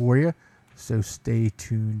for you. So stay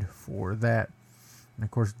tuned for that. And of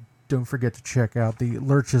course, don't forget to check out the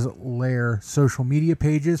Lurch's Lair social media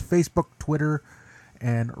pages, Facebook, Twitter,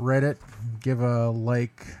 and Reddit. Give a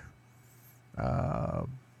like,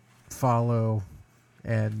 follow,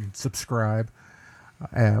 and subscribe.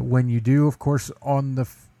 When you do, of course, on the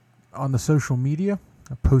social media,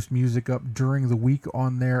 I post music up during the week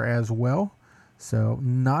on there as well. So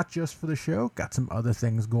not just for the show, got some other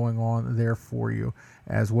things going on there for you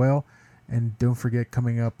as well. And don't forget,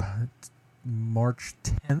 coming up March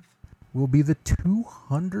 10th, will be the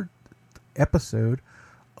 200th episode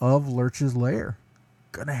of Lurch's Lair.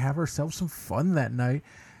 Gonna have ourselves some fun that night.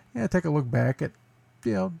 Yeah, take a look back at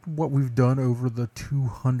what we've done over the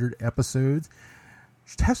 200 episodes.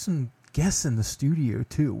 Just have some guests in the studio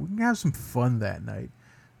too. We can have some fun that night.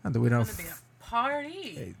 Not that we don't. It's gonna be a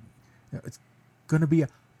party. It's gonna be a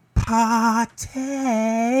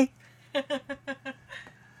party.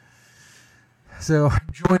 So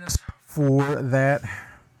join us for that.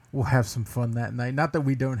 We'll have some fun that night. Not that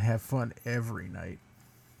we don't have fun every night,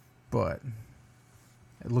 but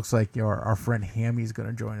it looks like our friend Hammy's going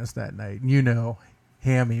to join us that night. You know,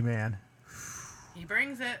 Hammy, man. He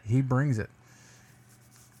brings it. He brings it.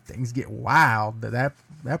 Things get wild at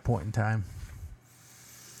that point in time.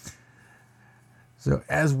 So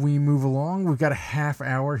as we move along, we've got a half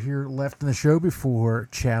hour here left in the show before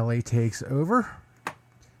Chalet takes over.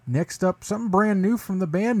 Next up, something brand new from the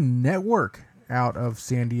band Network out of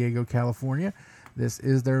San Diego, California. This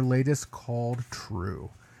is their latest, called True.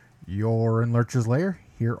 You're in Lurch's Lair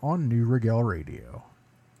here on New Regel Radio.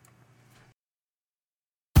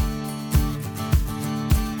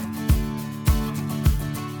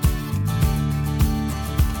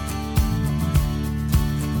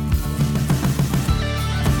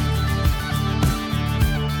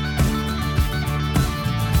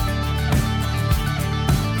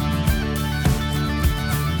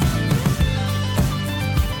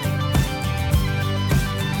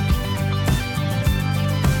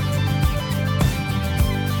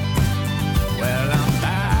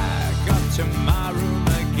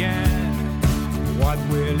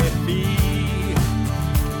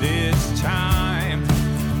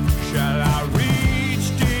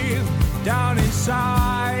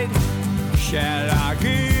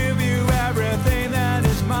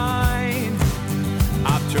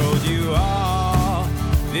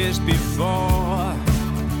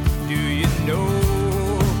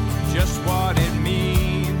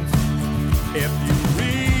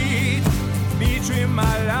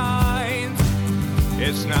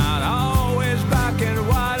 It's not always black and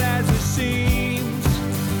white as it seems.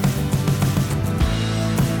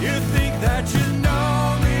 You think that you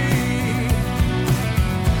know me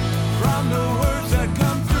from the words that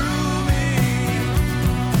come through me,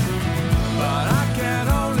 but I can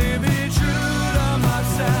only be true to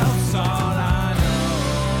myself. It's all I know.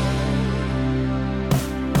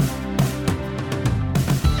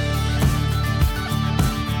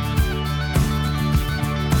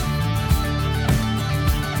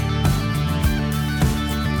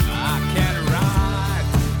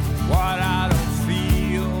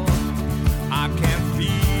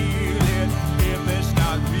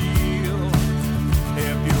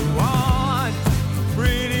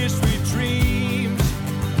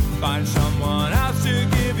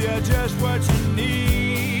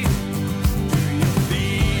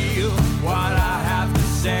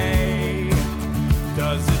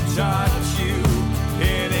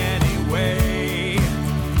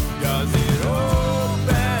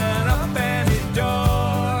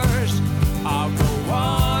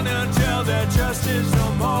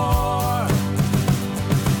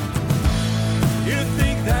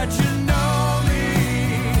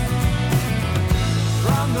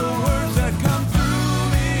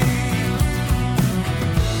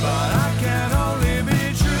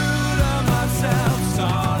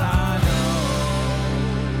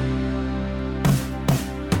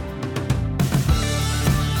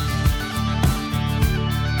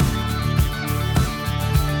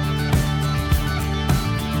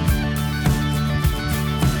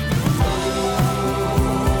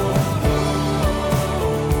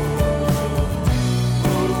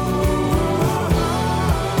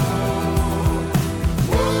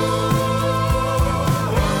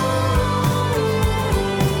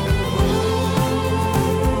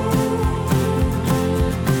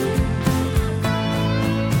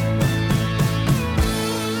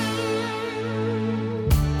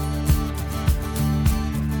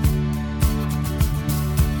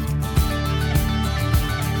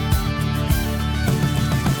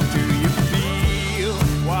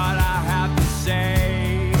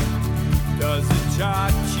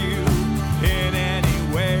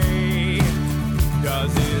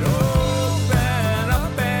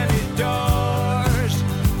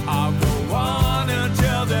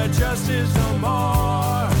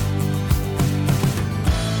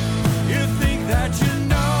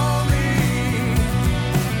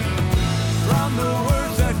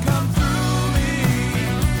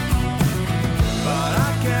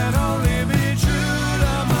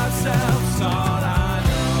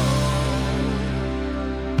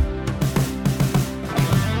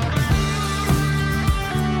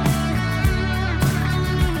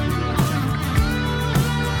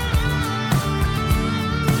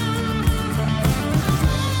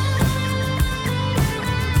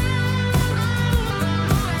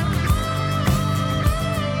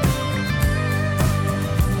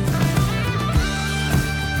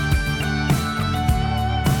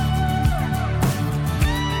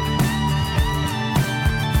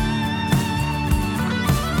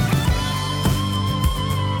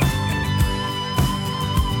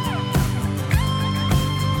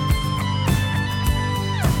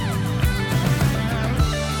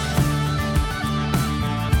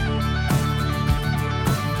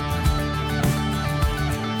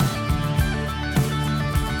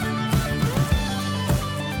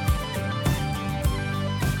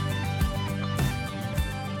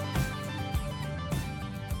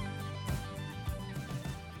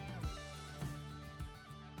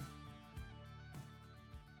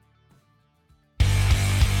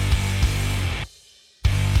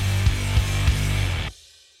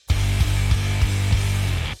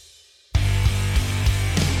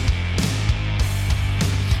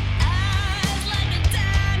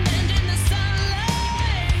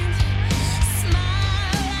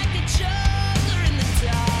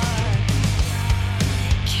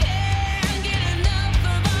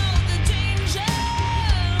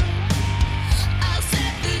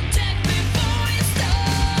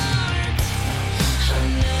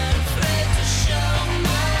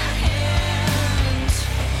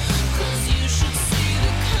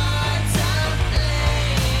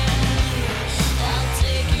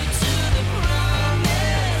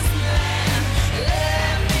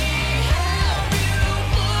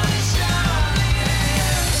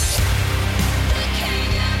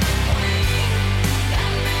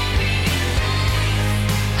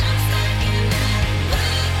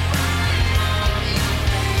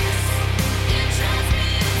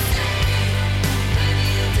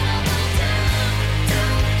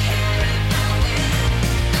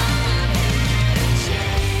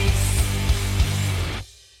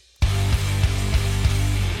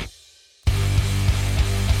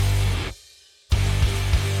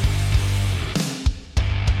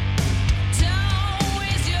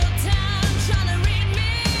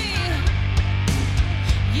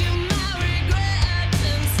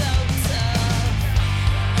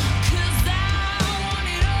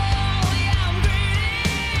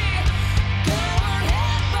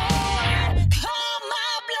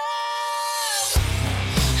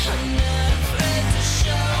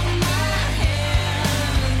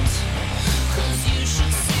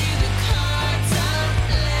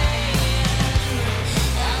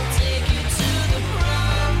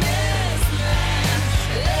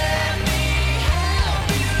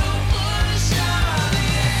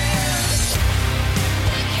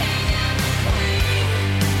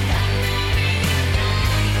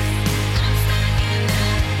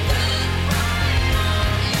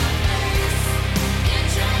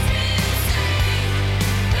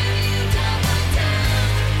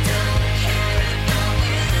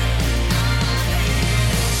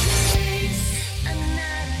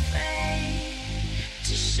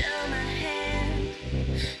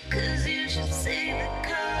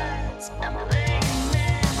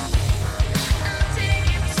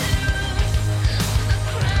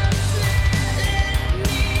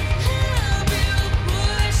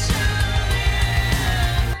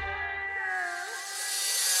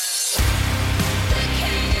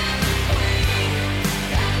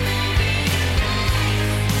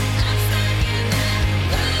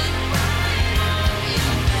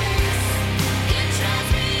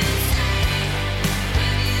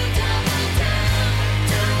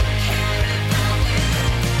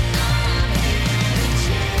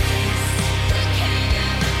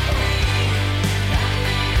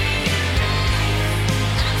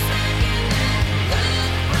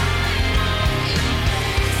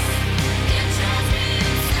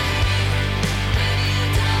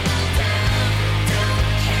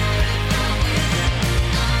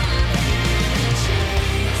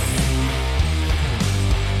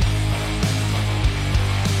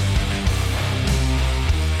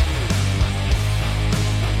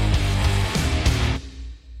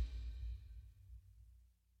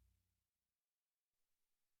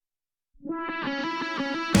 I'm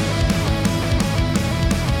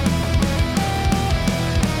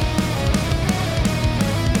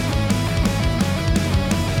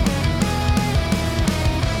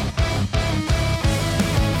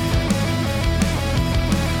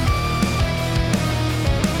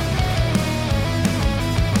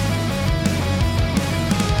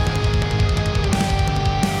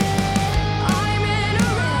in a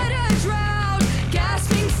rut, a drought,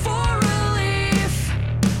 gasping for relief.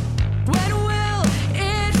 When will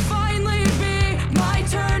it finally be my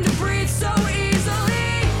turn to breathe so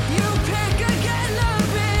easily? You pick again the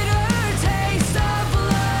bitter taste of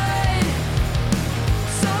blood.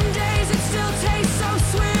 Some days it still tastes so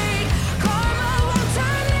sweet. Karma won't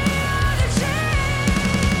turn the other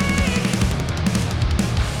cheek.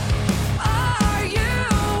 Are you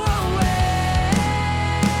aware?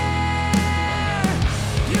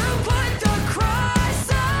 You put the cross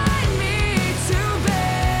on me to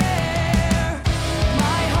bear.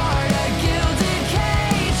 My heart a gilded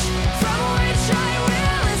cage from which I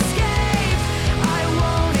will escape. I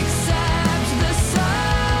won't accept the silence.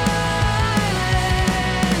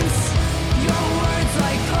 Your words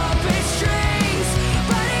like puppet strings,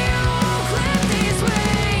 but you won't clip these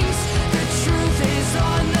wings. The truth is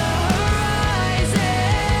on the horizon.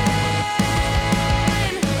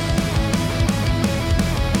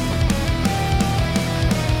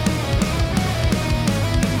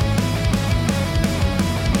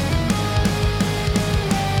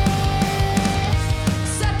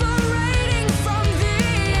 Separating from the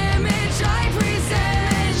image I present.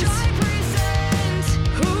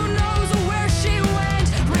 Who knows where she went?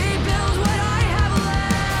 Rebuild what I have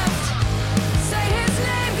left. Say his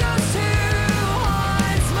name goes to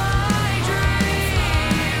haunt my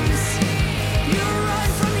dreams. You run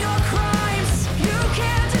from your crimes. You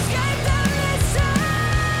can't escape them this time.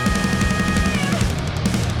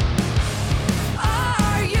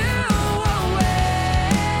 Are you aware?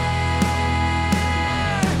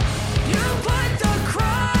 You put the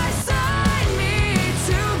cross on me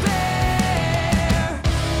to bear.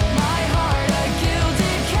 My heart a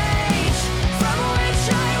gilded cage from which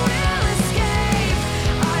I will escape.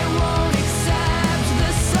 I won't accept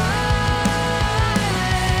the silence.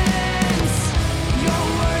 Your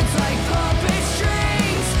words like puppet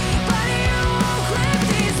strings, but you won't clip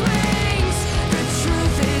these wings. The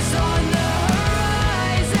truth is on the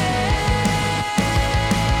horizon.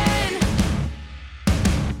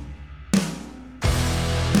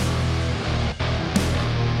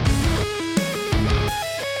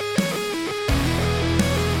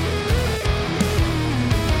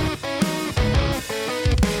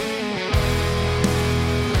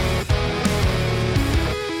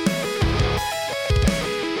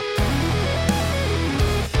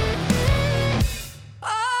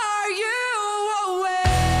 Are you aware?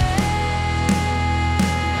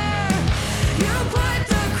 You put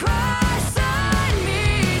the cross on me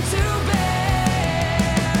to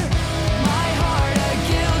bear. My heart a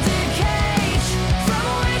gilded cage from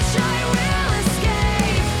which I will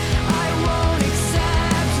escape. I won't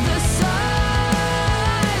accept the silence.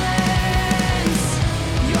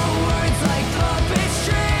 Your words like puppet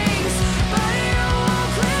strings, but you won't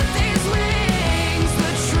clip these wings.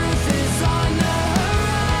 The truth is on the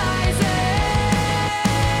horizon.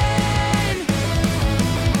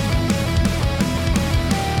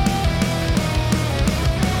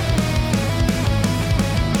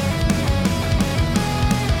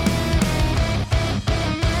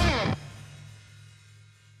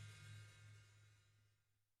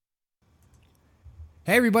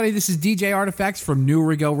 Hey everybody, this is DJ Artifacts from New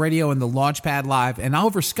Regel Radio and the Launchpad Live, and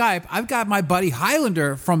over Skype, I've got my buddy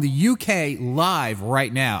Highlander from the UK live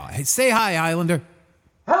right now. Hey, say hi, Highlander.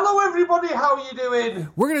 Hello, everybody. How are you doing?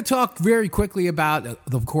 We're going to talk very quickly about,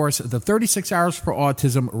 of course, the 36 Hours for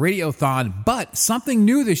Autism Radiothon, but something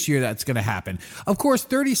new this year that's going to happen. Of course,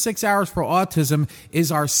 36 Hours for Autism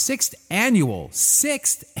is our sixth annual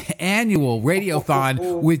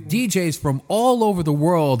radiothon with DJs from all over the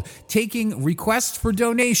world taking requests for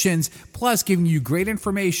donations, plus giving you great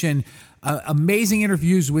information, amazing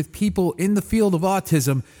interviews with people in the field of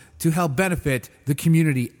autism to help benefit the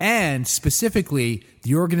community and specifically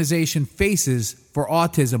the organization Faces for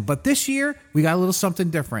Autism. But this year, we got a little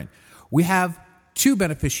something different. We have two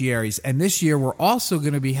beneficiaries, and this year we're also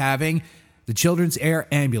going to be having the Children's Air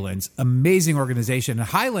Ambulance, amazing organization. And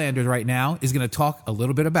Highlander right now is going to talk a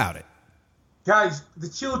little bit about it. Guys, the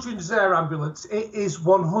Children's Air Ambulance, it is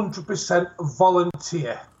 100%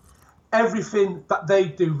 volunteer. Everything that they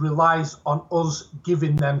do relies on us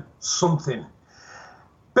giving them something.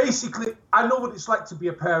 Basically, I know what it's like to be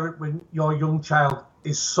a parent when your young child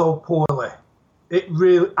is so poorly.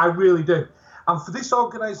 I really do. And for this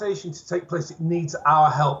organisation to take place, it needs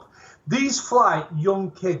our help. These fly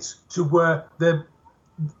young kids to where the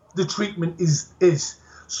treatment is.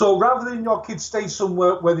 So rather than your kids stay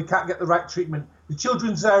somewhere where they can't get the right treatment, the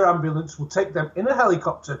Children's Air Ambulance will take them in a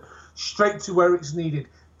helicopter straight to where it's needed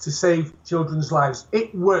to save children's lives.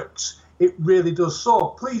 It works. It really does.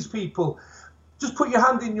 So please, people, just put your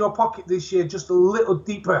hand in your pocket this year, just a little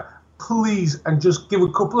deeper, please, and just give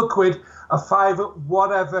a couple of quid, a fiver,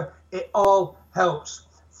 whatever. It all helps.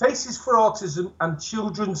 Faces for Autism and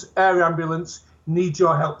Children's Air Ambulance need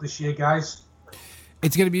your help this year, guys.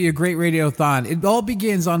 It's going to be a great radiothon. It all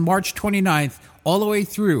begins on March 29th all the way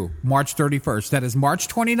through March 31st. That is March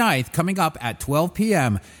 29th, coming up at 12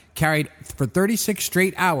 p.m., carried for 36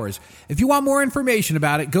 straight hours. If you want more information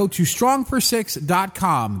about it, go to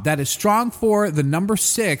strong4six.com. That is strong for the number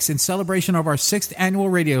 6 in celebration of our 6th annual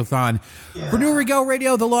radiothon. Yeah. For New Regel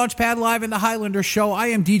Radio, the Launchpad Live, and the Highlander Show, I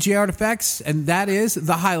am DJ Artifacts, and that is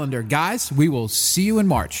the Highlander. Guys, we will see you in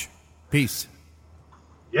March. Peace.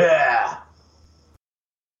 Yeah.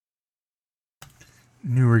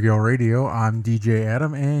 New Regel Radio, I'm DJ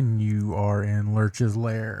Adam, and you are in Lurch's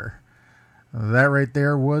Lair. That right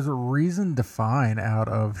there was Reason Define out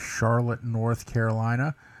of Charlotte, North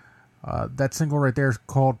Carolina. That single right there is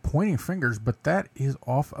called Pointing Fingers, but that is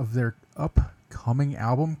off of their upcoming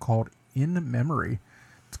album called In Memory.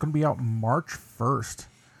 It's going to be out March 1st.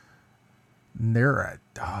 And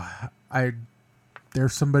they're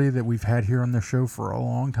somebody that we've had here on the show for a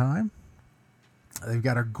long time. They've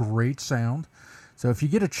got a great sound. So if you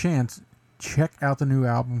get a chance, check out the new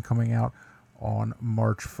album coming out on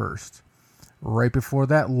March 1st. Right before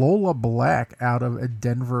that, Lola Black out of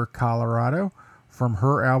Denver, Colorado. From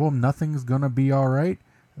her album, Nothing's Gonna Be Alright.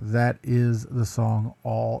 That is the song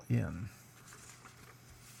All In.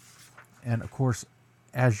 And of course,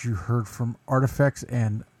 as you heard from Artifacts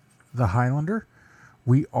and the Highlander,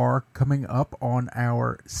 we are coming up on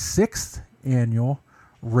our 6th annual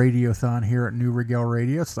radiothon here at New Regel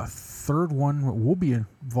Radio. It's the 3rd one. We'll be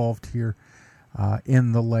involved here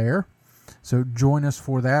in the Lair. So join us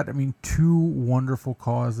for that. I mean, 2 wonderful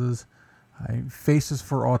causes. Faces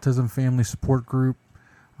for Autism Family Support Group.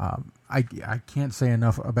 I can't say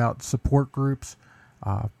enough about support groups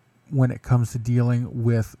when it comes to dealing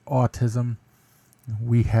with autism.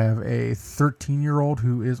 We have a 13-year-old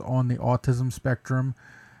who is on the autism spectrum.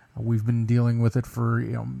 We've been dealing with it for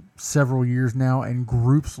several years now, and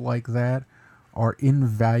groups like that are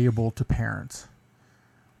invaluable to parents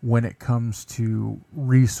when it comes to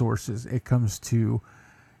resources. It comes to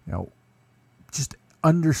just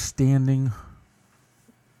understanding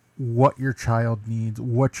what your child needs,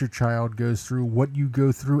 what your child goes through, what you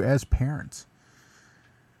go through as parents.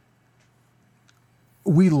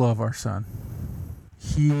 We love our son.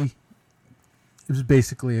 He was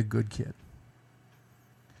basically a good kid.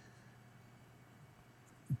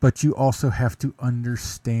 But you also have to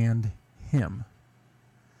understand him.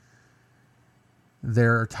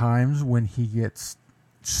 There are times when he gets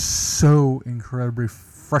so incredibly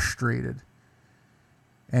frustrated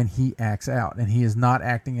and he acts out. And he is not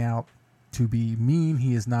acting out to be mean.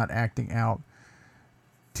 He is not acting out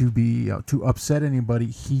to be to upset anybody.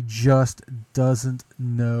 He just doesn't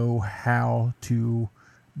know how to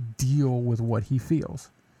deal with what he feels.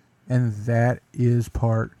 And that is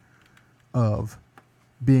part of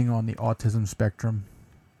being on the autism spectrum.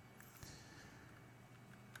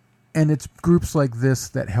 And it's groups like this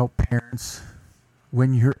that help parents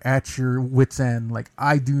when you're at your wit's end. Like,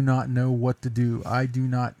 I do not know what to do. I do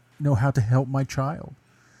not know how to help my child.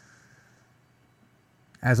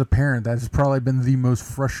 As a parent, that has probably been the most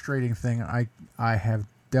frustrating thing I have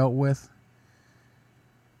dealt with,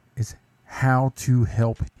 is how to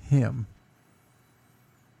help him.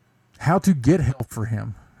 How to get help for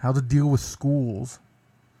him. How to deal with schools.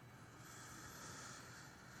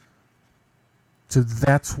 So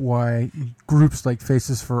that's why groups like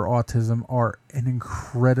Faces for Autism are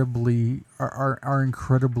incredibly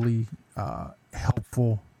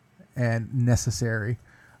helpful and necessary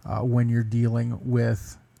when you're dealing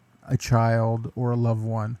with a child or a loved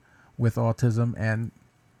one with autism. And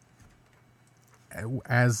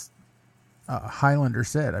as Highlander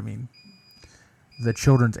said, I mean, the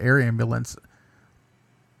Children's Air Ambulance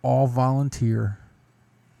all volunteer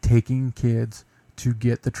taking kids to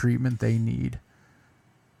get the treatment they need.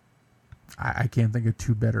 I can't think of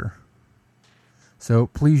 2 better. So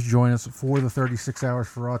please join us for the 36 Hours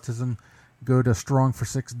for Autism. Go to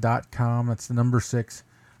strong4six.com. That's the number 6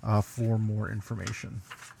 for more information.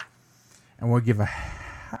 And we'll give a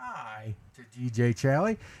hi to DJ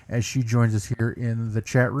Chally as she joins us here in the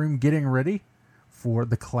chat room, getting ready for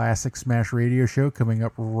the Classic Smash Radio Show coming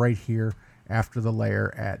up right here after the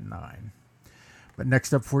Lair at 9. But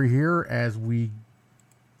next up for you here, as we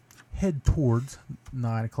head towards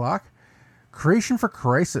 9 o'clock, Creation for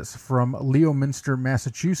Crisis from Leominster,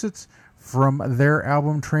 Massachusetts. From their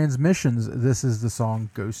album Transmissions, this is the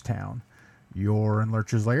song Ghost Town. You're in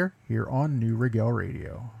Lurch's Lair here on New Regel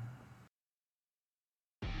Radio.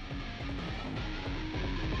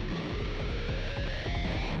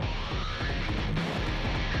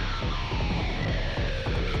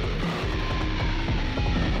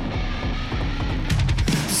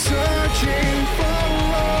 Searching for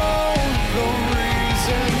all the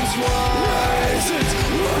reasons why.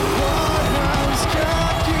 What has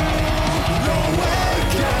kept you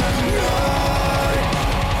awake at night?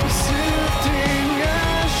 Sifting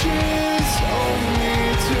ashes only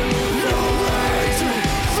to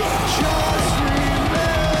find just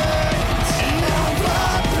remains of the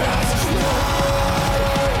past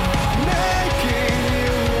life, making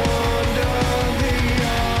you wonder the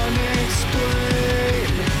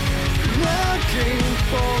unexplained. Looking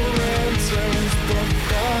for answers but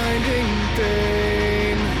finding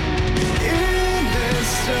pain. In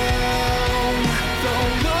this town, the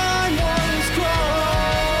line was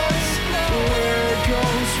crossed. Where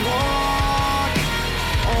ghosts walk,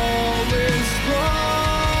 all is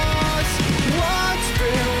lost. What's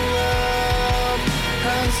been left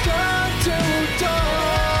has turned to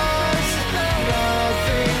dust.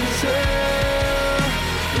 Nothing's here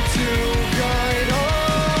to guide us.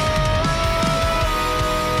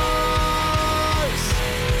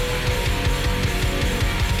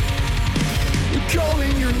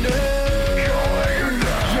 Calling your name,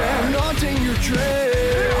 yeah, nodding your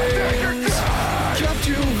dreams, kept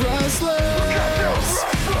you restless,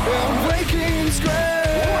 and waking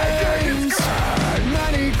screams,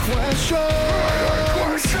 many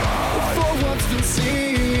questions for what's been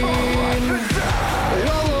seen.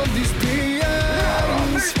 All of these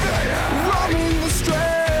beings roaming the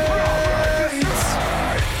streets.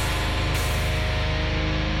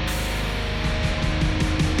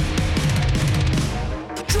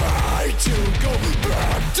 Try to go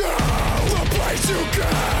back down the place you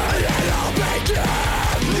came, and I'll begin.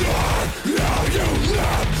 Now you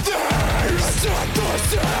left there, set the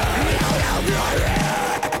scene. Now you're here.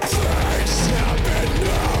 Things have been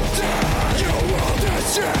melted. You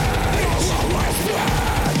understand. You'll always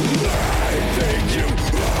plan. Leaving you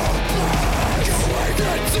apart. Going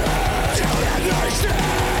to death. Don't understand.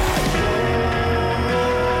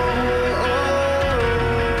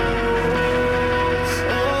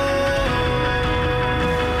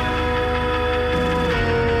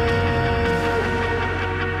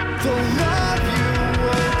 The love you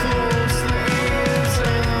hold closely is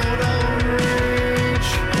out of reach.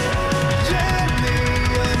 Yet the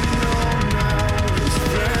unknown now is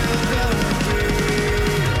rather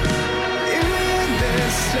big. In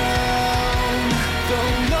this town, the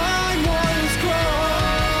line was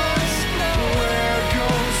crossed. Where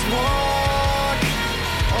ghosts walk,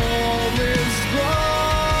 all is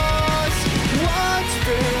lost. What's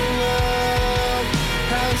been left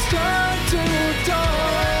has turned to dust.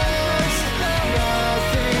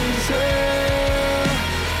 Nothing's here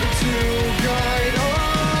to guide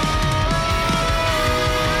us.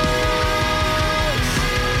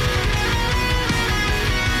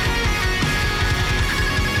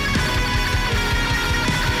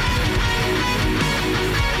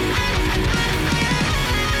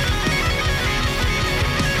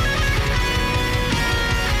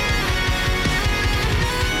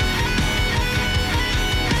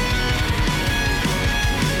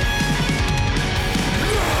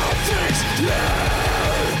 Nothing's left.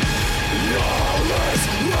 All is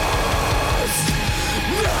lost.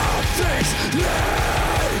 Nothing's left.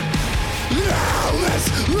 All is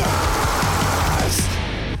lost.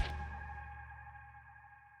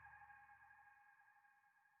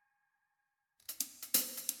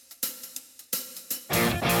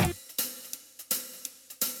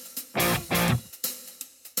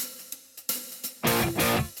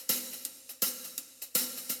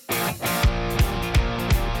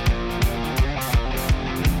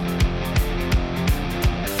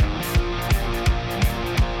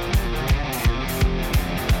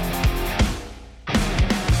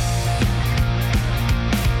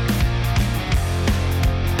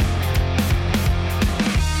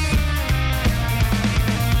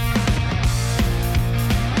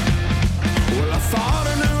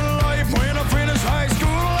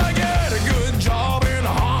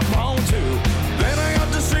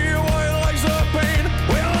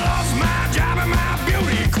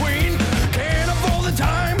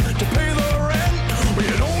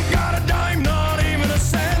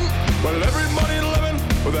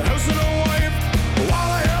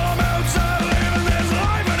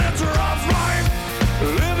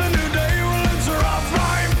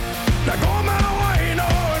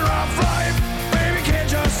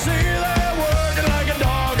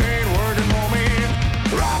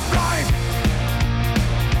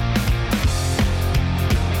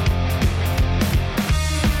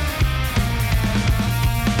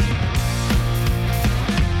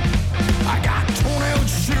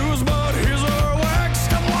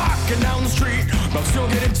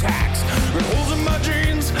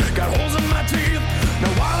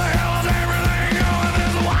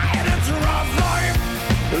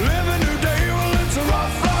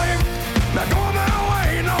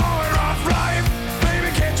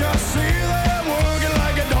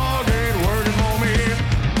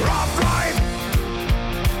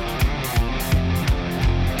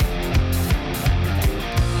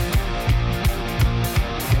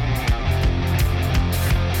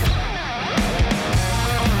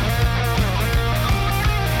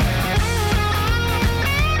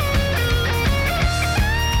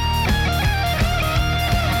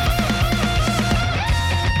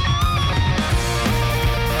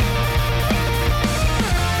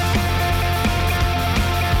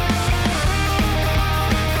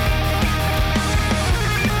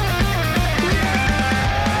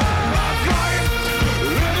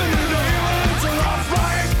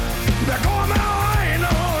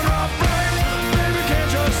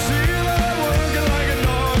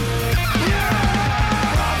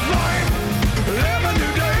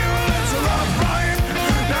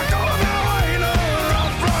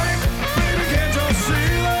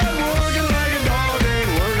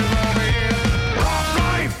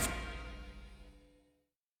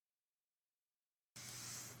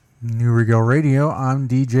 New Regel Radio, I'm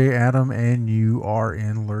DJ Adam, and you are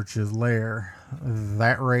in Lurch's Lair.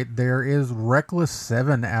 That right there is Reckless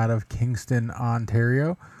 7 out of Kingston,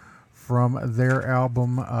 Ontario, from their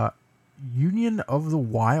album Union of the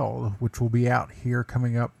Wild, which will be out here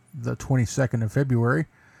coming up the 22nd of February.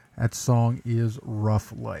 That song is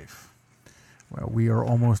Rough Life. Well, we are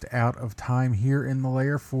almost out of time here in the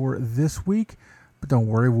Lair for this week, but don't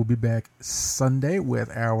worry, we'll be back Sunday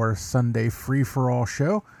with our Sunday Free-for-All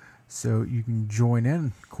show. So you can join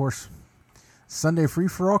in. Of course, Sunday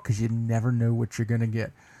free-for-all, because you never know what you're going to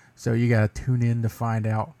get. So you got to tune in to find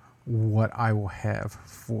out what I will have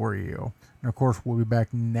for you. And of course, we'll be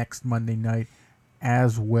back next Monday night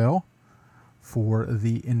as well for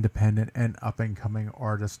the independent and up-and-coming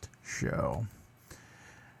artist show.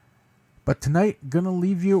 But tonight, going to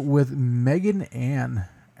leave you with Megan Ann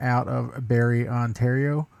out of Barrie,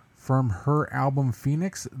 Ontario. From her album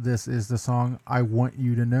Phoenix, this is the song I Want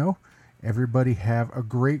You to Know. Everybody have a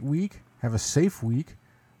great week. Have a safe week.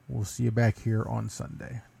 We'll see you back here on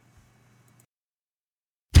Sunday.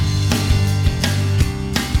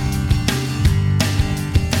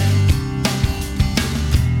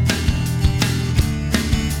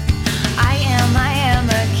 I am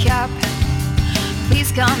a cup.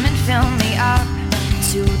 Please come and fill me up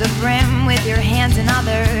to the brim with your hands and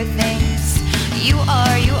other things. You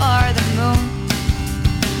are the moon,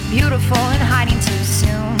 beautiful and hiding too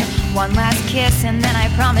soon. One last kiss and then I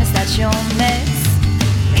promise that you'll miss.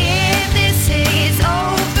 If this is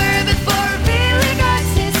over before it really got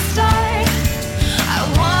to start, I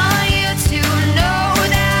want you to know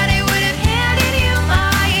that I would have handed you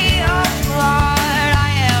my heart.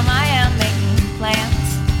 I am making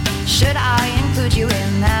plans. Should I include you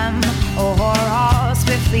in them, or I'll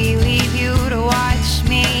swiftly leave you to watch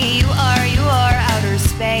me? You are outer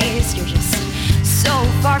space. You're just so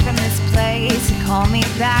far from this place. Call me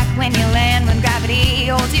back when you land, when gravity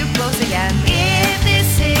holds you close again. If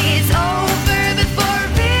this is over before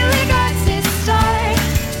it really got to start,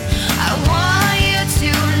 I want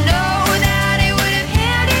you to know that I would have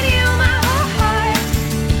handed you my whole heart.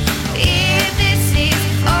 If this is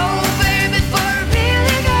over before it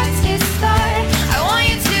really got to start, I want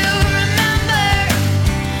you to remember,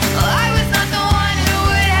 well, I was not the one who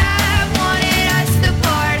would have wanted us to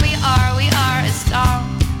part. We are a song.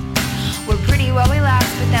 We're pretty well we last,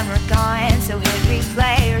 but then we're gone. So hit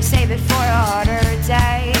replay or save it for a harder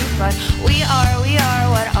day. But we are,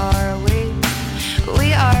 what are we?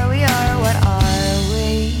 We are, what are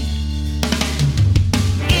we?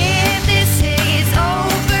 If this is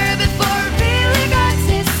over before it really got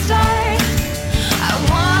to start, I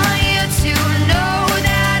want you to know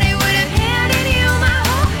that I would have handed you my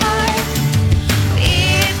whole heart.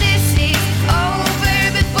 If this is over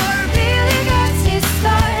before it really got to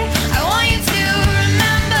start, I want you to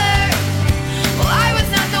remember, well, I was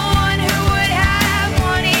not the one who would have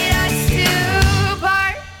wanted us to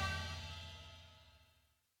part.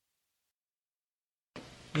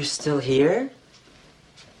 You're still here?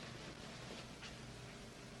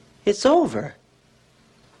 It's over.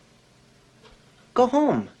 Go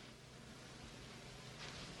home.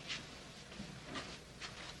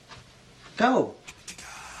 Go.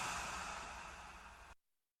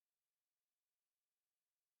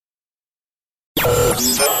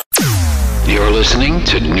 You're listening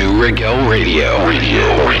to New Regel Radio.